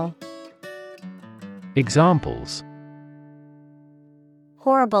 awful. Examples: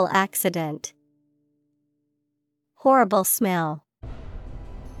 Horrible accident, horrible smell.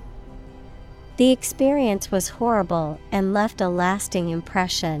 The experience was horrible and left a lasting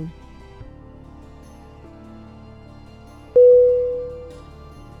impression.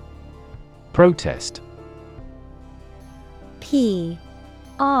 Protest. Protest.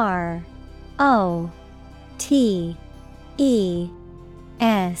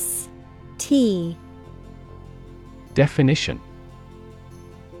 Definition: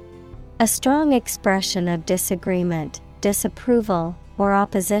 A strong expression of disagreement, disapproval, or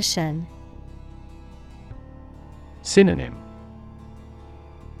opposition. Synonym: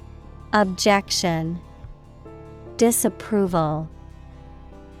 Objection, disapproval,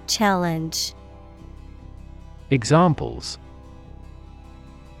 challenge. Examples: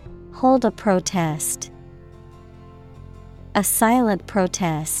 Hold a protest, a silent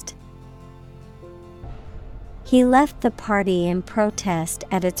protest. He left the party in protest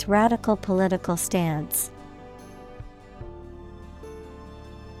at its radical political stance.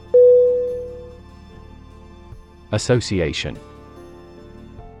 Association.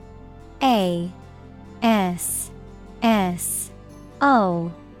 Association.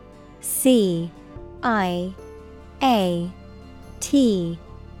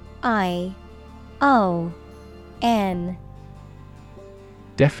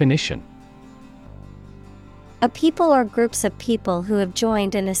 Definition: A people or groups of people who have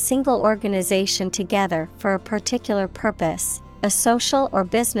joined in a single organization together for a particular purpose, a social or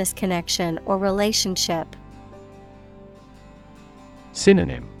business connection or relationship.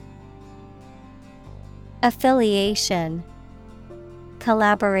 Synonym: affiliation,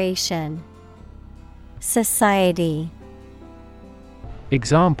 collaboration, society.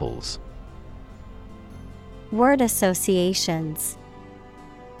 Examples: Word associations,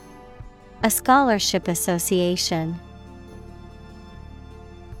 a scholarship association.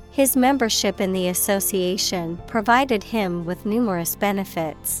 His membership in the association provided him with numerous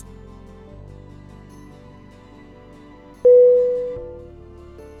benefits.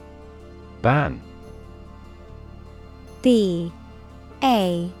 Ban. B-A-N.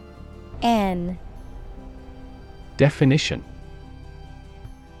 Definition: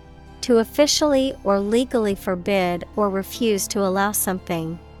 To officially or legally forbid or refuse to allow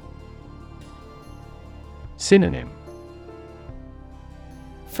something. Synonym: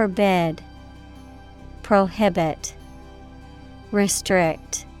 Forbid, prohibit,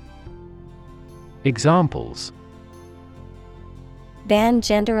 restrict. Examples: Ban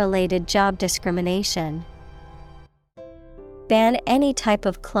gender-related job discrimination. Ban any type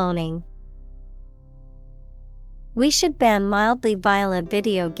of cloning. We should ban mildly violent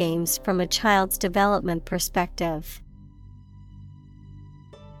video games from a child's development perspective.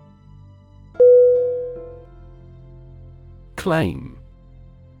 Claim.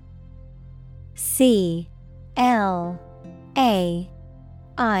 C-L-A-I-M.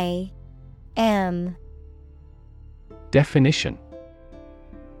 Definition: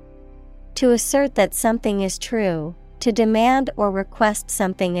 To assert that something is true, to demand or request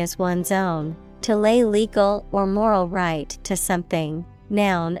something as one's own, to lay legal or moral right to something.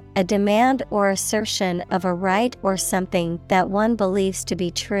 Noun, a demand or assertion of a right or something that one believes to be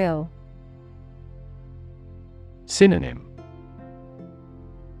true. Synonym: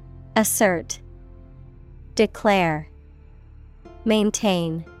 Assert, declare,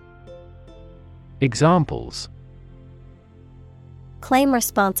 maintain. Examples: Claim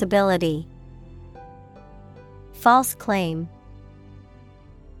responsibility. False claim.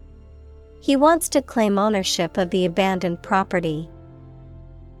 He wants to claim ownership of the abandoned property.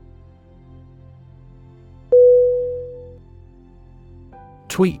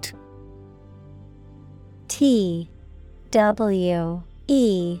 Tweet. T-W-E-E-T.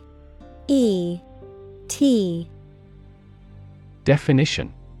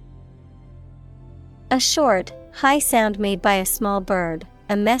 Definition: A short, high sound made by a small bird,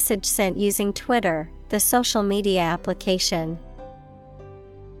 a message sent using Twitter, the social media application.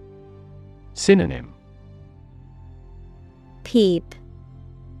 Synonym: Peep,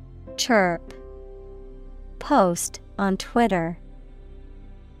 chirp, post on Twitter.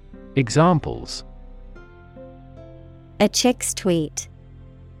 Examples: A chick's tweet.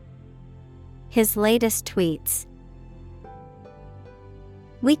 His latest tweets.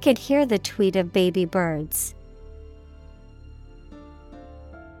 We could hear the tweet of baby birds.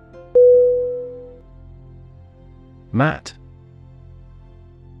 Mat.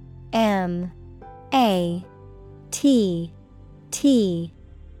 M-A-T-T-E.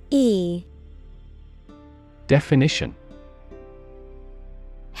 Definition: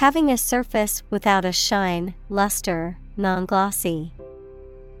 Having a surface without a shine, luster, non-glossy.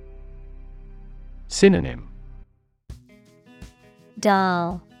 Synonym: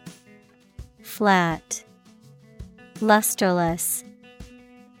 Dull, flat, lusterless.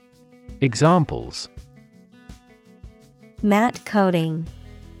 Examples: Matte coating.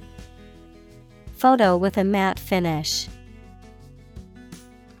 Photo with a matte finish.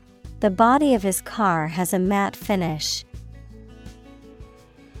 The body of his car has a matte finish.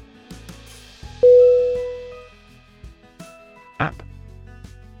 App.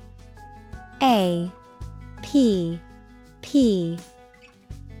 A-P-P.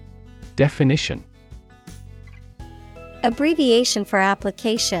 Definition: Abbreviation for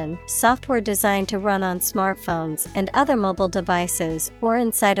application, software designed to run on smartphones and other mobile devices or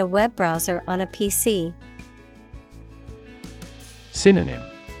inside a web browser on a PC. Synonym: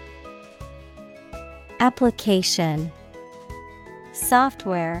 Application,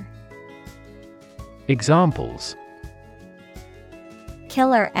 software. Examples: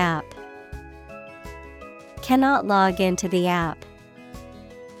 Killer app. Cannot log into the app.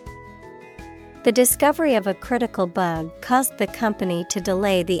 The discovery of a critical bug caused the company to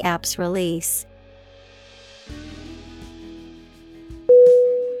delay the app's release.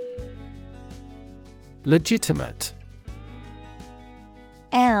 Legitimate.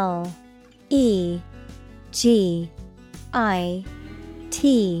 L-E-G-I-T-I-M-A-T-E.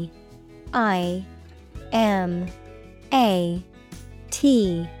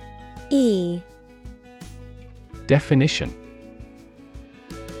 Definition: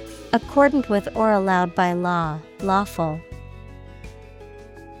 Accordant with or allowed by law, lawful.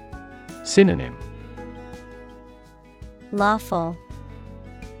 Synonym: lawful,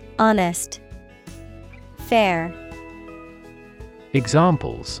 honest, fair.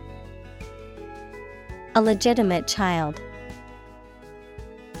 Examples: A legitimate child.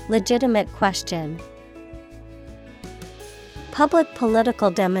 Legitimate question. Public political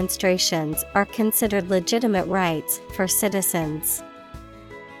demonstrations are considered legitimate rights for citizens.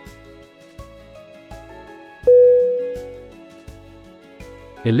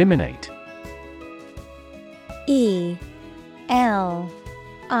 Eliminate. E-L-I-M-I-N-A-T-E.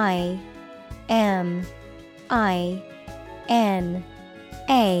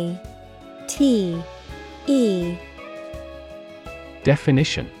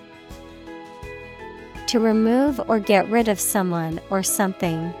 Definition: To remove or get rid of someone or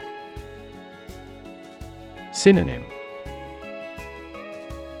something. Synonym: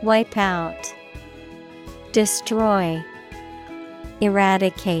 Wipe out, destroy,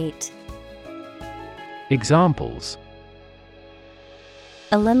 eradicate. Examples: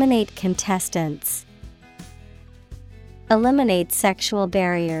 Eliminate contestants. Eliminate sexual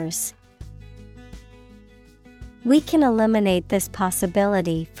barriers. We can eliminate this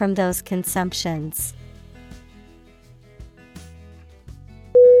possibility from those consumptions.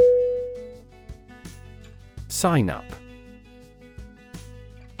 Sign up.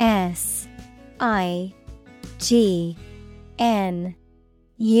 S-I-G-N-U-P.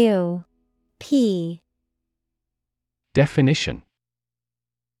 Definition: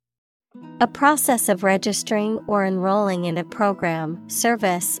 A process of registering or enrolling in a program,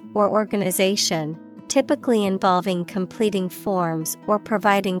 service, or organization, typically involving completing forms or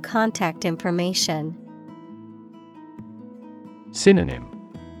providing contact information. Synonym: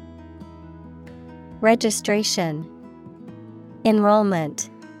 Registration, enrollment,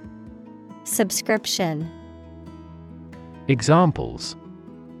 subscription. Examples: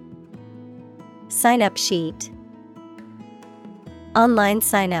 Sign-up sheet. Online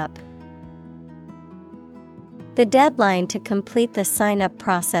sign-up. The deadline to complete the sign-up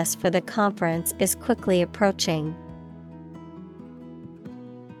process for the conference is quickly approaching.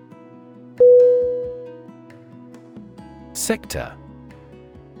 Sector.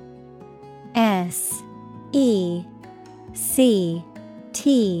 S-E-C-T-O-R.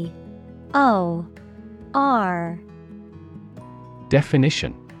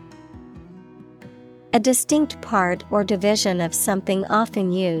 Definition: A distinct part or division of something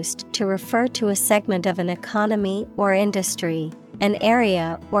often used to refer to a segment of an economy or industry, an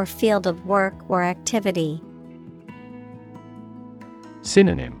area or field of work or activity.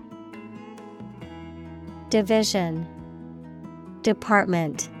 Synonym: Division,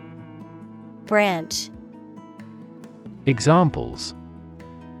 department, branch. Examples: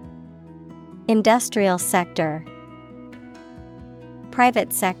 Industrial sector,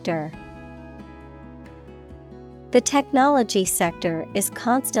 private sector. The technology sector is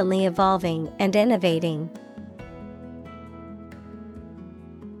constantly evolving and innovating.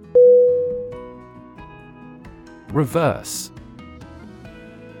 Reverse.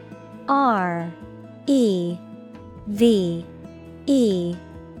 R-E-V-E-R-S-E.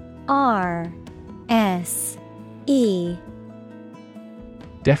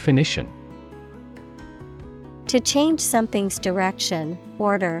 Definition: To change something's direction,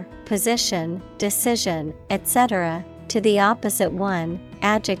 order, position, decision, etc., to the opposite one,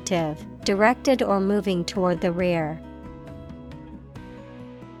 adjective, directed or moving toward the rear.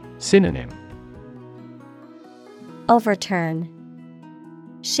 Synonym: Overturn,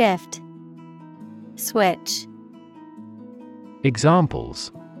 shift, switch.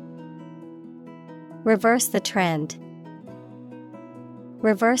 Examples: Reverse the trend.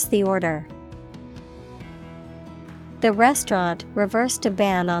 Reverse the order. The restaurant reversed a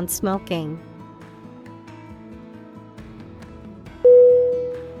ban on smoking.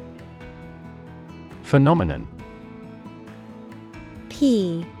 Phenomenon.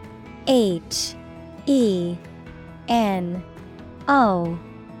 P-H-E-N-O-M-E-N.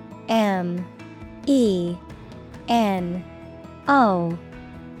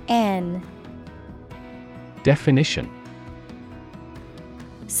 Definition: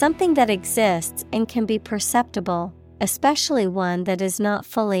 Something that exists and can be perceptible, especially one that is not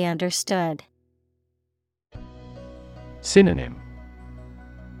fully understood. Synonym: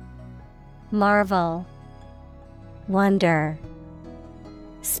 Marvel, wonder,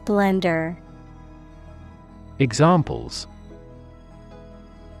 splendor. Examples: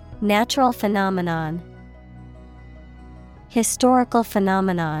 Natural phenomenon, historical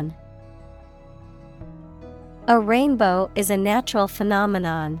phenomenon. A rainbow is a natural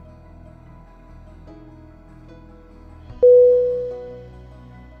phenomenon.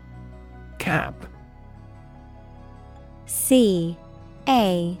 Cab.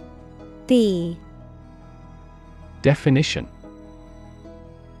 Definition: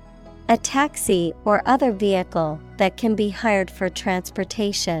 a taxi or other vehicle that can be hired for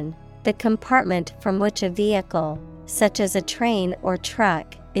transportation, the compartment from which a vehicle, such as a train or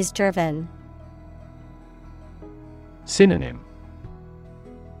truck, is driven. Synonym: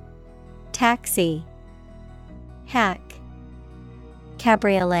 Taxi, hack,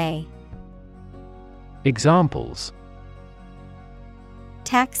 cabriolet. Examples: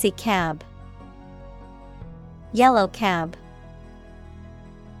 taxi cab, yellow cab.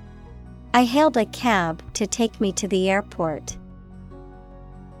 I hailed a cab to take me to the airport.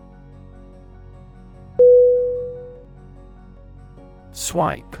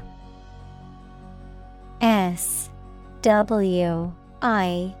 Swipe. SWIPE.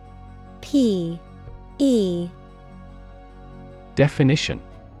 Definition: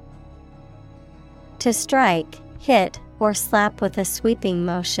 to strike, hit, or slap with a sweeping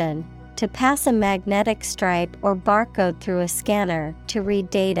motion, to pass a magnetic stripe or barcode through a scanner to read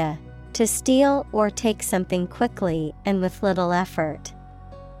data, to steal or take something quickly and with little effort.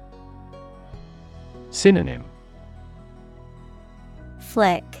 Synonym: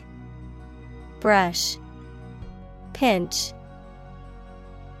 flick, brush, pinch.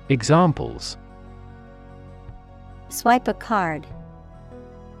 Examples: swipe a card,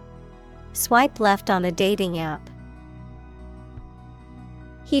 swipe left on a dating app.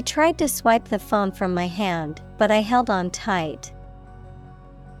 He tried to swipe the phone from my hand, but I held on tight.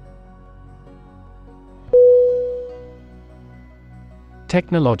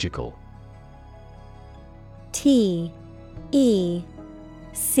 Technological. Technological.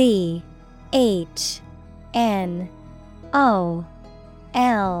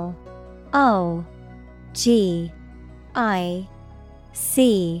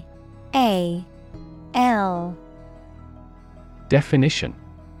 Definition: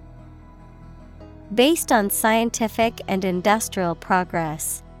 based on scientific and industrial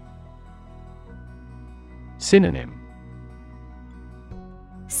progress. Synonym: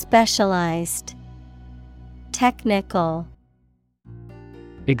 specialized, technical.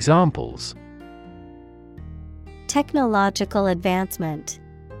 Examples: technological advancement,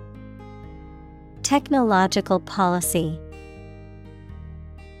 technological policy.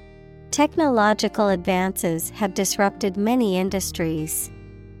 Technological advances have disrupted many industries.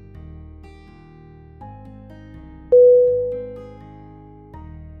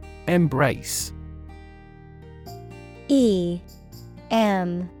 Embrace.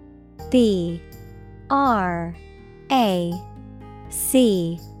 EMBRACE.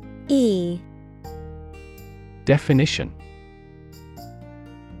 Definition: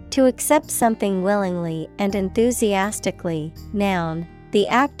 to accept something willingly and enthusiastically. Noun, the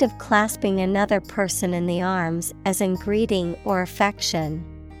act of clasping another person in the arms as in greeting or affection.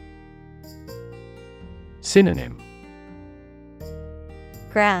 Synonym: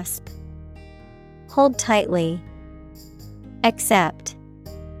 grasp, hold tightly, accept.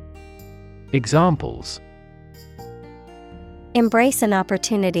 Examples: embrace an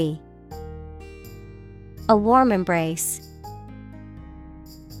opportunity, a warm embrace.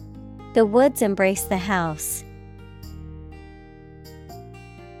 The woods embrace the house.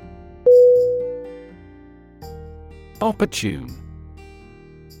 Opportune.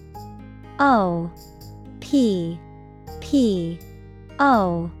 OPPORTUNE.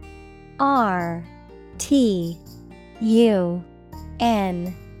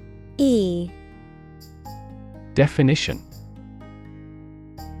 Definition: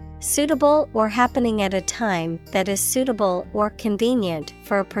 suitable or happening at a time that is suitable or convenient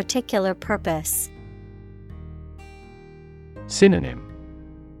for a particular purpose. Synonym: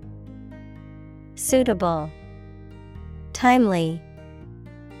 suitable, timely,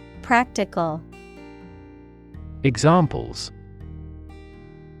 practical. Examples: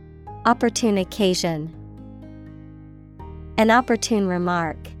 opportune occasion, an opportune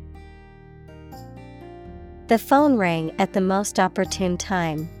remark. The phone rang at the most opportune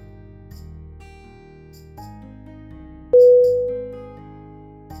time.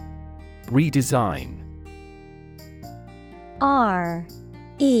 Redesign.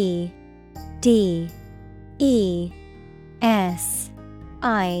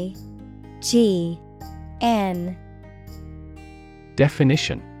 REDESIGN.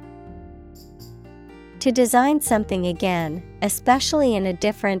 Definition: to design something again, especially in a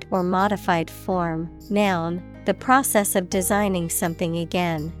different or modified form. Noun, the process of designing something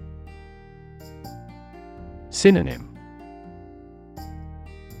again. Synonym: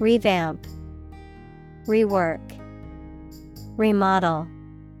 revamp, rework, remodel.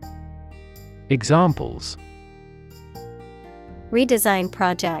 Examples: Redesign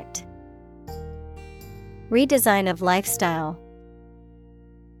project. Redesign of lifestyle.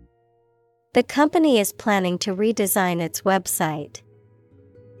 The company is planning to redesign its website.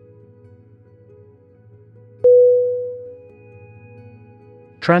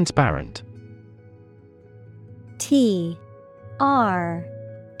 Transparent. Transparent.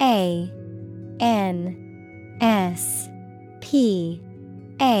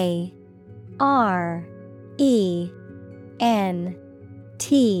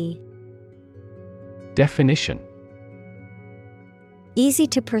 Definition. Easy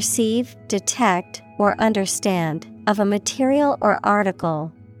to perceive, detect, or understand, of a material or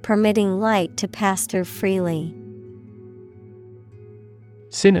article, permitting light to pass through freely.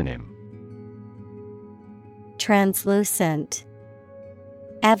 Synonym. Translucent,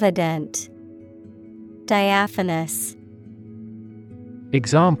 evident, diaphanous.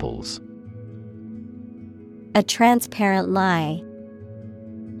 Examples. A transparent lie.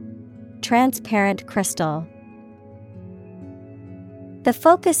 Transparent crystal. The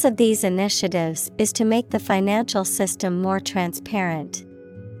focus of these initiatives is to make the financial system more transparent.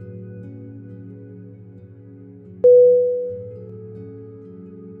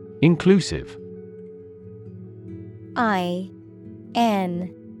 Inclusive. INCLUSIVE.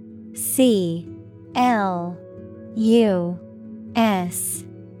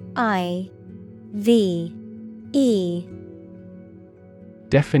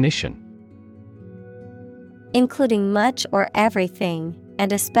 Definition. Including much or everything,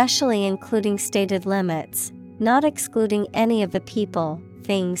 and especially including stated limits, not excluding any of the people,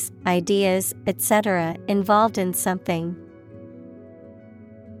 things, ideas, etc. involved in something.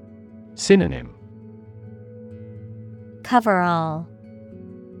 Synonym. Cover all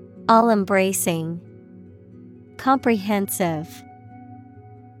embracing, comprehensive.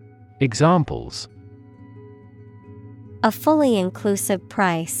 Examples. A fully inclusive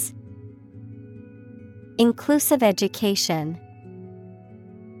price. Inclusive education.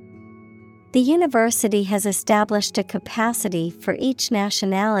 The university has established a capacity for each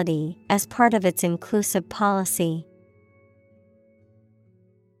nationality as part of its inclusive policy.